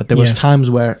time, but there was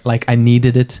times where like I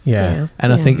needed it. And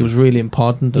I think it was really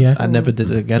important that I never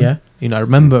did it again. You know, I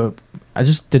remember I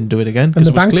just didn't do it again. And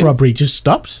the bank robbery just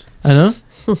stopped. I know.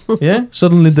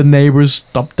 Suddenly the neighbors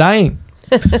stopped dying.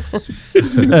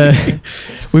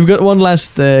 We've got one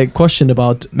last question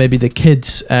about maybe the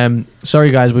kids.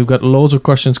 Sorry guys, we've got loads of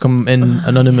questions come in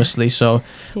anonymously, so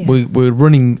we're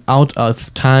running out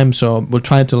of time, so we'll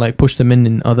try to like push them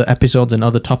in other episodes and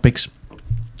other topics.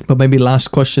 But maybe last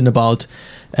question about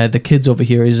the kids over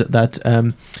here is that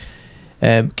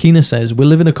Keena says, we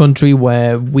live in a country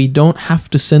where we don't have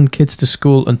to send kids to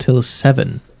school until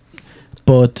 7,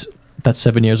 but that's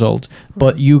 7 years old,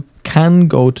 but you can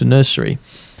go to nursery.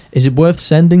 Is it worth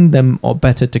sending them or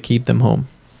better to keep them home?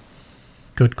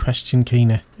 Good question,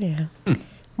 Keena. Yeah.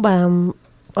 Well,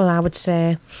 I would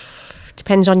say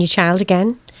depends on your child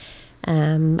again,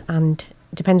 and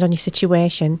depends on your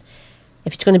situation.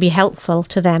 If it's going to be helpful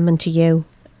to them and to you,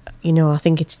 you know, I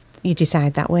think you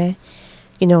decide that way.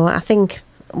 You know, I think,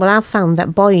 I've found that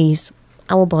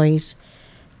our boys,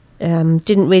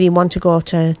 didn't really want to go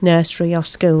to nursery or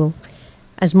school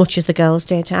as much as the girls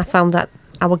did. I found that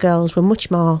our girls were much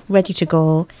more ready to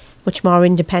go, much more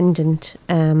independent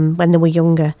when they were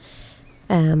younger,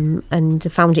 and they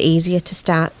found it easier to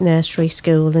start nursery,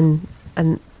 school, and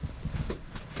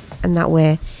that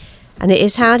way. And it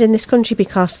is hard in this country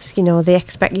because, you know, they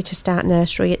expect you to start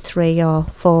nursery at 3 or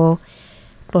 4.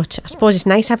 But I suppose it's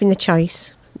nice having the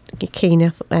choice,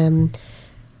 Keena, to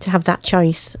have that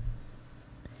choice.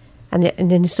 And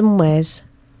in some ways,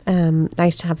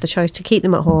 nice to have the choice to keep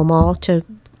them at home or to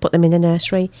put them in a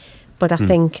nursery. But I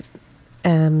think,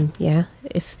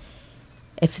 if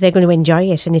they're going to enjoy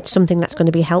it and it's something that's going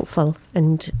to be helpful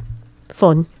and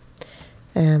fun,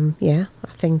 I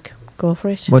think go for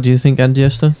it. What do you think, Andy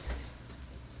Esther?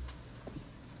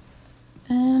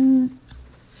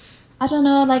 I don't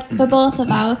know, like for both of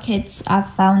our kids,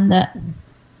 I've found that,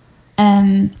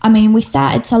 we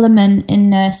started Solomon in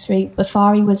nursery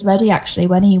before he was ready, actually,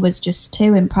 when he was just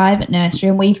 2 in private nursery,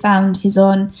 and we found his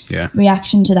own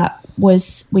reaction to that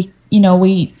was, we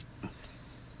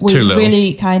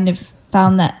really kind of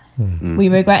found that we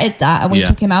regretted that, and we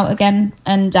took him out again,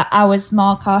 and I was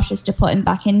more cautious to put him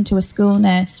back into a school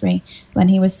nursery when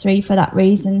he was 3 for that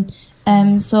reason.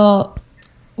 So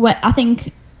I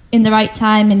think in the right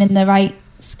time and in the right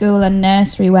school and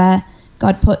nursery where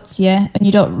God puts you, and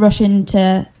you don't rush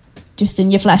into just in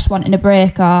your flesh wanting a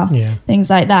break or things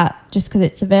like that just because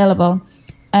it's available,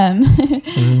 and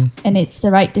it's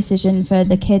the right decision for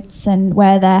the kids and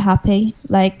where they're happy.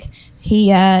 Like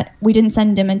we didn't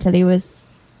send him until he was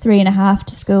 3.5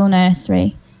 to school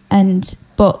nursery,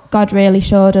 but God really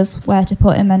showed us where to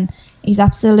put him, and he's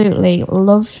absolutely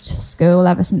loved school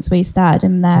ever since we started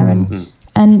him there.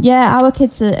 And yeah, our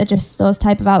kids are just those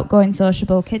type of outgoing,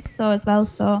 sociable kids though as well.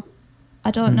 So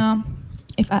I don't know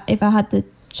if I had the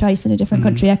choice in a different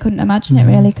country, I couldn't imagine it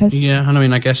really. Cause yeah, and I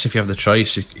mean, I guess if you have the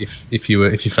choice, if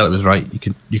you felt it was right,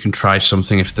 you can try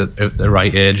something if they're at the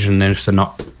right age, and then if they're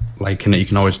not liking it, you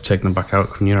can always take them back out,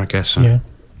 couldn't you? I guess. Yeah.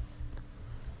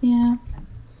 Yeah.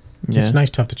 It's nice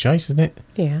to have the choice, isn't it?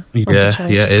 Yeah. Yeah,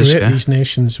 yeah, it is. Great, Yeah. these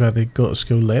nations where they go to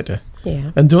school later.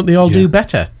 Yeah. And don't they all do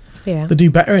better? Yeah. They do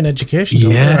better in education,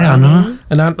 don't Yeah, they? I know.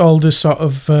 And aren't all the sort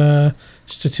of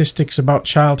statistics about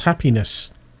child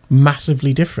happiness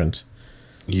massively different?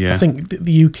 Yeah. I think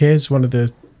the UK is one of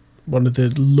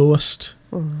the lowest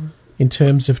in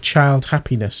terms of child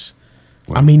happiness.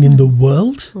 Wow. I mean, in the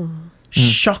world.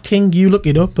 Shocking. You look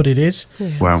it up, but it is.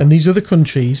 Yeah. Wow. And these other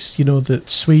countries, you know, that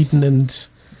Sweden and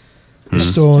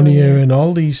Estonia and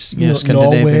all these, you know,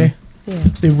 Scandinavia. Norway, Yeah.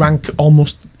 they rank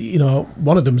almost, you know,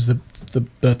 one of them's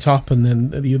the top, and then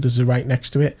the others are right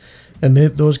next to it. And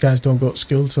those guys don't go to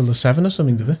school till they're 7 or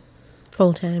something, do they?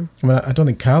 Full time. I mean, I don't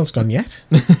think Carl's gone yet.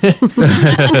 You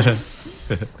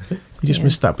just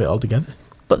missed that bit altogether.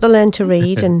 But they learn to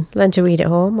read and learn to read at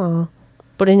home,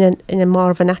 but in a more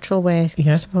of a natural way,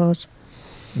 Yeah. I suppose.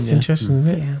 It's interesting,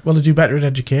 isn't it? Yeah. Well, they do better at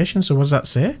education, so what does that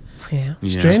say? Yeah.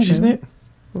 Yeah. Strange, isn't it?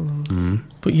 Mm.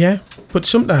 But yeah, but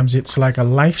sometimes it's like a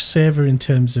lifesaver in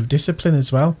terms of discipline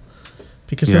as well.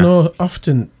 Because I Yeah. know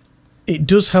often it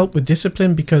does help with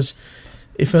discipline, because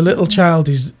if a little child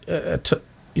is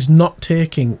not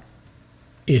taking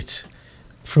it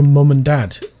from mum and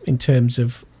dad in terms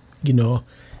of, you know,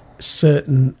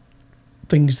 certain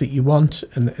things that you want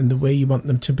and the way you want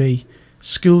them to be,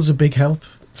 school's a big help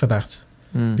for that.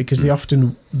 Because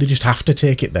they just have to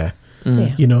take it there.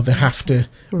 Yeah. You know, they have to.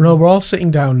 No, we're all sitting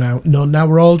down now. No, now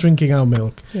we're all drinking our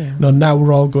milk. Yeah. No, now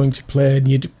we're all going to play. And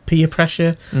you peer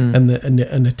pressure and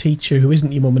the teacher who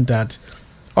isn't your mum and dad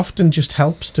often just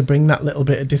helps to bring that little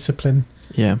bit of discipline.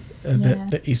 Yeah.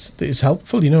 That is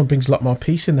helpful. You know, and brings a lot more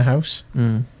peace in the house.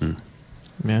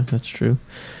 Yeah, that's true.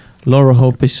 Laura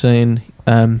Hope is saying,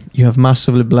 you have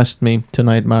massively blessed me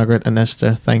tonight, Margaret and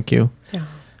Esther. Thank you.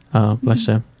 Bless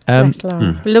her. Bless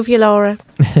Laura. We love you, Laura.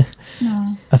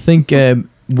 No. I think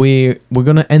we're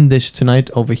gonna end this tonight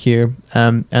over here.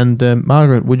 And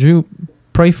Margaret, would you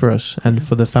pray for us and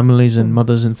for the families and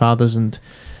mothers and fathers and,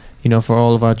 you know, for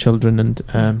all of our children and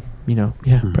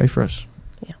pray for us.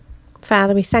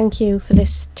 Father, we thank you for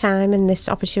this time and this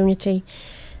opportunity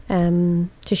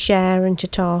to share and to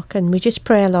talk. And we just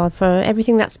pray, Lord, for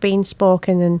everything that's been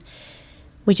spoken. And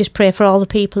we just pray for all the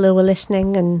people who are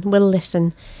listening and will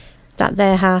listen, that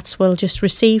their hearts will just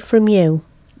receive from you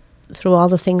through all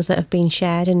the things that have been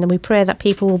shared. And we pray that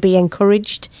people will be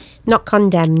encouraged, not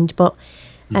condemned, but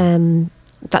that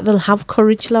they'll have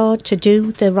courage, Lord, to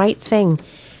do the right thing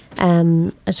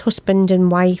as husband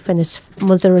and wife and as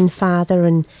mother and father,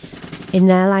 and in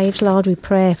their lives, Lord, we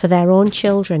pray for their own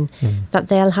children, that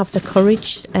they'll have the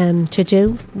courage to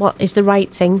do what is the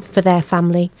right thing for their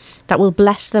family, that will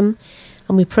bless them.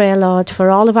 And we pray, Lord, for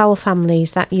all of our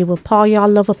families, that you will pour your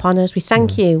love upon us. We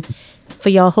thank you for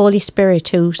your Holy Spirit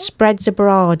who spreads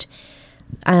abroad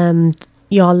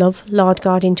your love, Lord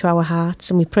God, into our hearts.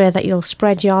 And we pray that you'll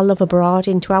spread your love abroad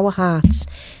into our hearts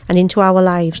and into our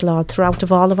lives, Lord, throughout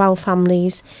of all of our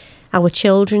families, our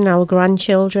children, our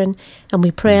grandchildren. And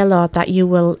we pray, Lord, that you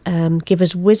will give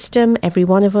us wisdom, every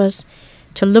one of us,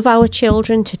 to love our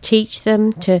children, to teach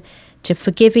them, to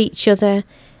forgive each other,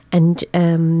 and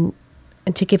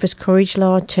to give us courage,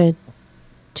 Lord, to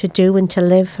do and to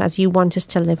live as you want us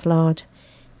to live, Lord.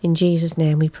 In Jesus'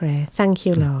 name we pray. Thank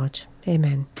you, Lord.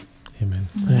 Amen. Amen.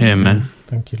 Amen.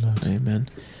 Thank you, Lord. Amen.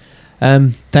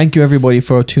 Thank you, everybody,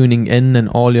 for tuning in and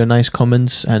all your nice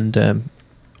comments and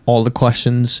all the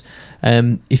questions.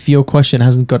 If your question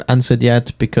hasn't got answered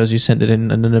yet because you sent it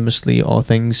in anonymously or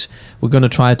things, we're going to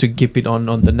try to keep it on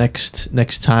the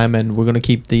next time, and we're going to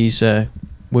keep these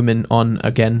women on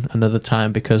again another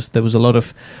time, because there was a lot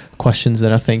of questions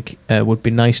that I think would be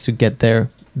nice to get their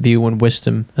view and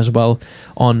wisdom as well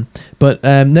on. But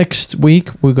next week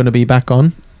we're going to be back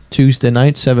on Tuesday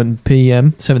night,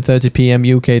 7:30 p.m.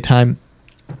 UK time,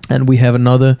 and we have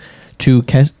another 2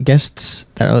 guests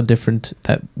that are different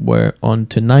that were on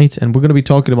tonight, and we're going to be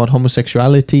talking about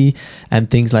homosexuality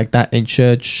and things like that in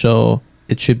church, so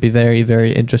it should be very,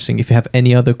 very interesting. If you have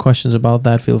any other questions about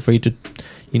that, feel free to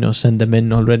send them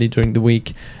in already during the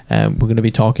week. We're going to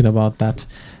be talking about that.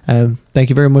 Thank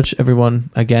you very much, everyone.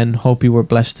 Again, hope you were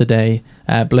blessed today.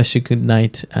 Bless you. Good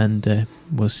night, and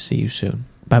we'll see you soon.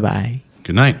 Bye bye.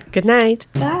 Good night. Good night.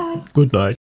 Bye. Good night.